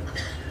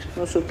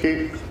 That's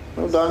okay.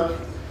 Well done.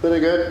 Very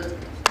good.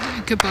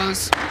 Good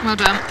balls. Well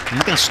done. I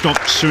think that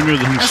stopped sooner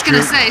than I was going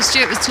to Stuart. say,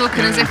 Stuart was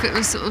talking as if it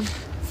was sort of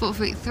 4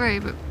 feet 3,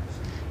 but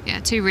yeah,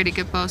 2 really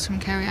good balls from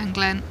Carrie-Anne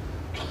Glen.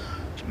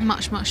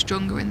 Much, much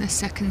stronger in this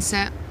second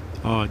set.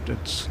 Oh,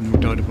 that's no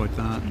doubt about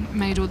that.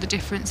 Made all the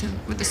difference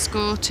with the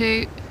score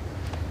too.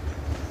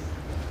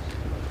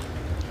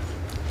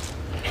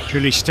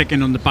 Julie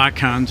sticking on the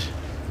backhand.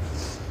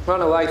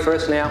 Run away for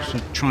us now. So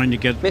trying to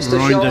get Missed the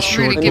around shot. this short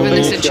Really ball. giving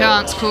this a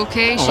chance,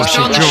 Corky. Oh, She's she's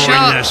drawn the drawing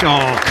shot. this.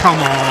 Oh, come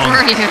on.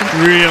 Brilliant.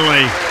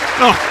 Really?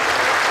 Oh,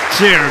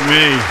 dear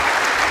me.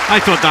 I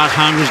thought that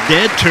hand was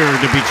dead to her,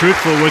 to be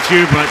truthful with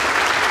you, but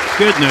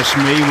goodness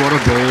me, what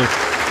a ball.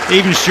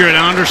 Even Stuart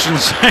Anderson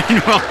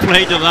saying well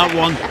played to that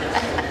one.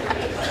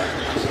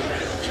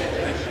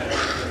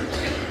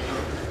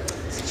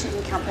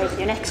 You can't play for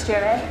you next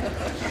year, eh?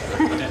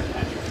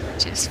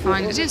 Just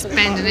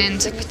bending in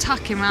to tuck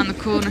him around the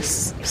corner.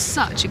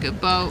 Such a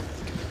good bolt.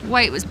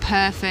 Weight was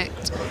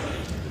perfect.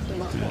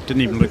 Yeah, it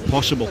didn't even look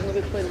possible. I know,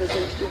 it's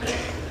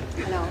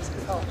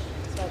before.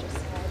 So I just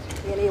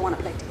said, really, you want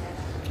to play together?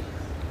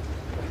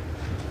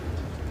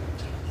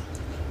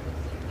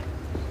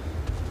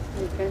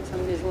 Okay,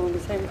 somebody's along the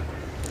same.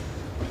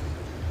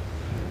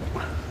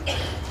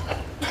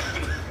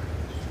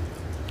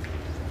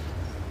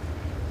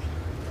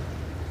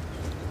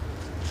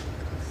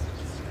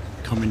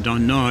 Coming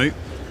down now.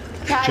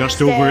 Yeah,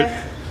 Just over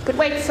it. Good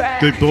weight for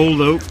Good ball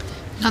though.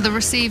 Another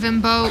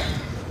receiving bolt.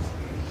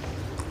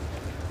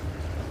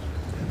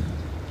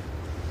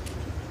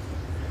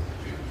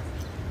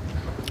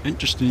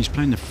 Interesting, he's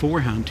playing the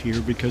forehand here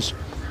because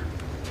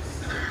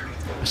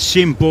the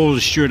same ball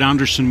as Stuart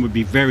Anderson would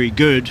be very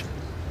good.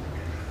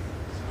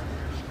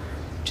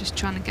 Just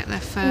trying to get there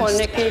first. Come on,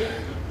 Nikki.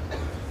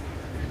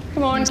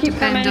 Come on, keep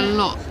Bend coming. a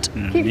lot.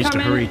 Yeah, Keep needs to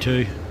coming. hurry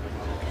too.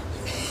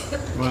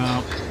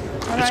 Well,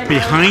 it's right,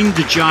 behind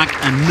the jack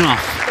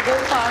enough Go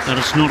fast. that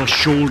it's not a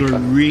shoulder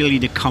really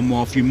to come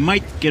off. You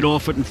might get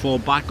off it and fall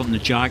back on the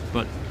jack,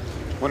 but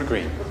One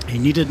green. he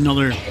needed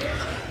another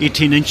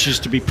 18 inches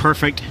to be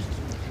perfect.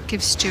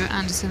 Gives Stuart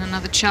Anderson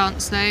another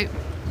chance though.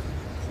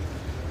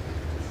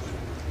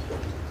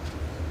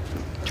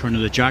 Turn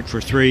of the jack for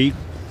 3.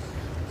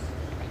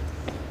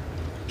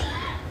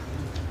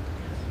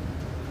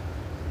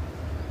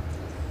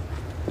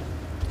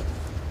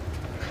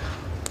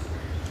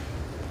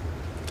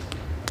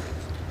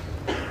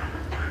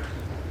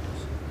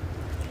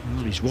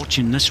 Well, he's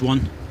watching this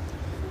one.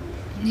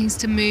 Needs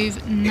to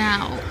move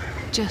now.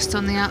 Just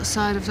on the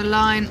outside of the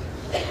line.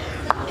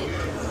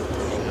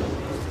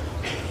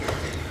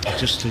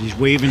 Just he's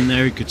waving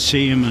there, you could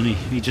see him, and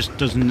he just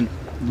doesn't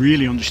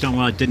really understand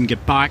why I didn't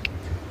get back.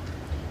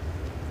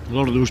 A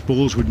lot of those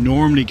balls would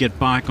normally get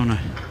back in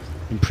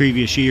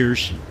previous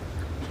years.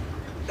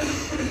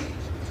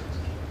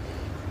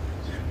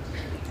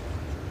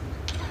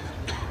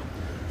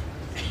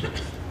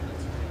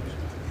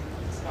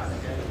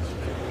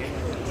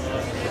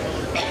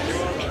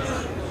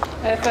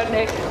 Effort,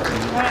 Nick.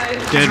 All right.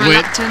 Dead weight.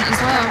 Reluctant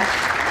as well.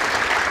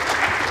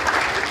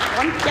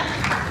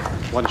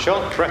 One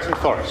shot, Bretton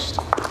Forest.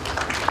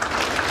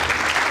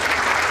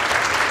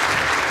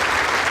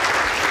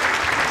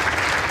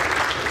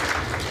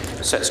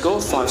 Set score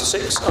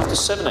 5-6 after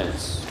 7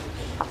 eighths.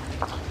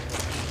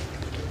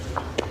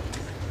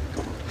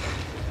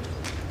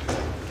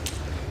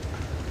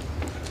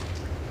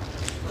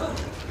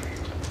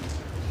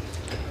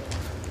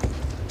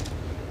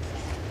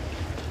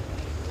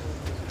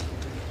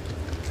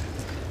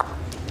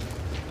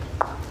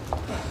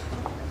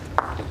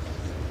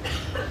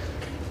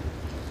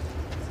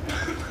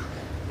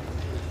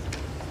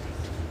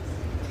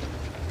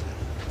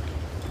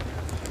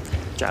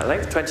 Jack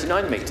length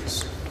 29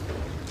 metres.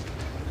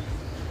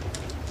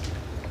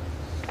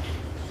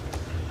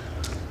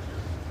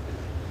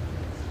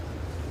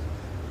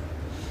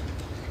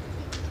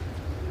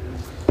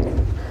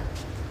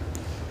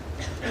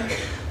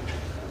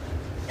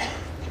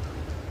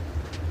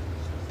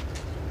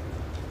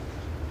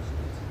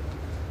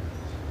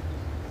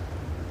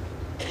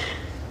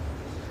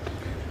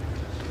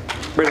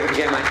 Brilliant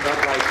again, mate. Well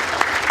played.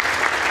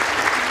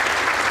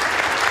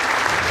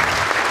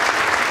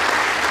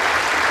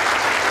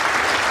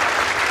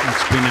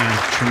 It's been a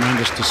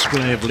tremendous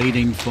display of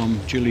leading from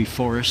Julie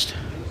Forrest.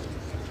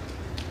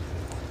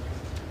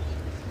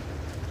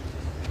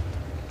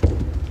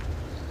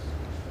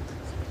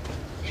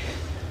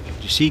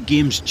 You see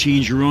games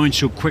change around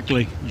so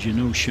quickly, as you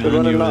know,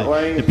 Sean.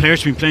 The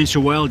players have been playing so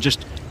well,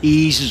 just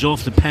eases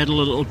off the pedal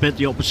a little bit,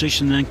 the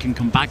opposition then can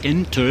come back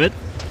into it.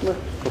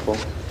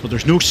 But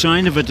there's no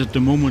sign of it at the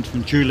moment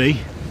from Julie.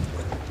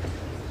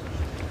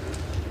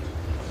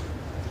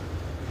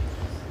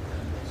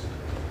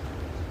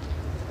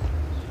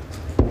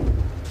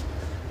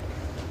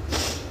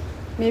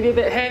 Maybe a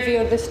bit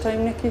heavier this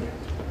time, Nikki.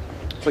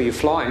 Well, you're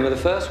flying with the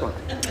first one.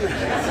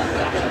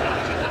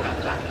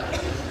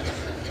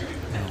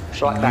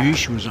 She knew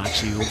she was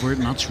actually over it,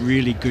 and that's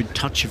really good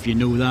touch if you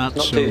know that.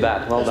 Not too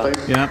bad, well done.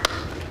 Yeah.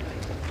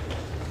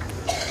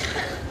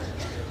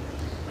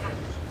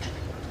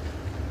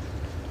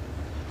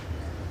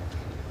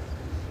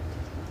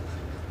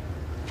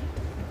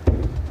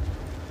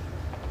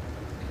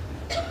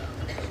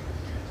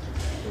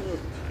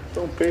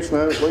 Don't pace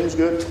now, line's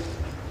good.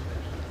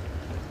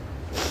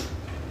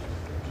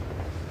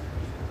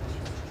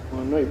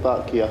 I'm right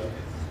back here.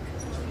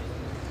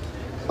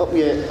 Up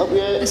yet, up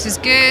yet. This is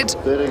good.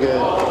 Very good.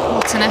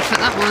 What an effort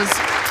that was.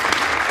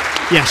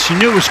 Yes, she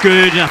knew it was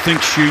good. I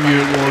think she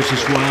knew it was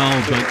as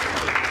well,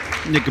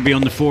 but Nick could be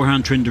on the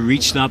forehand trying to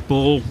reach that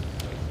ball.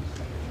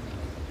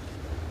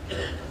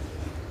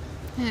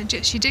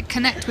 Yeah, she did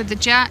connect with the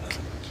jack.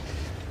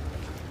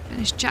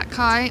 Finished jack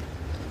high.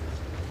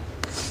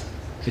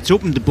 It's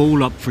opened the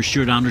bowl up for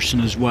Stuart Anderson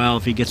as well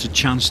if he gets a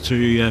chance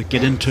to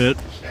get into it.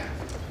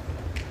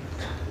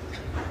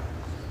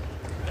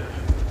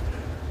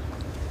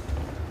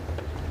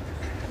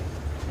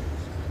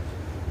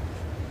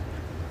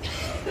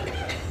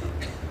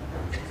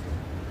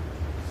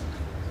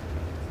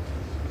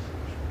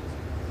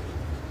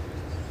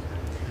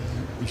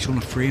 He's going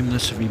to frame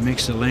this if he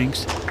makes the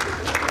length. He'll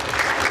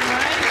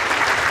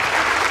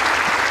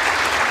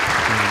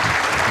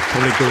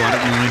probably go at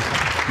it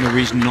now. No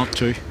reason not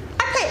to.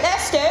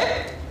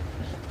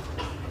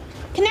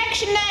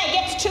 Connection there,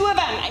 gets two of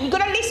them, and you've got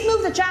to at least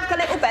move the jack a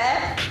little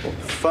bit.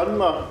 Fun,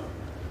 ma.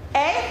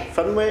 Eh?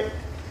 Fun, mate.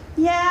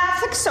 Yeah, I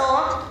think so.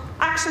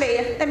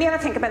 Actually, let me have a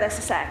think about this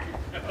a sec.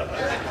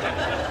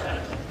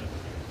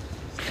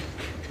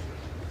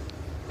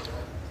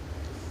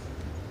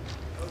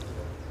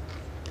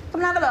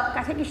 Come and have a look.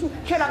 I think you should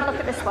have a look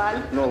at this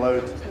one. Not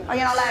allowed. Oh,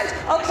 you're not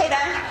allowed. Okay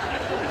then.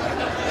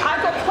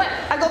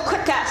 I'll go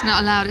quicker. It's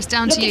not allowed. It's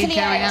down to you,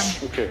 Carrie-Anne.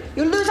 Okay.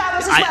 You'll lose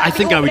hours as well. I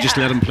think I would just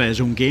let him play his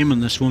own game in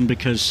this one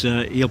because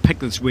he'll pick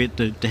this weight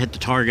to hit the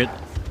target.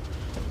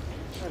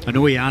 I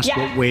know he asked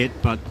what weight,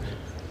 but...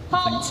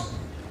 Halt!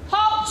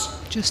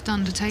 Halt! Just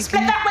undertaken.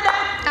 Split that with him.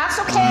 That's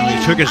okay.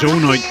 He took his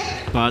own out,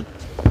 but...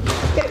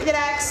 Get it the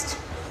next.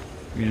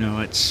 You know,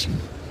 it's...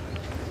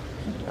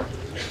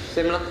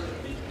 Similar?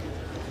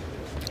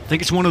 I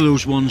think it's one of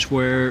those ones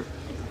where,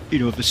 you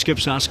know, if the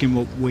skip's asking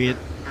what weight,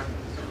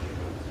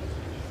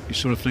 you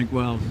sort of think,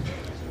 well,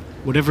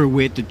 whatever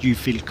weight that you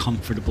feel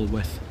comfortable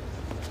with,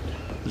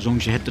 as long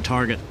as you hit the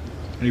target.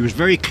 And he was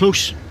very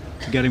close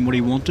to getting what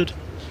he wanted.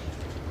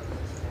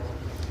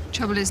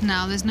 Trouble is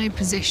now there's no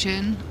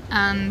position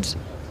and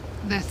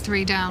they're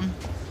 3 down.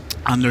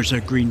 And there's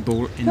a green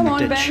ball in Come the on,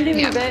 ditch, bend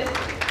him a bit.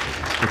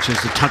 which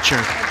is the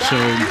toucher. So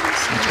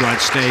that's why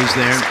it stays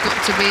there. It's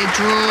got to be a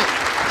draw.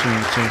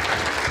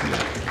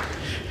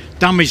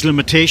 Damage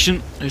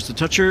limitation. There's the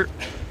toucher.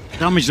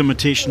 Damage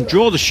limitation.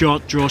 Draw the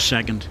shot. Draw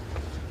second.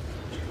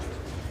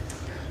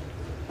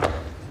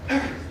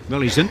 Well,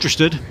 he's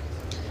interested.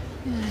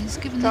 Yeah, he's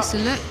giving this a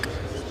look.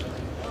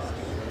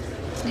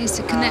 Needs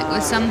to connect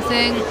with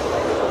something.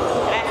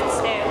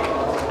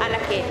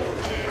 Unlucky.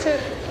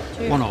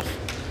 2. 1 off.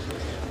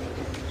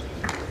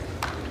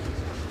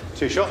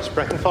 2 shots,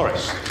 Brecon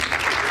Forest.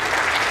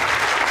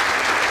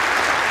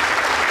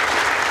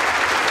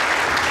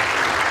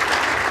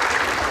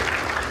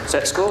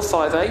 Set score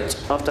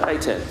 5-8 after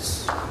 8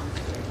 ends.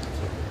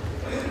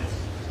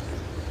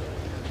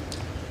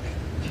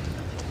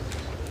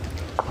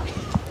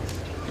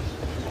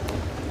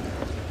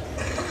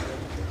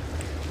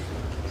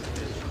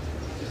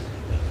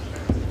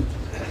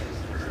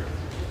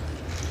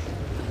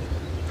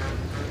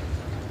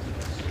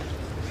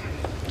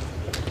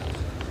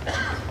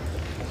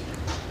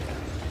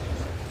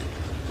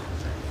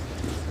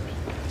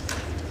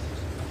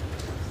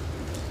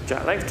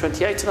 Jack length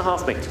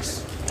 28.5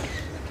 metres.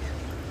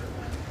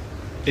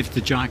 If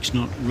the jack's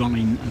not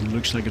running and it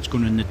looks like it's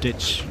going in the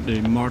ditch,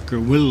 the marker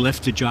will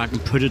lift the jack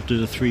and put it to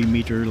the 3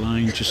 metre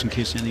line, just in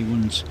case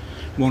anyone's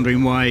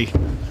wondering why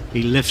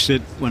he lifts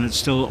it when it's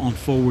still on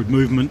forward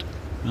movement.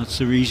 That's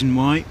the reason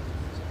why.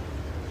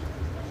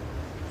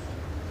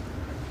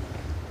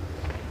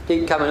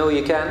 Keep coming all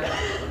you can.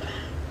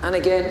 And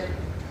again.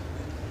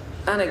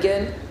 And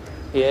again.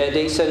 Yeah,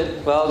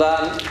 decent. Well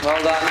done.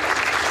 Well done.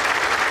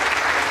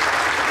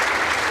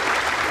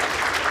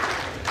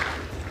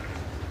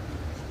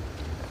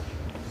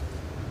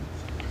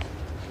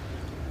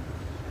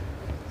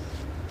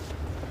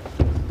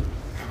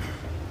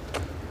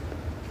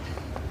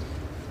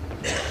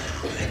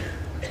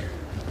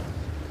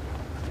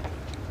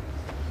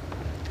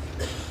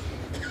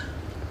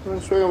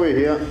 Swing away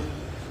here.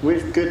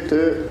 Weight's good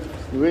too.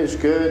 Weight's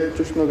good,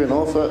 just not getting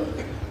off it.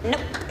 Nope.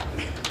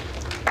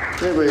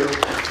 There we go.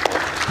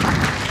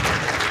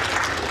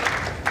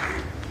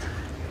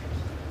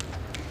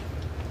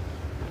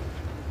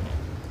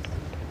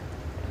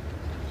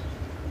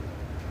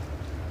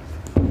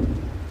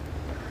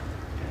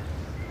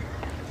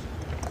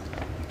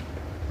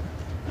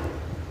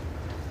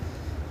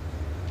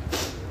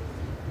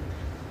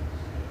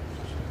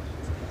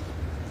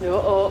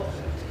 Uh-oh.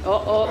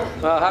 Uh-oh.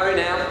 Well, hurry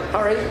now.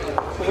 Hurry.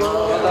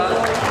 Well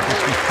done.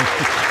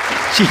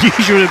 She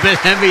usually a bit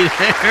heavy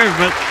there,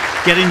 but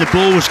getting the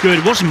ball was good.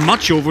 It wasn't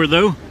much over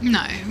though. No,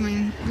 I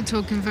mean, we're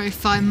talking very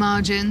fine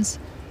margins.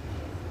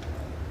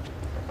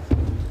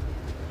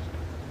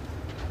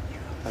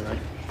 All right.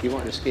 If you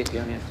want to skip, you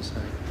only have to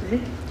say.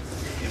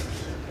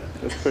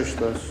 Let's push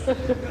this.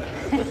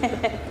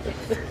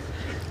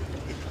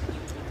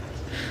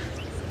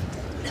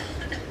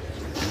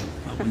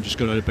 That one just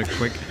got out a bit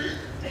quick.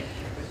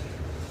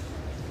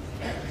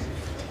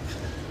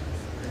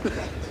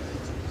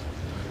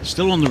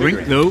 Still on the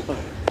rink though.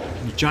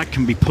 The jack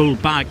can be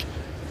pulled back.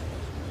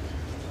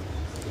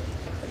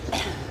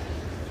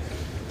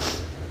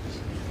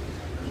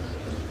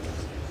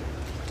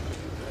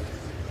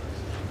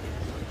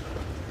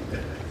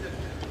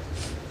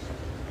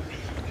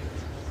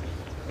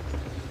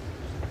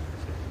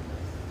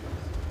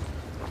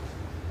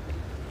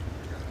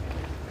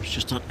 There's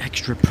just that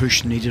extra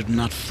push needed in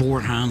that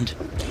forehand.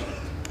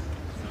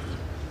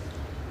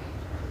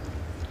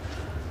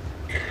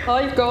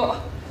 I've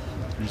got.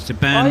 There's the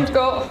bend. I've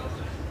got.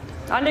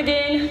 And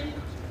again.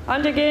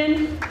 And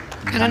again.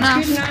 Good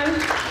enough. Good now.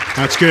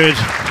 That's good.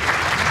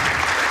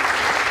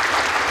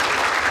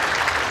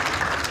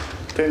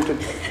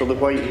 Tempted for the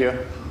white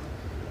here.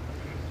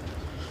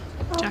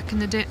 Jack in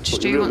the ditch. But the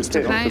Stu real wants to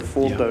mistake play. was to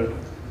fold down.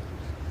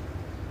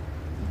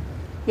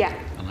 Yeah.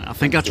 And I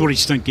think that's what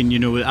he's thinking, you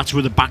know, that's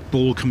where the back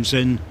ball comes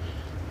in.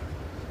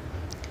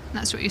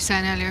 That's what you were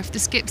saying earlier. If the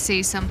skip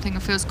sees something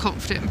and feels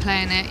confident in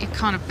playing it, you're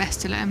kind of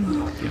best to let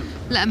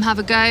him have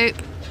a go.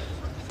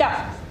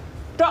 Down.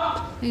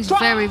 Drop. He's drop,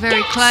 very, very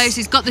yes. close.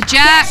 He's got the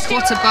jack.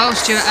 What a bowl,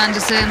 Stuart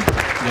Anderson.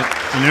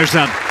 Yep. And there's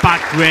that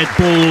back red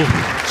ball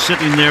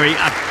sitting there.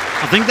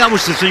 I think that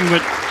was the thing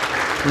with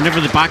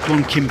whenever the back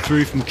one came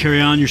through from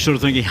Kirian, you're sort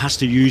of thinking he has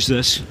to use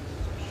this.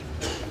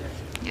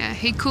 Yeah,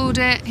 he called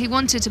it. He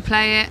wanted to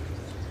play it.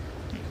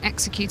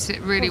 Executed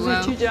it really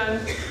well. You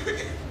down.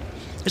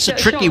 It's a Get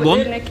tricky shot with one.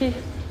 it, Nicky.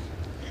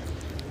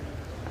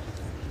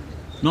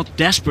 Not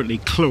desperately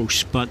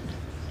close, but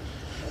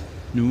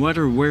no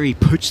matter where he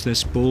puts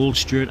this ball,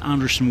 Stuart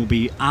Anderson will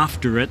be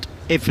after it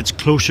if it's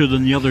closer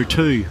than the other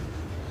two.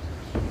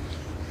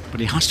 But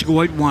he has to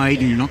go out wide,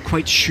 and you're not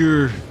quite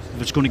sure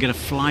if it's going to get a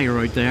flyer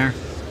out there.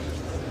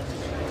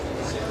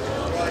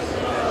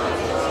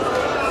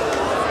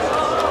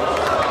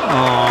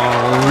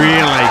 Oh,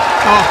 really?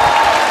 Oh.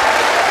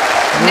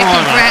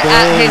 Nicky Brett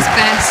at his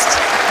best.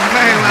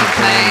 Very well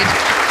played.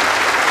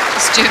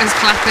 Stuart's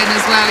clapping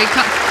as well. You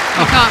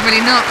can't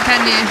really not,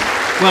 can you?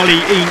 Well,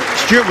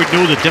 Stuart would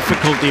know the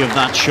difficulty of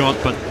that shot,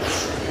 but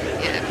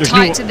Yeah, there's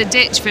tight no- to the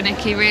ditch for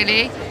Nicky,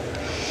 really.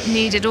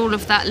 Needed all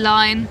of that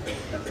line.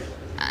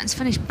 And it's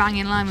finished bang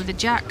in line with the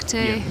jack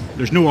too.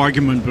 there's no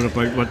argument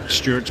about what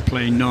Stuart's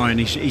playing now, and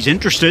he's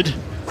interested.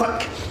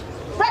 Mr.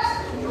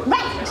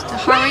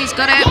 Hurry's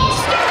got it.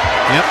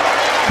 Yep.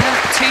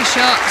 Yeah, 2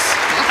 shots.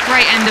 What a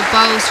great end of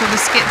bowls from the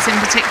skips in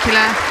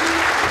particular.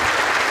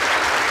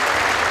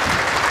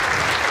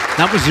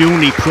 That was the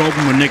only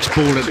problem with Nick's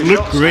ball. It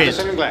looked shots, great,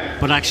 Anderson and Glen.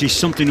 but actually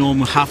something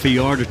almost half a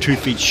yard or 2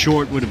 feet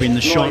short would have been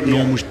the shot and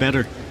almost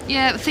better.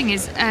 Yeah, the thing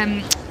is,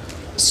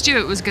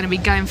 Stuart was going to be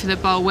going for the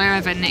bowl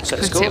wherever Nick So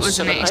put scores it,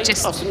 wasn't it? It's 7-8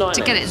 just after 9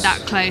 to get it innings. that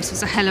close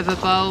is a hell of a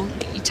bowl.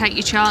 You take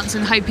your chance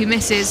and hope he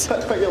misses.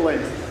 Put your leg.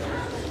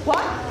 What?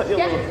 Put your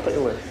Yeah. leg. Put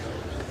your leg.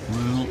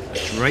 Well,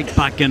 it's right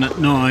back in it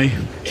now.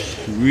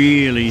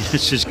 Really,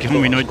 this is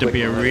coming out to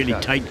be a really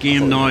tight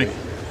game now. I'm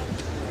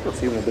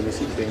feeling a bit of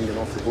seat bending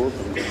off the board.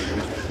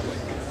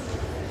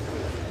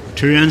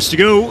 2 ends to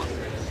go.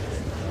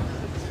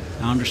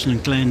 Anderson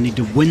and Glen need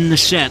to win the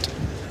set.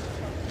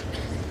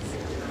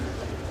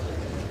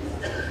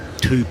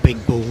 2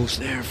 big balls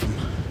there from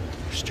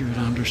Stuart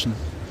Anderson.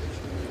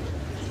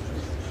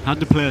 Had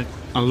to play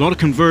a lot of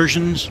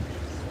conversions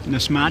in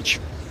this match.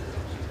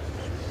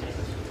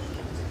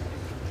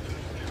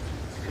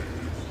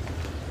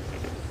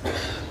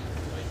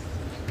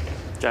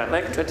 Jack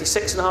leg,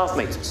 26.5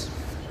 metres.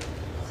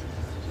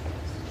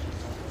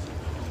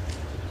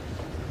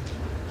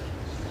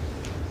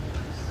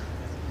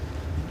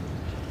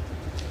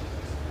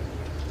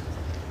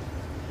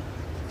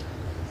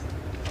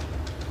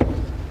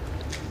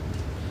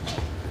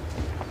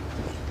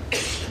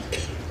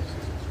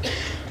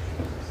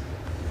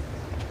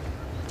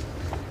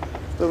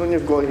 Everything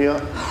you've got here.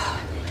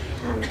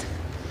 And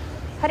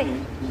hurry.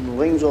 The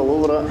line's all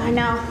over it. I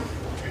know.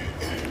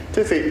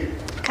 2 feet.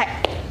 Okay.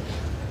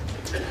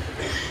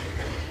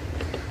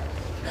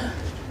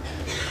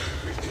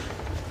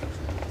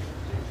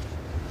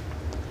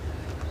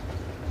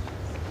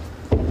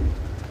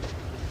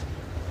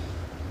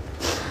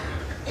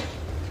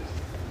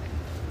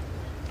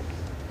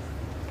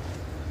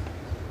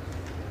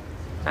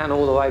 And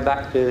all the way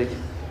back, Billy.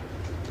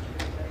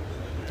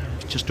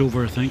 Just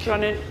over, I think.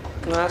 Running.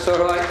 No, that's all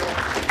right.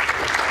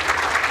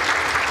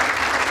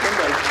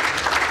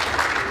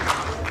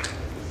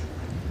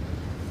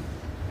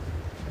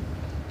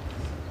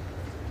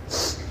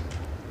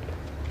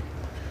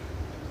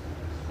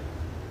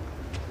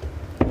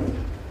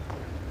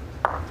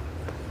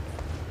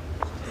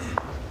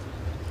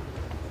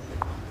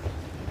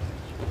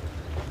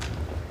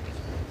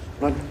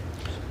 Run.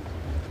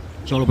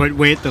 It's all about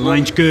weight, the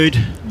line's good.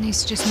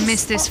 Needs to just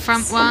miss this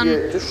front one.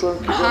 Yeah, just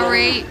run.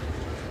 Hurry.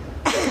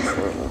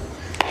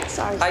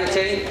 Sorry.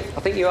 18.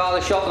 I think you are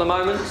the shot at the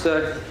moment,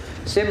 so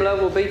similar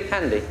will be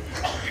handy.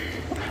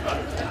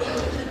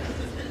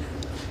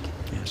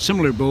 Yeah,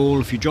 similar bowl,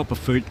 if you drop a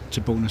foot, it's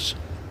a bonus.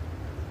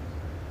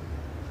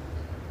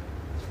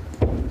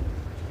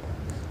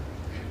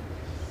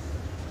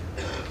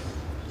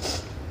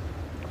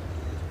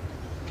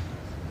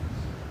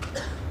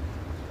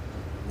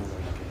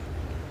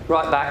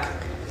 Right back.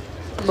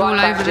 All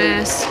back, over Julie.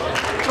 this.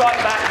 Right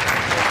back.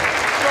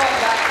 Right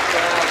back.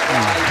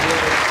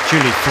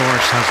 Julie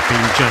Forrest has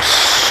been just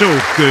so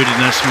good in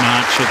this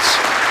match. It's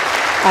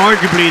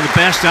arguably the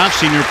best I've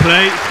seen her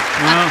play.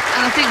 Well,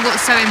 And I think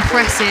what's so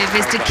impressive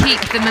is to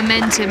keep the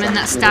momentum and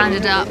that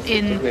standard up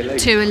in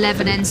 2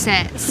 11-end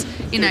sets.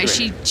 You know,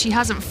 she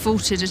hasn't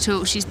faltered at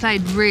all. She's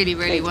played really,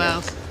 really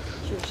well.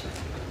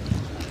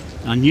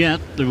 and yet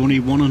they're only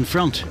one in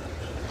front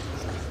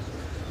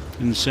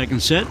in the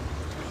second set.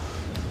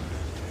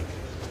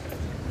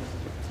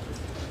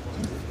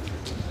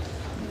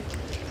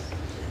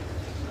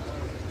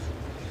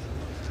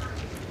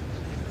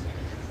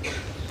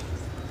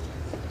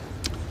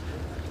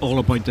 All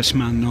about this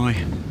man now.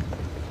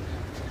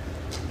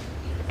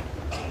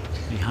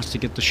 He has to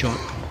get the shot.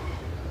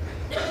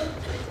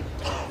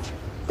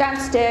 Down,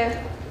 Stu.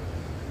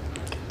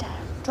 Down.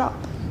 Drop.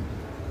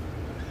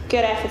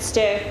 Good effort,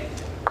 Stu.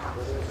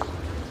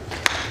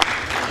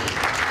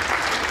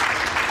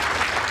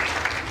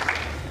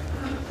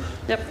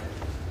 Yep.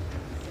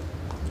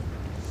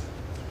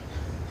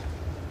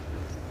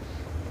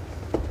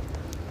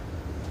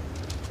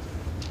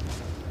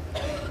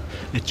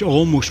 It's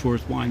almost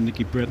worthwhile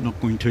Nicky Brett not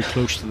going too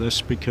close to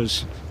this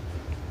because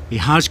he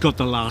has got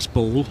the last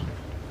bowl.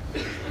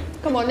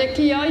 Come on,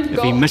 Nicky,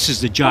 If he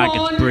misses the jack,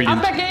 it's brilliant.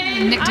 Up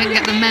again. Nick didn't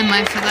get the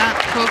memo for that,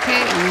 poor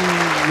kid.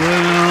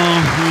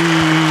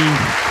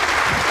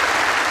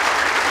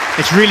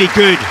 It's really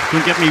good,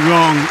 don't get me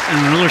wrong.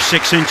 In another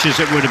 6 inches,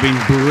 it would have been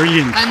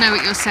brilliant. I know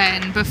what you're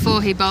saying.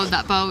 Before he bowled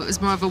that bowl, it was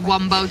more of a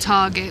one bowl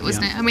target,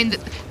 wasn't it? I mean,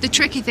 the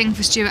tricky thing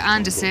for Stuart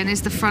Anderson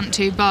is the front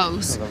two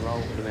bowls.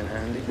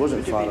 It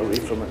wasn't far away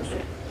from it.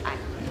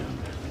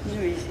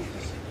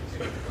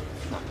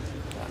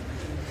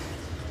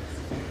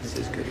 It's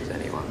as good as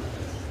anyone.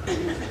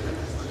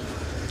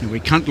 And we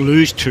can't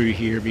lose two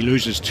here. If he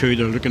loses two,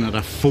 they're looking at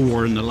a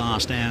 4 in the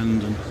last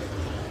end. And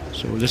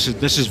so this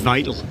is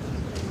vital.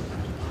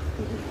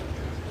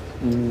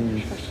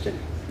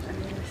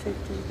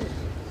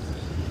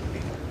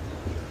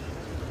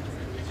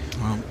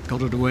 Well,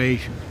 got it away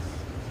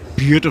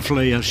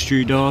beautifully as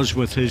Stu does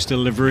with his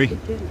delivery.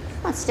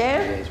 That's Stu.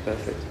 It's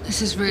perfect.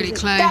 This is really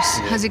close.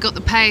 Has he got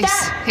the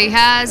pace? He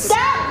has.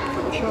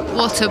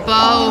 What a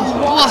bowl.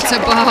 What a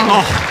bowl.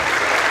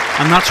 Oh,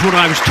 and that's what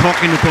I was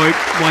talking about,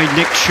 why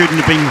Nick shouldn't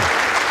have been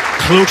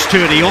close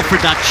to it. He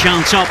offered that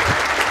chance up.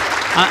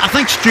 I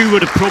think Stu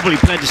would have probably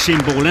played the same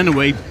ball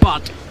anyway,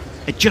 but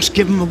it just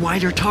gave him a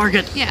wider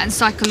target. Yeah, and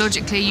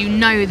psychologically you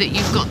know that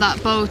you've got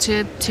that bowl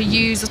to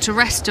use or to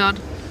rest on.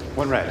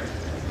 One red.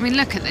 I mean,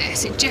 look at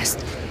this. It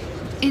just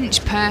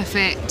inch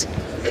perfect.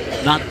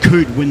 That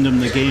could win them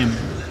the game.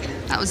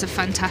 That was a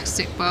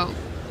fantastic bowl.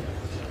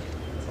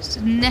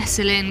 Just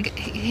nestle in.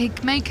 He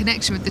made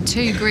connection with the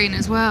 2 green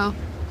as well.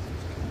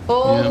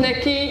 Hold, Yeah.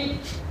 Nicky.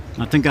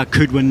 I think that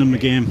could win them the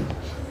game.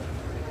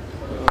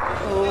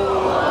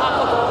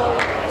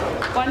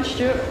 One,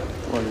 Stuart.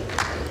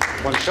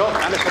 One shot,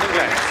 Anderson and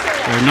Glen.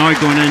 They're now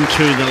going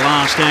into the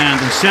last end.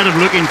 Instead of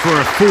looking for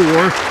a 4,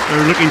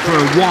 they're looking for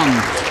a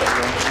 1.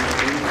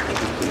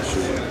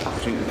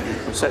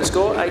 Set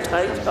score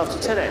 8-8 after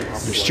 10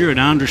 ends. Stuart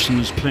Anderson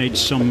has played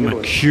some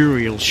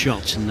mercurial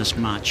shots in this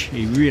match.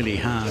 He really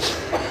has.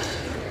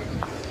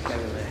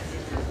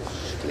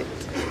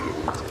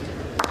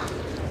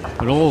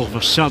 But all of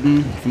a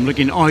sudden, from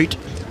looking out,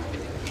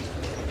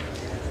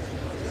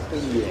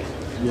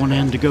 1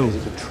 end to go.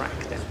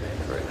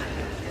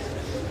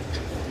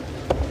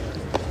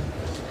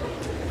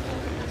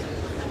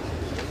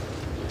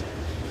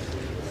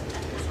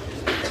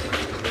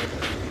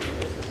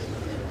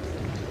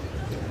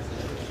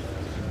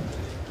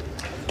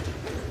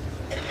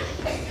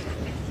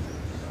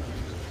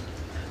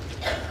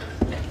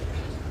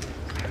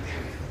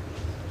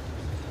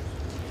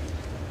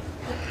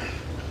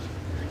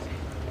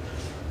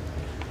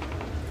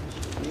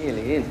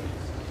 in.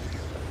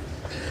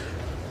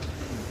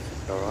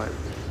 All right.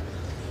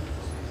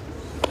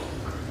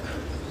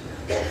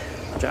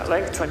 Jack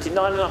length,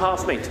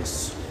 29.5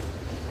 metres.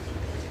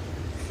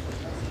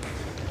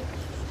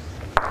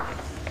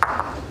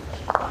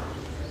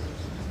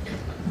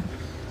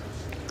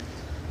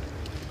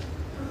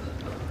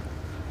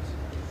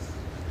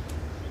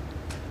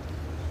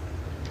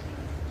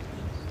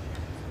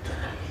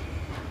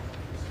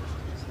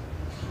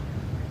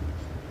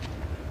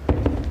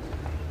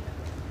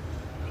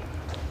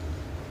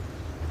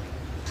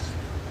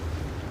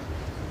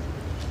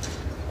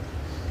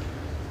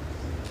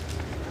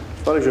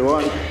 As far as you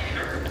want.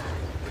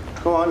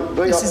 Come on,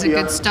 right This up is a here.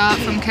 good start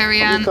from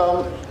Kerry Ann.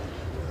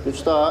 Good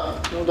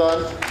start. Well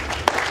done.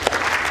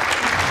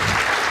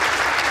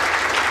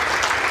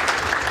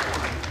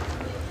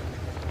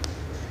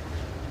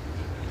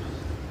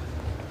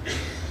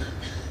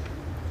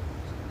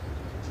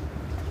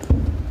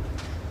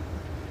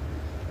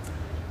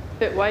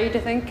 Bit wide, I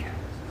think.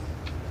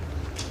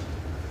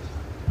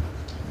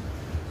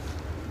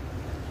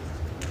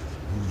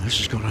 This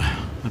has got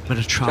a bit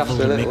of travel Just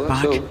a to little, make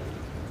that's back. all.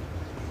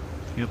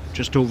 Yep,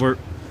 just over.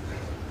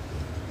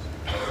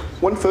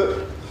 1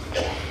 foot.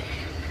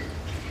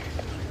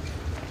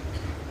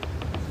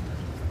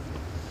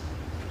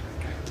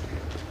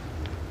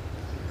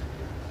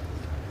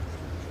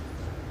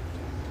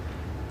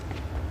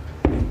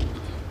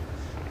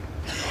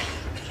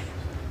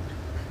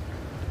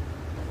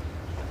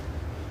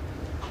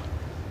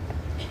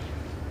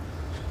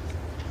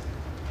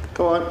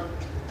 Come on. I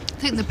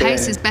think the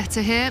pace is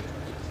better here.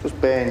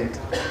 Just bend.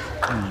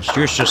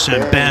 Stuart's just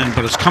saying bend,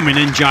 but it's coming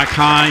in Jack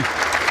high. Jack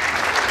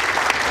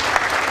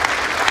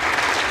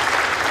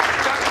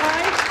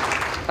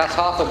high. That's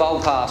half a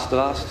bowl past the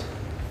last.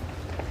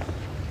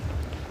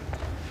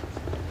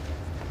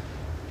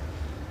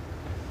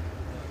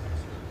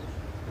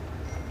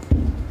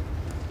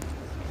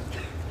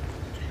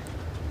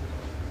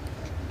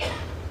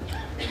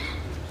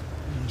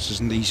 This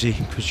isn't easy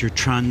because you're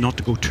trying not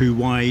to go too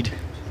wide.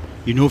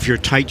 You know if you're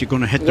tight, you're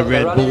going to hit the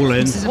red running. ball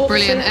in. This is a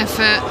brilliant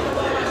effort.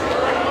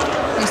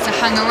 Needs to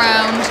hang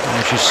around.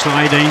 Oh, she's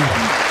sliding.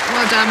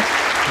 Well done.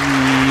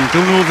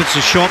 Don't know if it's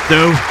a shot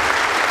though.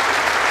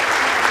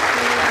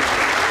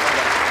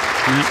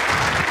 Yeah.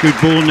 Good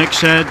ball, Nick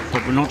said,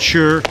 but we're not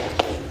sure.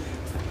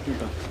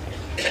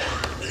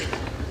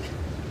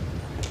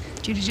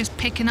 Judy just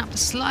picking up the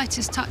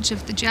slightest touch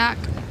of the jack,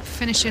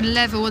 finishing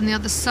level on the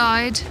other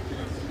side.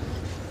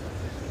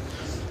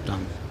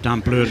 Dan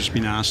Blur has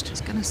been asked. I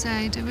was going to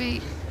say, do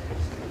we?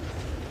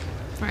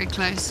 Very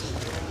close.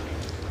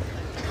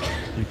 I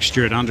think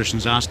Stuart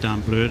Anderson's asked Dan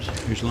Blur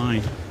who's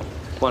lying.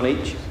 1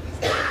 each.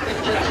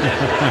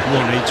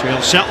 1 each. We'll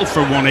settle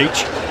for 1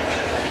 each.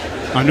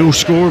 A no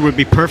score would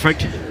be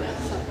perfect.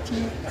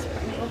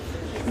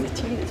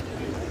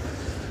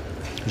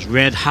 Because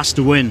red has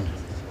to win.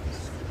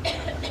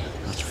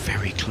 That's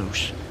very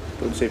close.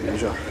 Don't say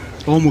measure.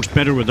 Almost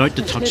better without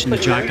the touch in the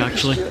jack,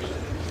 actually.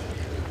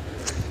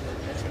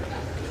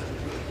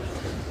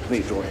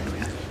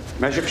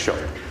 Measure shot.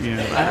 Yeah,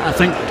 I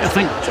think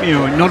you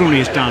know, not only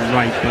is Dan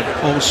right, but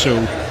also,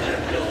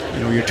 you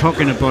know, you're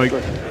talking about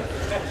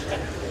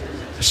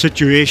a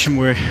situation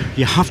where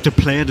you have to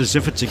play it as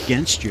if it's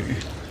against you.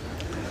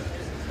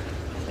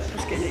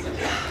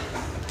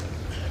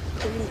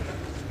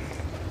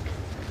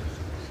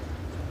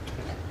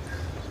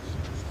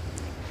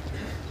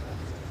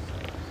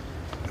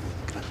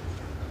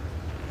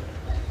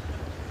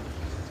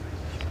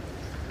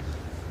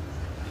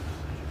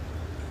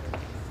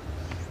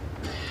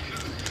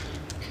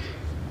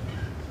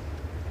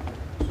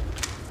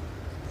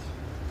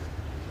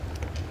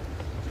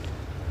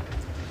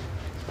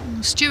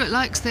 Stuart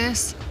likes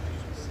this.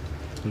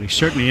 Well, he's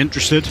certainly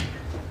interested.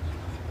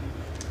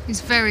 He's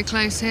very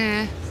close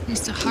here. Needs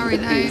to hurry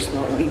though.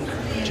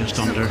 Just It's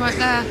under. not quite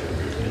there.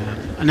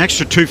 An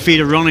extra 2 feet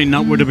of running,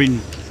 that would have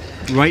been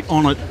right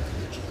on it.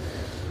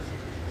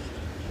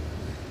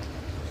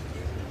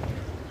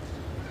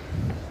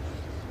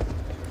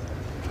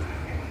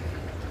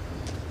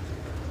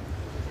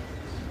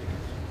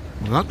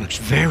 Well, that looks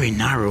very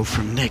narrow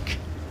from Nick.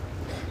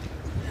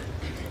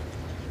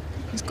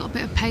 He's got a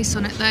bit of pace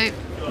on it though.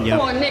 Yeah.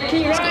 Come on,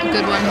 Nicky, He's got a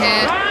good one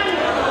here.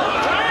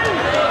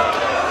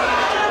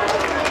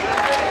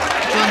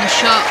 Good on the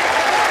shot.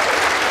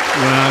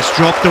 Well, it's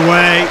dropped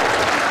away.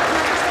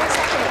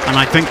 And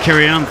I think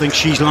Kerry Ann thinks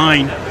she's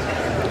lying.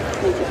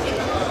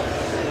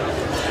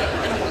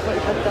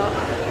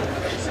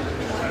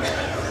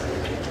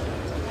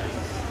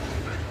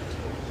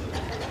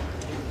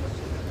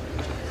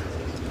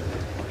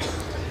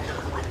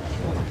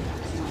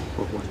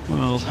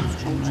 Well,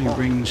 my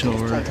rings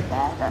are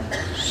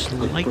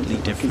slightly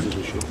different.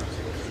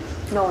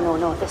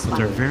 No, this But one.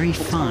 they're very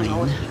fine.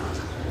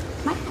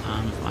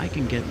 And if I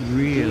can get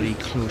really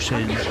close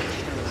in.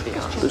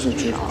 Doesn't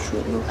change the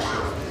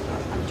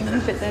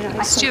shot,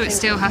 no. Stuart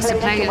still has to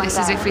play this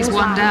as if he's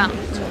one down.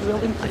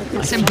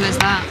 Simple as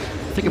that.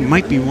 I think it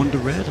might be 1 to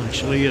red,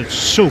 actually. It's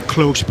so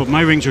close, but my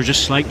rings are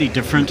just slightly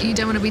different. You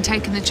don't want to be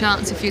taking the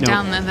chance if you're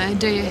down there, though,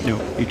 do you?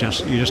 No, you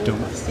just don't.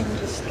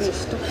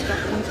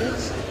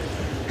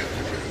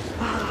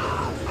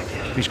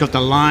 He's got the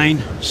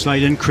line,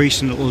 slight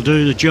increase, and it'll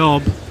do the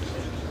job.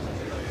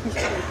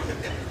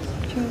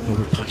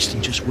 Robert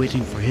Paxton just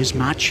waiting for his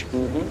match.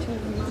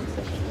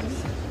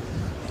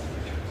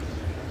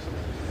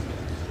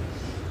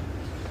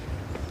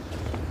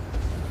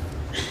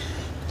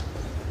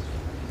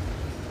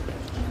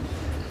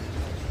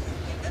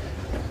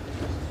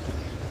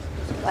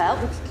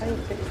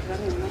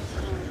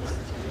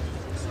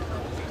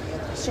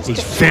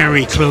 He's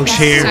very close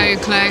here. So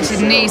close.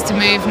 He needs to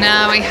move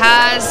now. He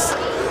has.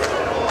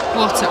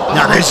 What a ball.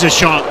 That is a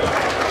shot.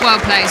 Well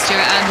played,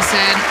 Stuart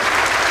Anderson.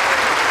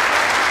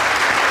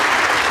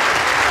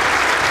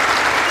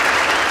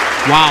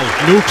 Wow,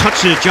 no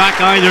touch of the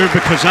jack either,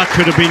 because that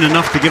could have been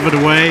enough to give it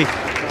away.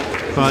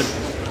 But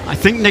I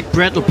think Nick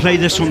Brett will play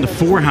this on the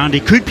forehand.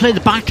 He could play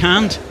the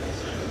backhand,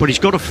 but he's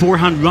got a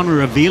forehand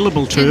runner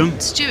available to him.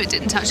 Stuart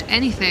didn't touch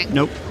anything.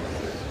 Nope.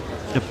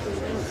 The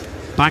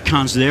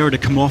backhand's there to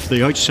come off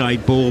the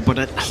outside ball, but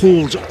it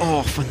holds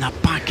off on that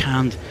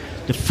backhand.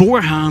 The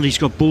forehand, he's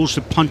got balls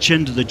to punch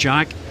into the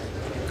jack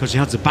because he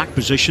has the back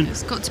position.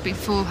 It's got to be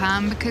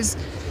forehand because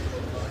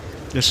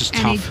this is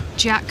any tough.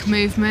 jack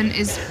movement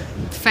is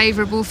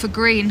favourable for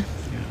green.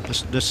 Yeah,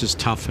 this is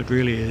tough. It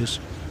really is.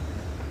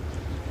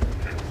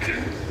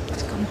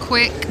 It's gone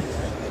quick.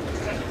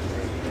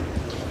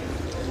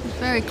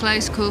 Very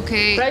close,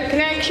 Corky.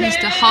 Needs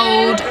to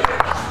hold.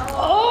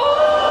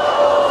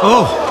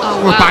 Oh,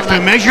 we're wow, back to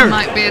the measure.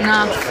 Might be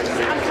enough.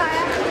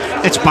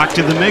 It's back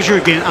to the measure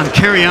again, and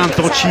Kerry Ann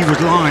thought she was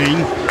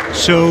lying,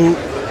 so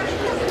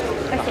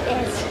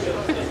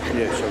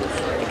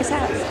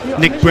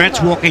Nick Brett's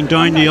walking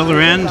down the other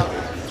end,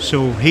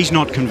 so he's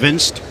not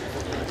convinced.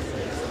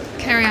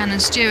 Kerry Ann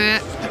and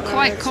Stuart are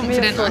quite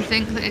confident, I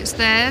think, that it's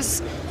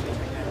theirs.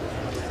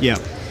 Yeah,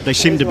 they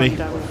seem to be.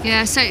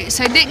 Yeah, so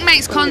Nick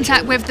makes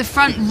contact with the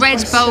front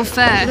red bowl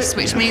first,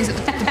 which means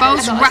that the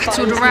bowl's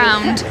rattled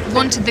around,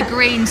 wanted the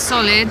green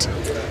solid.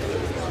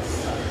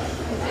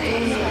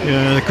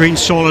 Yeah, the green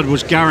solid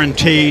was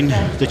guaranteeing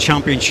the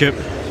championship.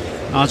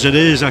 As it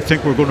is, I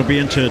think we're going to be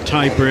into a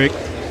tie break.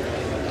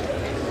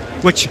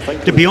 Which,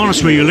 to be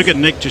honest, when you look at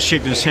Nick just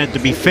shaking his head, to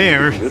be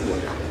fair,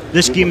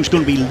 this game's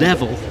going to be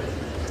level.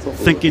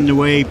 Thinking the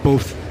way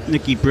both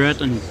Nicky Brett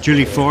and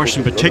Julie Forrest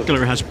in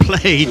particular has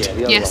played.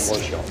 Yes,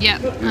 yeah,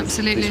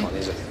 absolutely.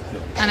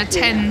 And a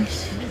 10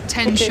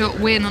 shot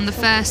win on the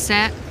first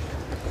set.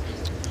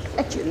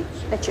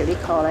 Let Julie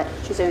call it.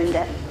 She's earned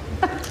it.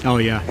 Oh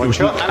yeah, he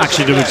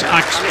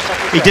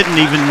didn't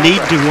even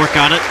need to work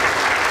at it.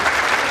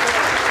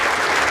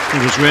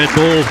 It was red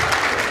ball.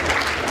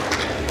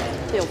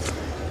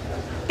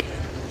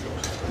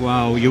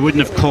 Wow, you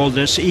wouldn't have called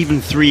this even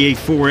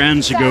 3-4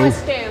 ends ago.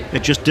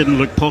 It just didn't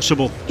look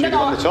possible. Julie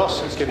won the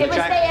toss. It's given the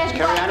jack. It's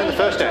Kerry Ann in the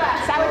first end.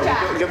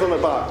 Give them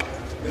it back.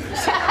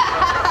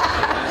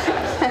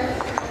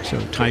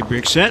 So tie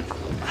break set.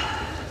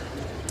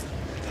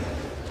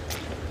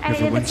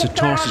 Whoever wins the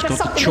toss has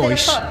got the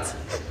choice.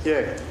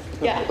 Yeah.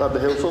 Yeah. That'd be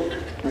helpful.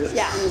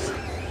 Yeah.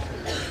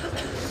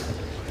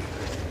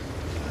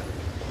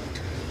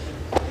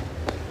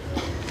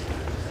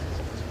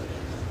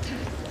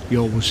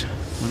 You always,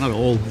 well not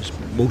always,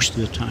 but most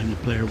of the time the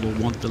player will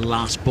want the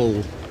last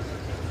ball.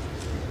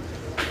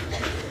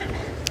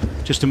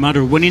 Just a matter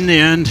of winning the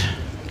end.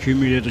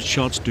 Accumulated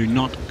shots do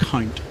not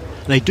count.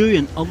 They do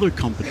in other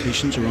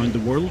competitions around the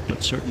world,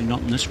 but certainly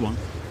not in this one.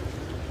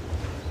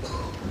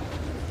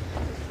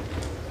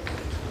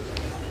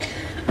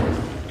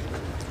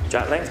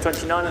 Jack length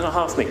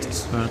 29.5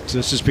 metres. But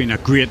this has been a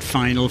great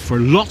final for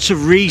lots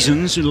of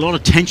reasons. A lot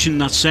of tension in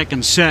that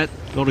second set.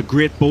 A lot of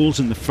great bowls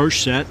in the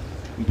first set,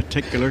 in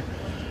particular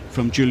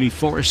from Julie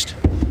Forrest.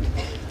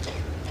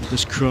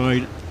 This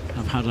crowd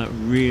have had a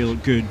real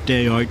good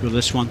day out with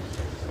this one.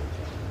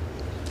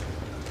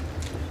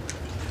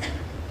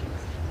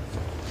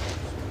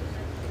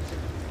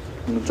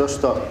 And just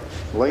that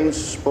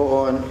line's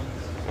spot on.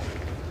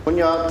 1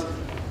 yard.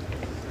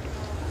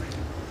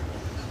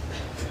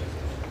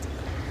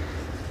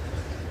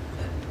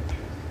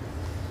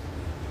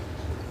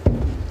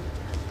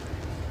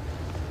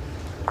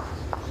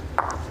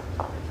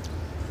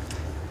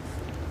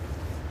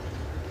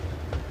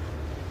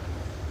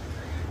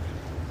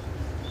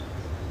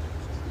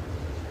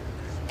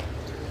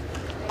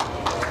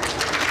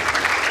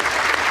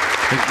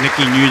 I think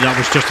Nicky knew that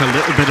was just a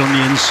little bit on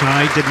the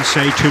inside, didn't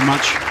say too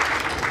much.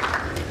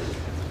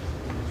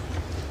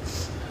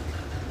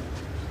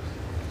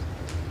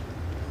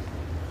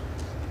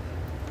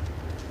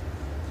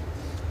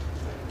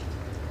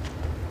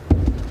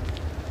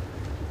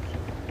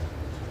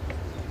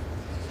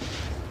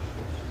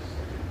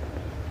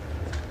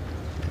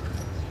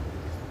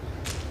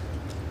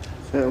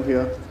 Settle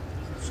here.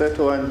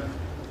 Settle in.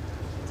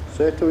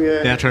 Settle,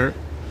 yeah. Better.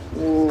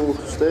 Ooh,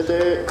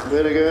 steady.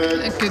 Very good.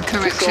 A good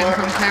correction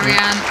from Kerry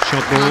Ann.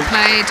 Shot ball. Well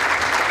played.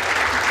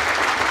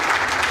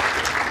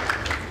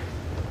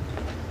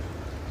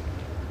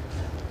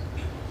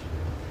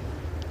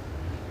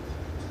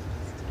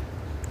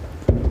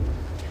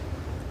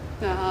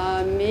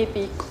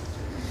 Maybe.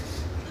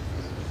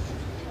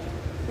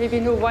 Maybe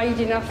not wide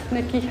enough,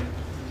 Nikki. Yeah.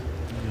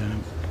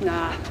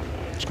 Nah.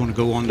 It's going to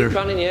go under. Keep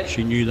running yet.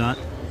 She knew that.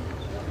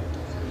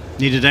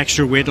 Needed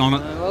extra weight on it.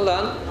 Well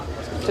done.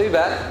 Too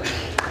bad.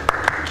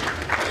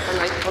 Come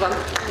on, mate. Well done.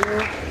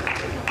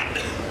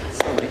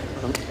 Sorry, mate.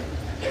 Well done.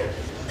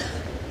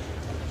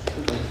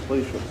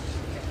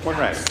 One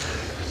rest.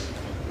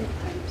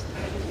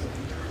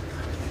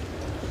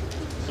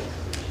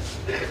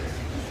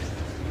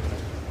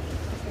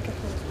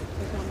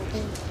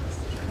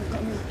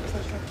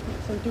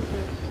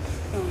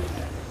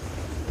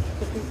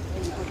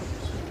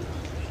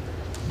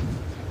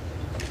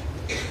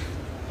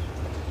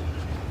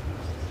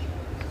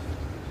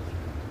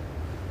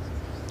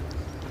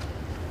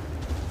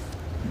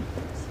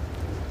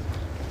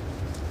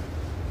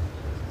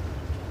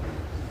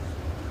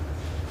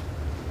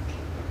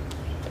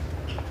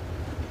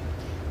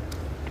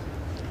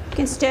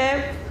 Good, Stu.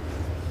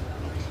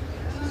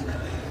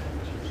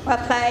 Well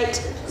played.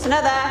 It's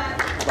another.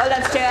 Well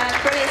done, Stuart.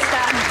 Brilliant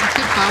stuff.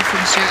 Good bowl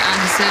from Stuart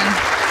Anderson.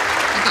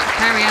 They've got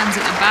Kerry Ann's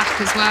at the back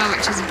as well,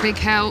 which is a big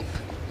help.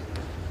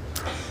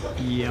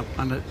 Yeah,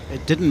 and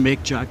it didn't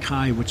make Jack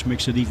high, which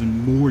makes it even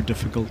more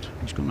difficult.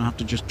 He's going to have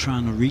to just try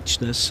and reach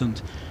this,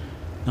 and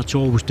that's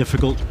always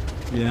difficult.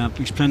 Yeah,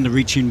 he's playing the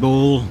reaching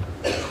bowl.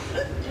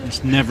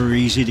 It's never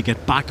easy to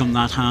get back on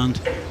that hand.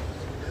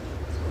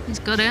 He's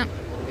got it.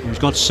 He's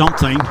got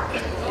something.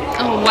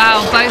 Oh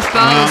wow, both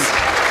bowls.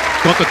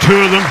 Got the two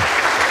of them.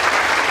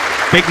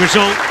 Big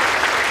result.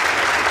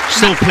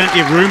 Still plenty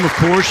of room, of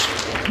course.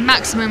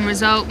 Maximum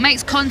result.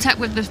 Makes contact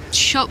with the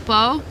shot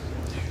bowl,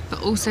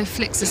 but also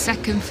flicks a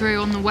second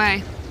through on the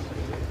way.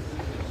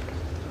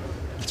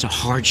 It's a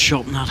hard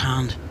shot in that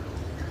hand.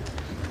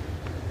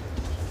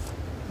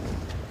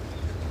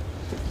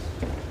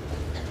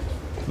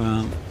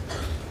 Well,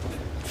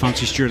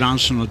 fancy Stuart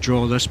Anderson will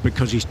draw this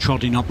because he's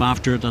trotting up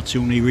after it. That's the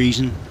only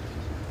reason.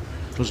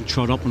 Doesn't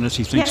trot up unless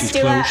he thinks he's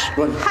close.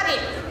 Run. Hurry.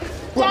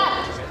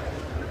 Run.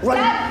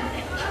 Run.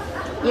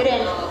 You're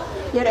in.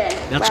 You're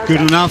in. That's well good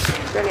done.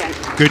 enough. Brilliant.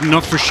 Good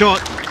enough for shot.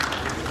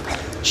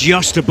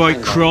 Just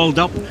about crawled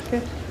up.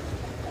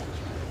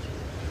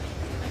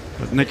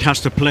 But Nick has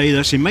to play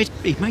this. He might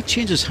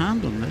change his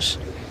hand on this.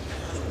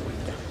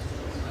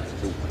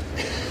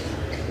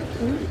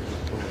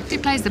 If he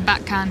plays the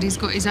backhand, he's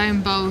got his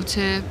own bowl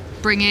to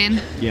bring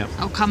in. Yeah.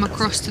 I'll come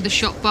across to the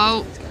shot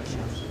bowl.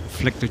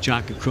 Flick the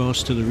jack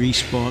across to the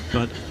respot,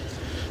 but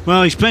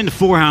well, he's playing the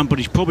forehand, but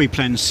he's probably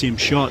playing the same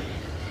shot.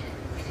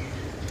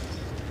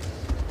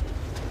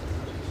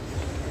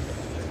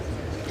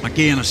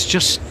 Again, it's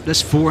just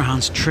this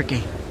forehand's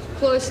tricky.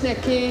 Close,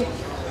 Nikki.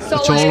 It's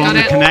all on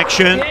the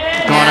connection.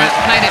 Got it.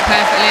 Played it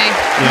perfectly.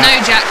 Yeah.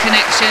 No jack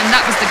connection.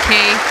 That was the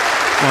key.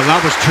 Well, that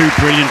was two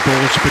brilliant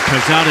balls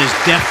because that is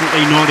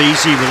definitely not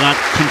easy with that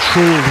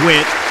controlled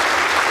weight.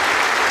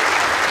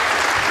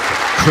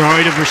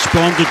 Crowd have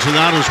responded to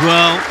that as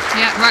well.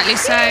 Yeah, rightly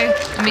so.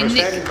 I mean,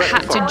 Nick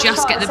had to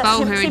just get the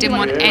bowl here. He didn't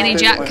want any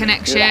jack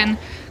connection.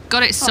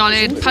 Got it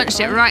solid, punched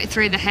it right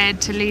through the head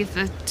to leave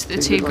the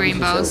two green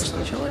bowls.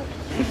 Well,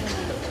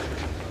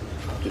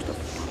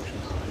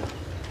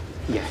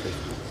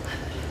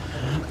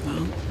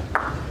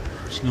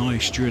 so now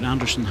Stuart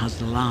Anderson has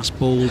the last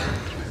bowl in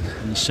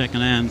the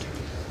second end.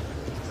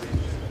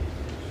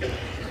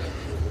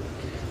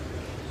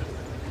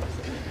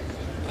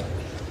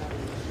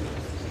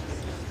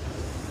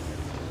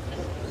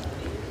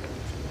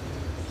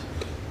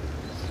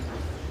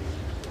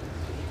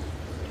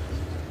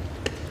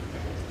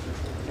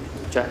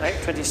 Jack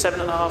 8,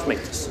 27.5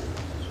 metres.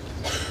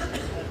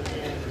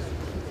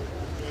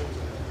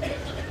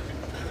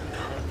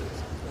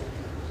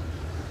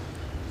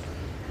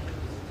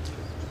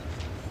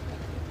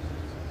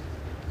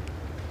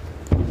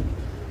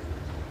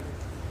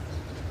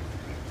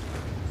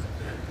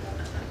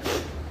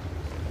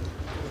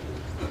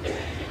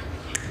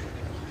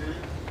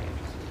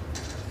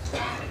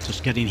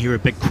 Just getting here a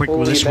bit quick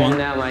with this one.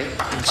 Now, mate.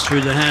 That's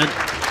through the head.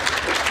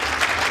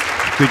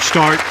 Good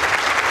start.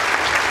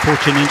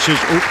 14 inches.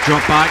 Oh,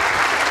 drop back.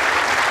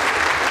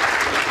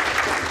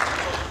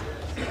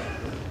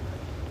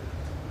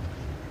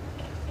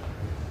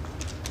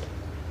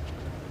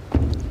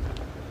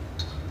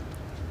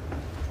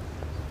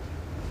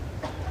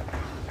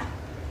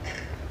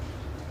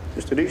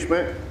 Just a reach,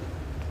 mate.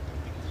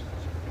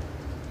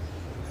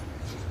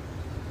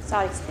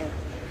 Sorry, Stu.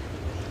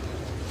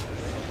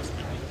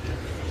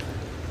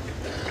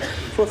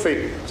 4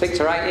 feet. 6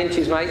 or 8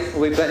 inches, mate.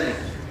 We've plenty.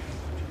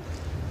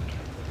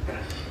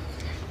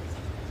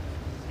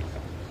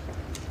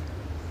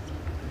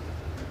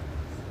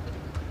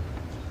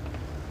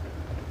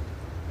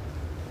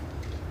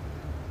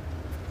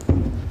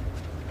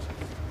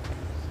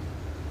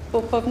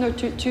 Hope I've not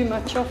took too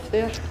much off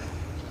there.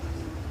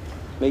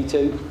 Me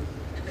too.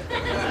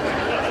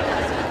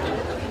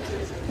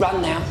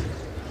 Run now.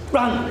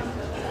 Run.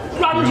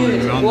 Run,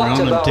 Julie.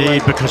 Run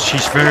indeed, because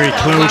she's very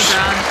close.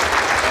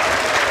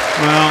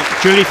 Well,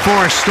 Julie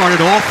Forrest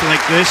started off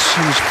like this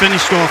and has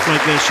finished off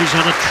like this. She's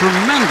had a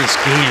tremendous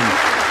game.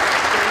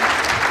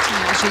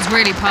 which has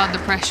really piled the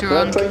pressure But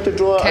on I'm trying to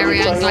draw it.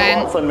 Kerry and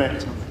Glen. For me.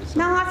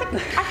 No, I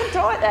think I can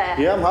draw it there.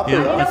 Yeah, I'm happy Yeah,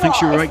 with that. I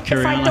think you're right,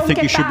 Kerry Ann. I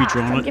think you should be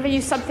drawing I'm it. giving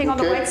you something on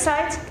the Okay. right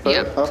side.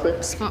 Yep,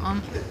 Happy. spot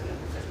on.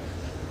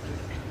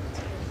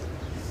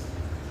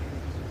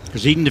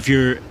 Because even if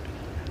you're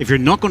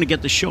not going to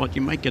get the shot,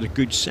 you might get a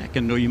good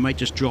second, or you might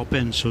just drop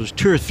in. So there's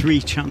 2 or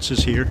 3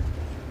 chances here.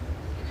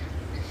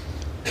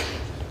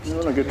 You're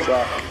on a good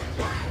track.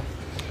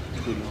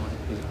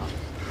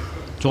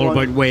 It's all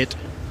about weight.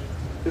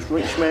 Just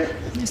reach, mate.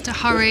 Just to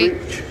hurry.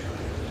 Just reach.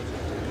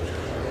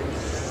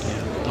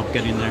 Yeah, not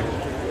getting there.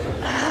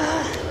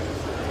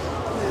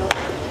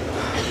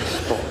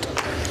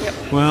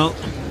 Well,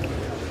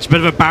 it's a bit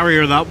of a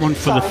barrier, that one,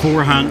 for the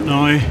forehand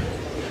now.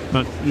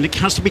 But Nick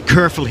has to be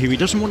careful here. He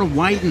doesn't want to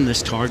widen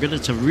this target.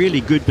 It's a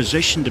really good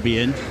position to be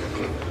in.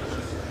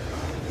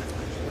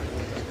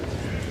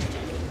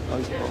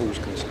 Those balls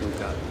can still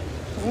go.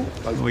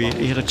 Oh,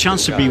 he had a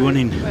chance to be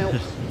winning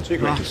Two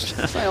last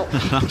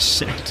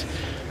set,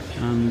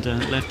 and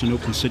left an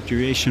open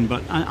situation.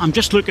 But I'm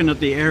just looking at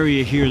the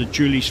area here that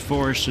Julie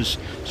Forrest is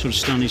sort of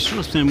standing. Sort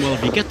of saying, well,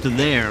 if you get to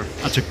there,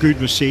 that's a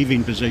good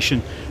receiving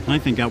position. And I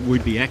think that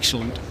would be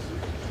excellent.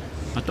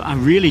 But I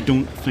really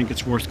don't think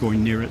it's worth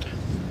going near it.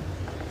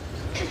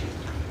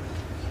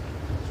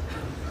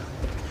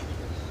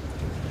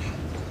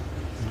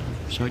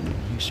 He's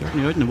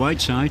certainly out on the wide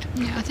side.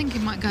 Yeah, I think he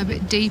might go a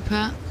bit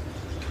deeper.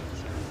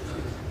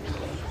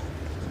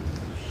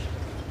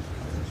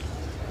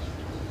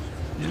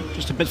 Yeah,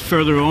 just a bit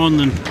further on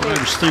than I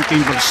was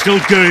thinking, but it's still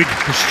good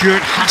because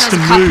Stewart has to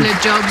Does a move. couple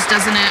of jobs,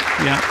 doesn't it?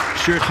 Yeah,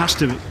 Stewart has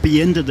to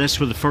be into this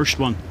with the first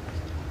one.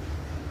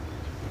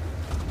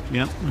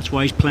 Yeah, that's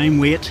why he's playing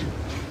weight.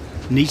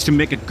 Needs to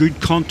make a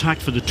good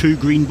contact for the 2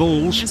 green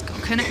balls. He's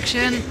got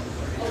connection.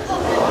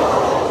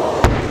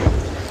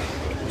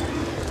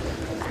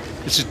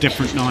 This is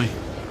different now.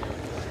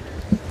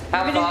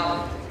 How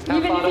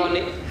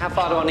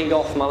far do I need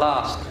off my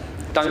last?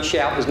 Don't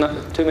shout, there's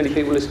not too many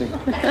people listening.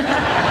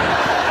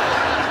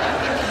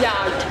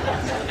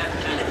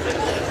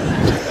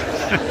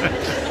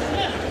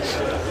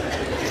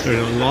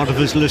 There's a lot of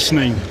us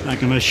listening, I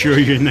can assure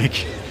you,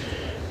 Nick.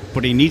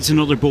 But he needs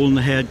another ball in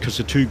the head because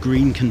the 2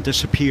 green can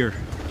disappear.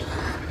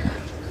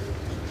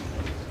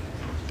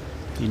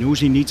 He knows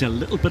he needs a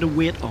little bit of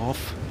weight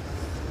off.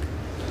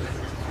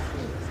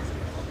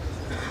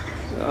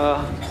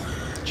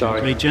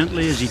 Sorry.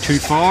 Gently, is he too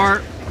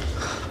far?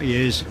 He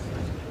is.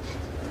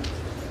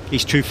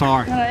 He's too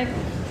far.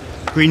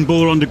 Green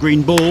ball on the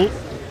green ball,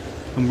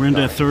 and we're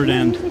into a third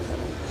end. Trying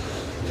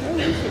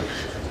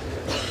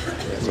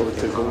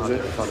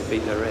to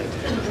beat their head.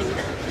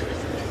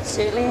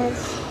 Certainly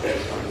is.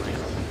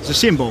 It's the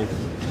same ball.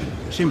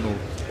 Same ball.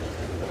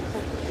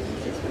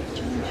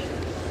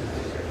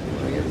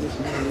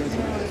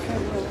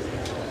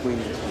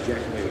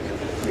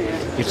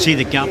 You can see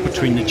the gap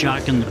between the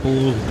jack and the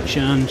ball,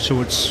 Shan,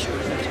 so it's,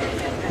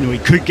 you know, he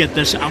could get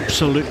this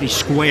absolutely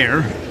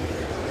square.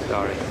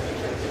 Sorry.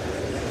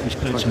 He's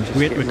played some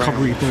great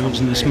recovery balls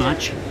in this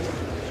match.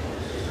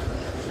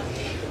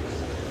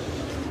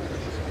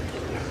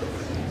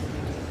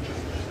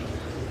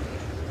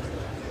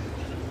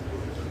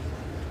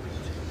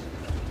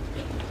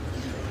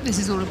 This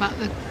is all about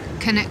the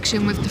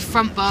connection with the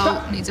front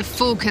bowl. Needs a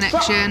full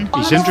connection.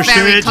 He's interested.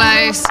 Very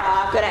close.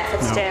 Good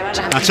effort, Stuart.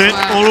 That's it,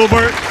 all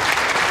over.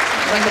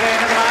 So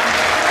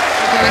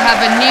we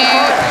have a new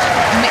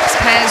mixed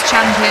pairs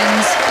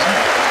champions,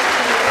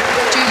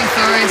 Julie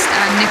Forrest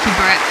and Nikki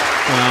Brett.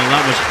 Well,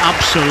 that was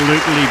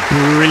absolutely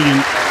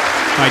brilliant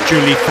by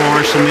Julie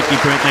Forrest and Nikki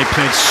Brett. They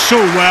played so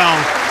well.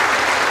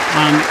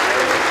 And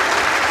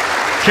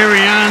Kerry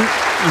Ann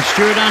and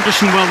Stuart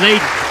Anderson, well, they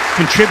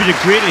contributed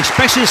greatly,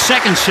 especially the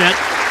second set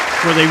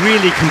where they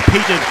really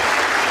competed.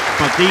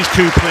 But these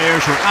 2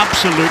 players were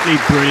absolutely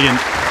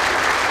brilliant.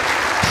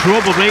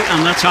 Probably,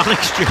 and that's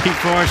Alex, Julie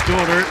Forrest's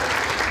daughter.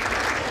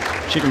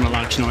 She can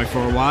relax now for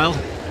a while.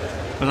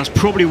 But that's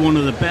probably one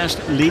of the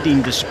best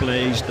leading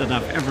displays that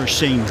I've ever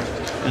seen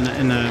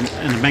in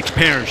the mixed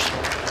pairs.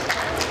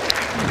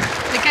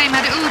 The game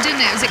had it all,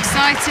 didn't it? It was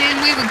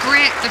exciting. We were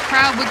great. The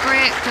crowd were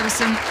great. There were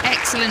some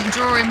excellent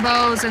drawing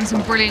bowls and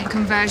some brilliant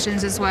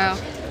conversions as well.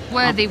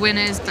 Worthy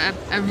winners, but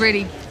a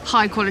really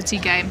high quality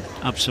game.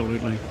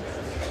 Absolutely.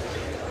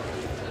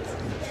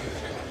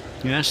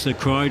 Yes, the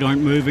crowd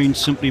aren't moving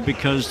simply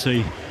because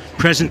the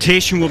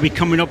presentation will be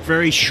coming up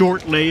very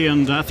shortly,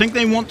 and I think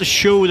they want to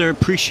show their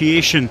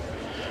appreciation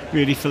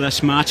really for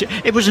this match.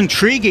 It was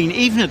intriguing.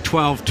 Even at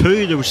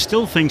 12-2 there was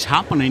still things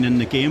happening in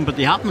the game, but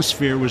the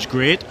atmosphere was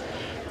great.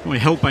 We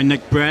helped by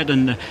Nick Brett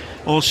and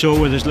also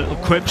with his little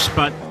quips,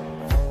 but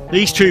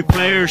these 2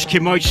 players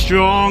came out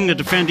strong. The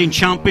defending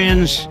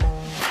champions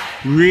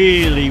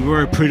really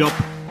were put up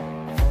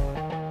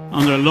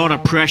under a lot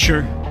of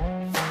pressure,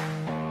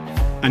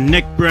 and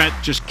Nick Brett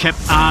just kept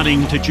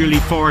adding to Julie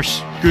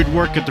Forrest's good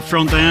work at the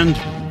front end.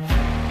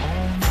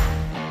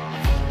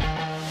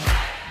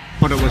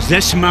 But it was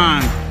this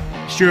man,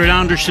 Stuart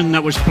Anderson,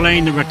 that was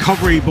playing the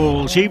recovery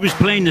balls. He was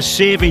playing the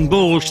saving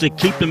balls to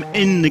keep them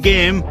in the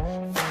game.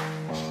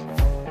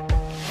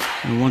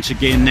 And once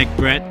again, Nick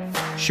Brett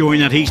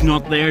showing that he's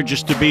not there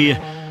just to be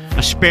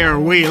a spare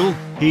wheel.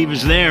 He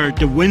was there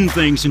to win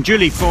things, and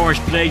Julie Forrest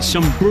played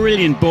some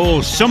brilliant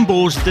balls, some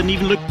balls that didn't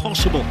even look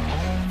possible.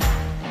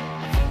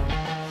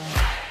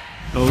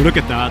 Oh, look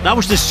at that. That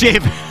was the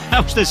save.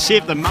 That was the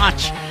save of the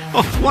match.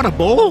 Oh, what a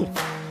ball.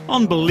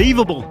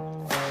 Unbelievable.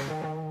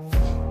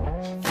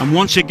 And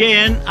once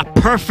again, a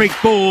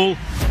perfect ball.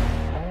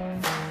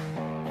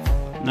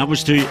 And that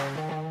was to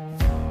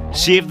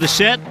save the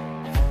set.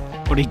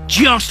 But he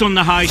just on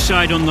the high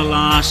side on the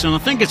last. And I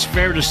think it's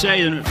fair to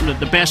say that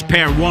the best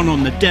pair won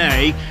on the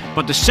day.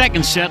 But the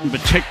second set in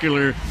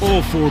particular,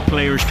 all four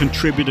players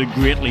contributed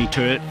greatly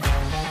to it.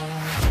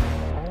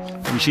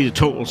 You see the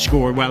total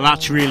score. Well,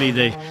 that's really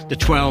the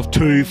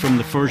 12-2 from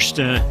the first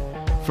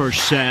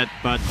set,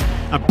 but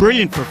a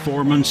brilliant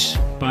performance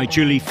by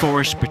Julie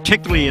Forrest,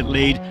 particularly at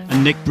lead,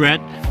 and Nick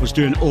Brett was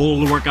doing all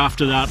the work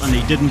after that, and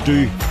he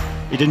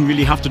didn't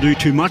really have to do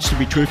too much, to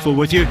be truthful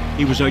with you.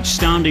 He was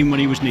outstanding when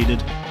he was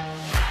needed.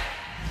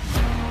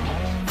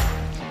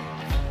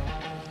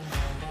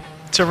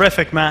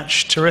 Terrific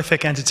match,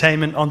 terrific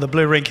entertainment on the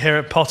blue rink here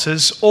at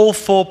Potters. All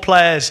four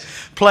players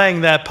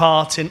playing their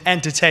part in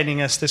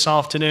entertaining us this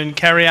afternoon.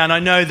 Kerry-Ann, I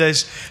know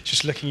there's,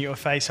 just looking at your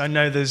face, I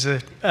know there's a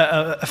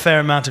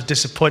fair amount of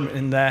disappointment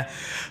in there,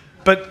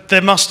 but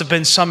there must have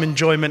been some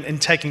enjoyment in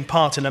taking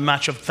part in a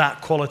match of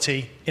that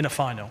quality in a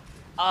final.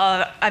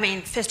 I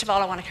mean, first of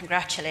all, I want to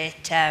congratulate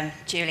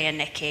Julie and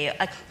Nikki.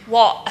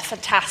 What a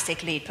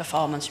fantastic lead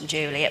performance from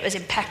Julie. It was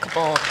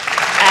impeccable.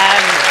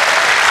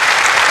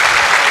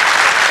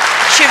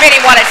 She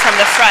really won it from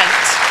the front.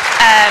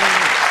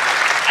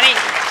 I mean,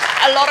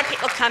 a lot of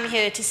people come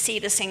here to see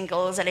the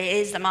singles, and it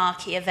is the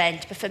marquee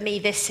event, but for me,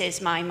 this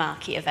is my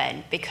marquee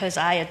event because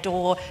I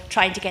adore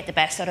trying to get the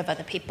best out of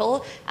other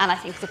people, and I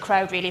think the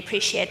crowd really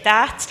appreciate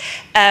that.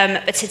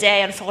 But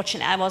today,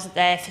 unfortunately, I wasn't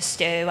there for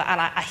Stu,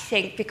 and I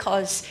think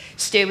because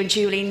Stu and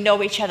Julie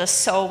know each other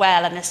so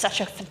well, and there's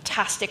such a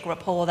fantastic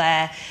rapport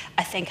there,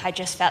 I think I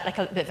just felt like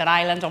a bit of an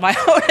island on my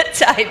own at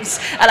times,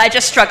 and I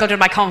just struggled with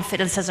my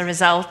confidence as a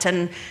result.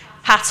 And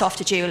hats off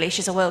to Julie.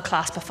 She's a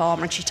world-class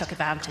performer and she took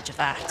advantage of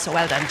that. So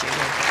well done, Julie.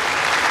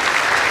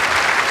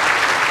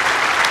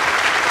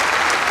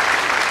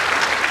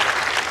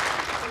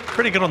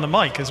 Pretty good on the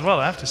mic as well,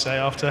 I have to say,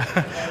 after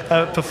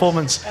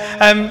performance.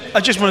 I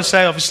just want to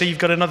say, obviously, you've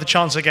got another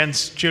chance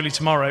against Julie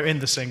tomorrow in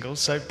the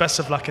singles, so best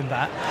of luck in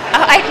that.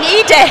 I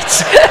need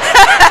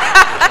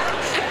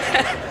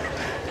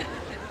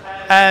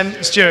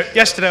it. Stuart,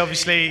 yesterday,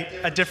 obviously,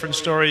 a different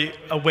story,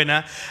 a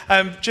winner.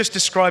 Just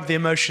describe the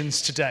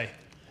emotions today.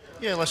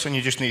 Yeah, listen,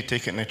 you just need to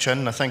take it in the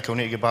chin. I think I'll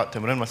need to get back to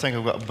my room. I think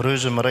I've got a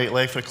bruise in my right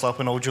leg for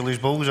clapping all Julie's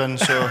balls in,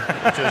 so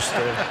just...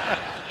 Yeah,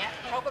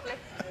 probably.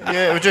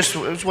 Yeah, it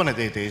was one of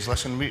the days.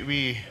 Listen,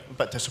 we a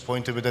bit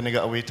disappointed we didn't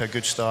get away to a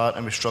good start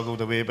and we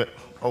struggled away, but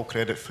all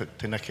credit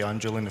to Nikki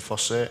and Julie in the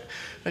first set.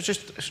 It's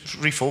just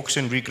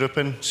refocusing,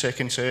 regrouping,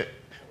 second set.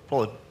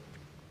 Probably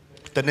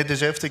didn't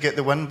deserve to get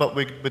the win, but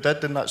we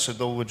did, and that's the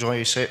whole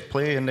joy of set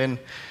play. And then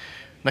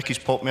Nikki's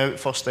popped me out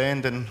first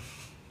end, and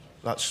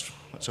that's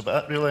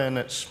about it really, and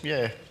it's,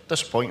 yeah,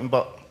 disappointing,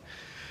 but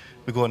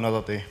we go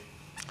another day.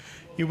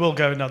 You will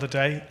go another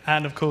day,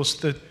 and of course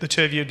the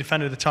two of you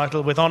defended the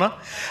title with honour.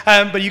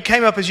 But you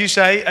came up, as you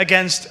say,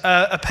 against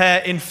a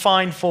pair in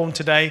fine form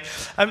today.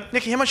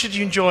 Nikki, how much did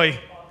you enjoy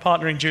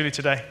partnering Julie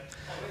today?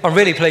 I'm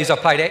really pleased I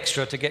played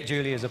extra to get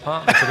Julie as a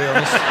partner, to be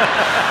honest.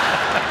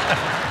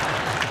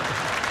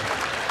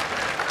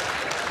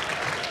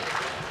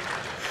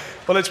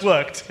 Well, it's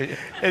worked.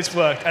 It's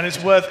worked, and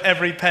it's worth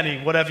every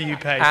penny, whatever you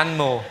pay. And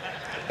more.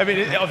 I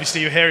mean,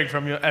 obviously, you're hearing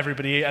from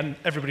everybody, and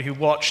everybody who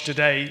watched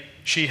today,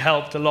 she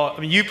helped a lot.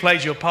 I mean, you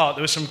played your part.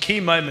 There were some key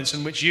moments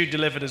in which you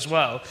delivered as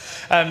well.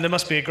 There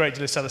must be a great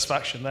deal of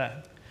satisfaction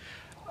there.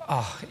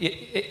 Oh,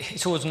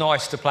 it's always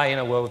nice to play in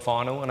a world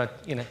final, and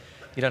you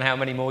don't know how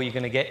many more you're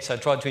going to get, so I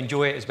tried to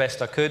enjoy it as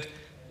best I could,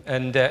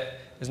 and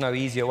there's no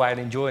easier way of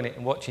enjoying it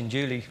than watching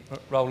Julie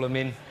roll them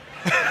in.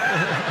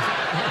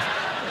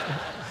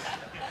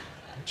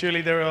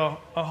 Julie, there are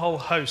a whole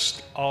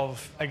host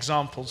of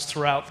examples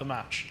throughout the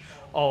match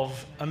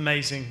of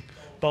amazing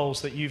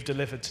bowls that you've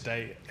delivered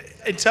today.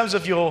 In terms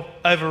of your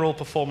overall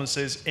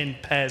performances in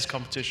pairs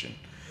competition,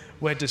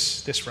 where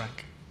does this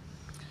rank?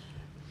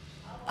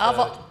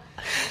 I've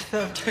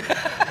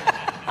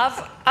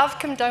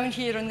come down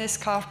here on this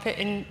carpet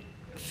and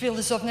feel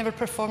as though I've never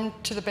performed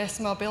to the best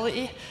of my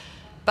ability,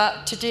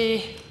 but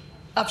today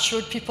I've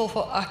showed people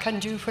what I can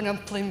do when I'm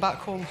playing back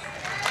home.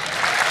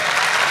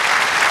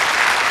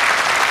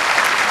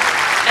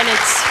 And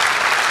it's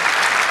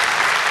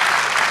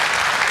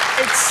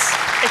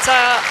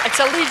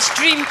a lead's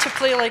dream to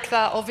play like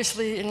that,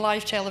 obviously, in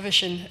live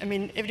television. I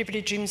mean,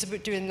 everybody dreams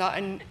about doing that,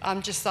 and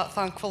I'm just that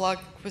thankful I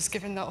was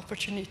given that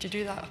opportunity to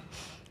do that.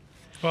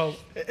 Well,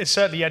 it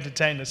certainly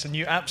entertained us, and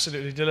you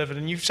absolutely delivered.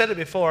 And you've said it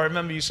before. I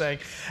remember you saying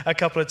a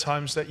couple of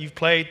times that you've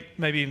played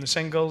maybe in the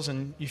singles,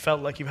 and you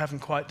felt like you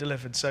haven't quite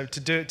delivered. So to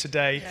do it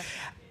today, yeah,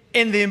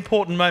 in the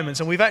important moments,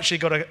 and we've actually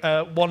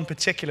got one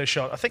particular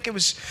shot. I think it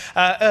was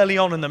early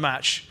on in the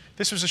match.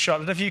 This was a shot. I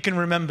don't know if you can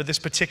remember this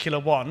particular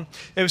one.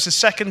 It was the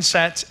second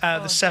set at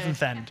the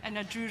 7th end. And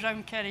I drew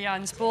round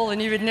Kerry-Ann's ball,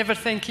 and you would never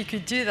think he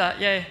could do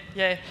that. Yeah.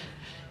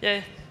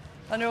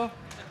 I know.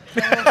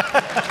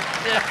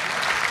 Yeah.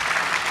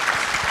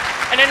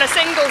 And in a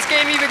singles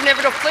game, he would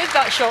never have played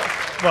that shot.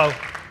 Well,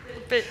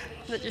 but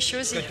that just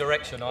shows you. Good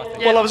direction, I think.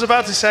 Well, I was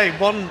about to say,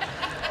 one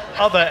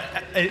other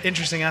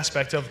interesting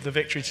aspect of the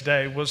victory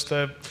today was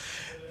the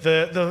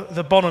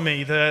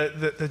bonhomie,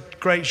 the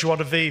great joie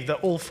de vivre that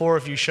all four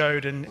of you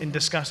showed in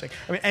discussing.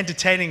 I mean,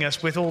 entertaining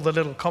us with all the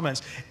little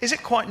comments. Is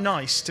it quite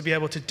nice to be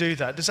able to do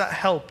that? Does that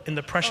help in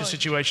the pressure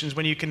situations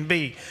when you can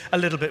be a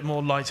little bit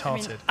more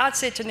light-hearted? I mean, I'd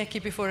said to Nikki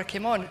before I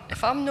came on,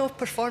 if I'm not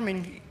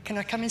performing, can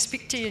I come and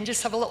speak to you and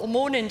just have a little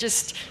moan and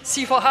just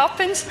see what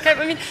happens? You know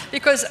what I mean?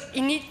 Because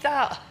you need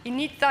that. You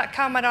need that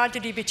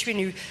camaraderie between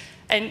you.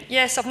 And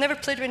yes, I've never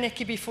played with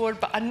Nikki before,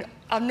 but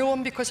I know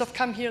him because I've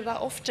come here that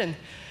often.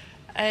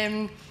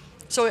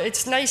 So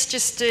it's nice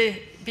just to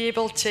be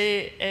able to,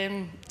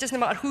 it doesn't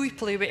matter who you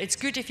play with, it's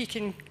good if you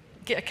can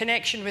get a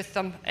connection with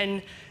them.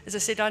 And as I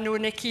said, I know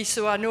Nikki,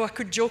 so I know I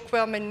could joke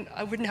with him and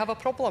I wouldn't have a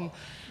problem.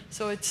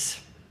 So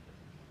it's...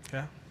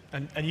 Yeah,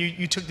 and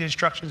you took the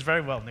instructions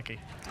very well, Nikki.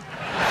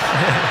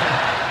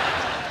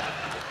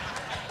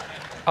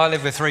 I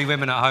live with 3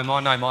 women at home, I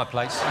know my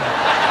place.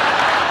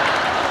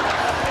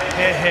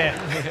 Here.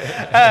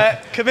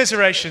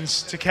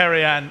 Commiserations to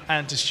Kerry-Ann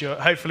and to Stuart.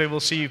 Hopefully we'll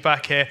see you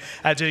back here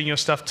doing your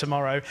stuff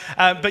tomorrow.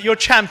 But your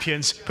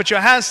champions, put your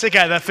hands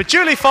together for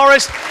Julie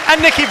Forrest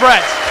and Nikki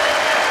Brett.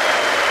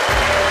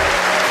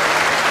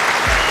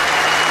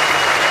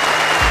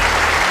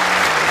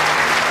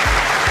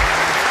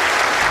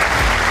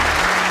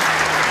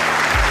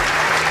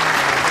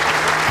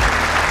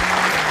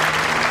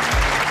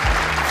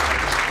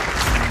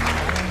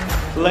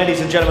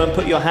 Ladies and gentlemen,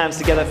 put your hands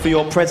together for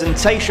your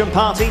presentation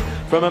party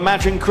from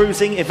Imagine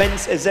Cruising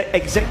Events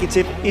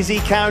Executive Izzy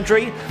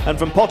Cowdrey and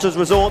from Potters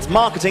Resorts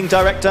Marketing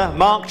Director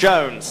Mark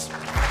Jones.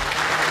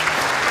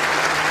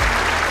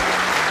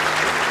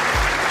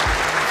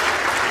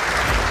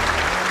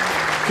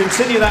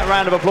 Continue that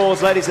round of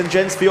applause, ladies and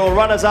gents, for your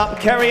runners-up,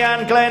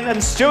 Kerry-Ann, Glen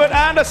and Stuart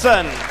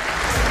Anderson.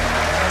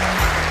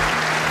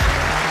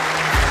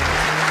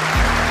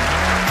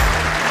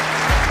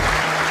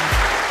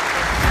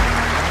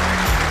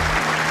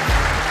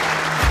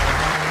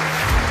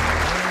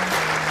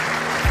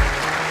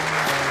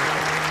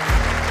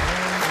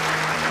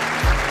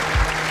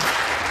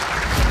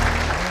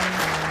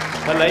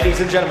 And ladies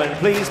and gentlemen,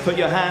 please put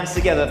your hands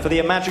together for the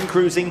Imagine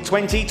Cruising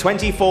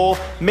 2024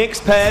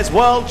 Mixed Pairs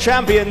World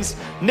Champions,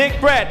 Nick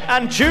Brett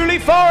and Julie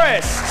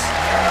Forrest.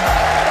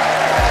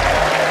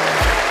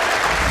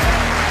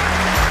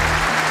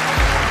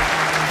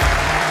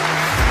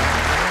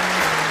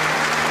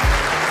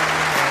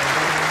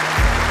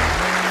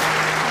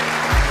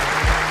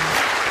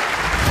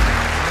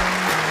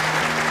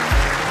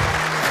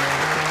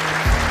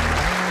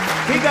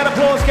 Keep that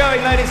applause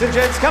going, ladies and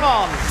gents, come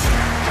on.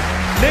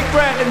 Nick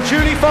Brett and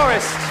Julie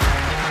Forrest,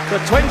 the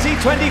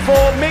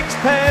 2024 Mixed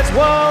Pairs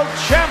World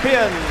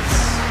Champions.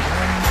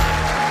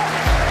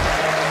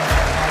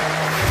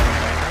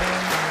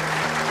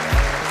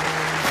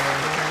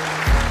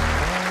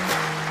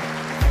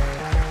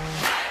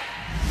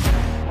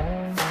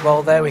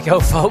 Well, there we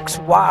go, folks.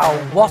 Wow,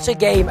 what a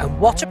game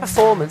and what a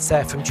performance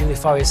there from Julie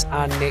Forrest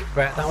and Nick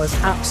Brett. That was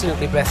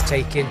absolutely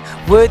breathtaking.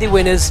 Worthy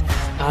winners,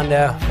 and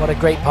what a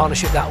great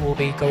partnership that will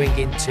be going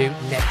into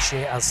next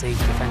year as the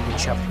defending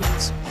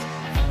champions.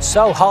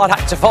 So, hard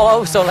act to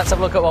follow, so let's have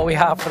a look at what we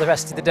have for the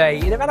rest of the day.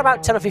 In around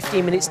about 10 or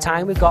 15 minutes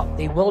time, we've got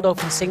the World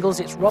Open Singles.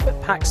 It's Robert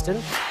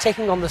Paxton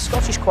taking on the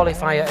Scottish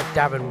qualifier of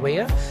Darren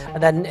Weir.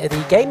 And then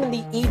the game in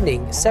the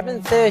evening,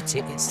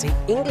 7:30, it's the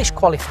English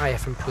qualifier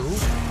from Poole,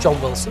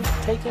 John Wilson,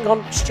 taking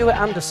on Stuart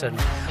Anderson.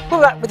 We'll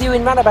be back with you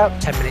in around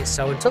about 10 minutes,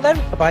 so until then,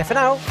 bye-bye for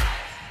now.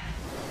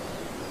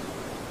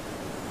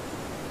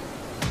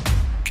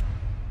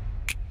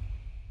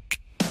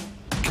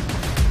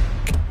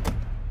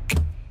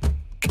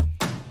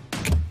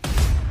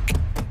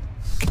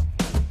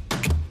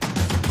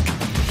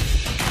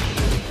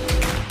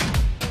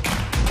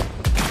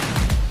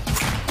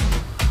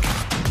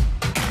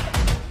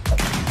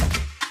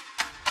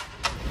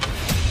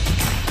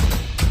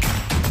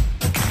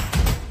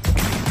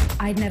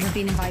 I'd never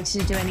been invited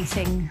to do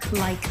anything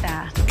like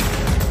that.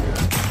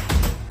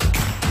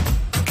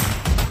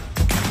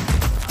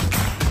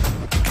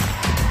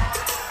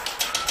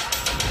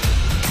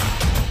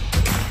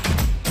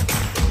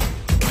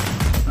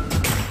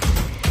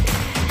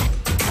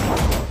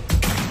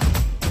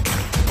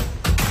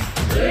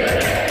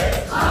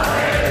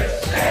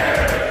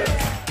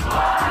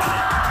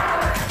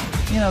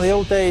 You know, the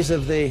old days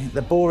of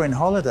the boring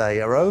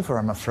holiday are over,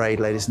 I'm afraid,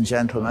 ladies and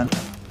gentlemen.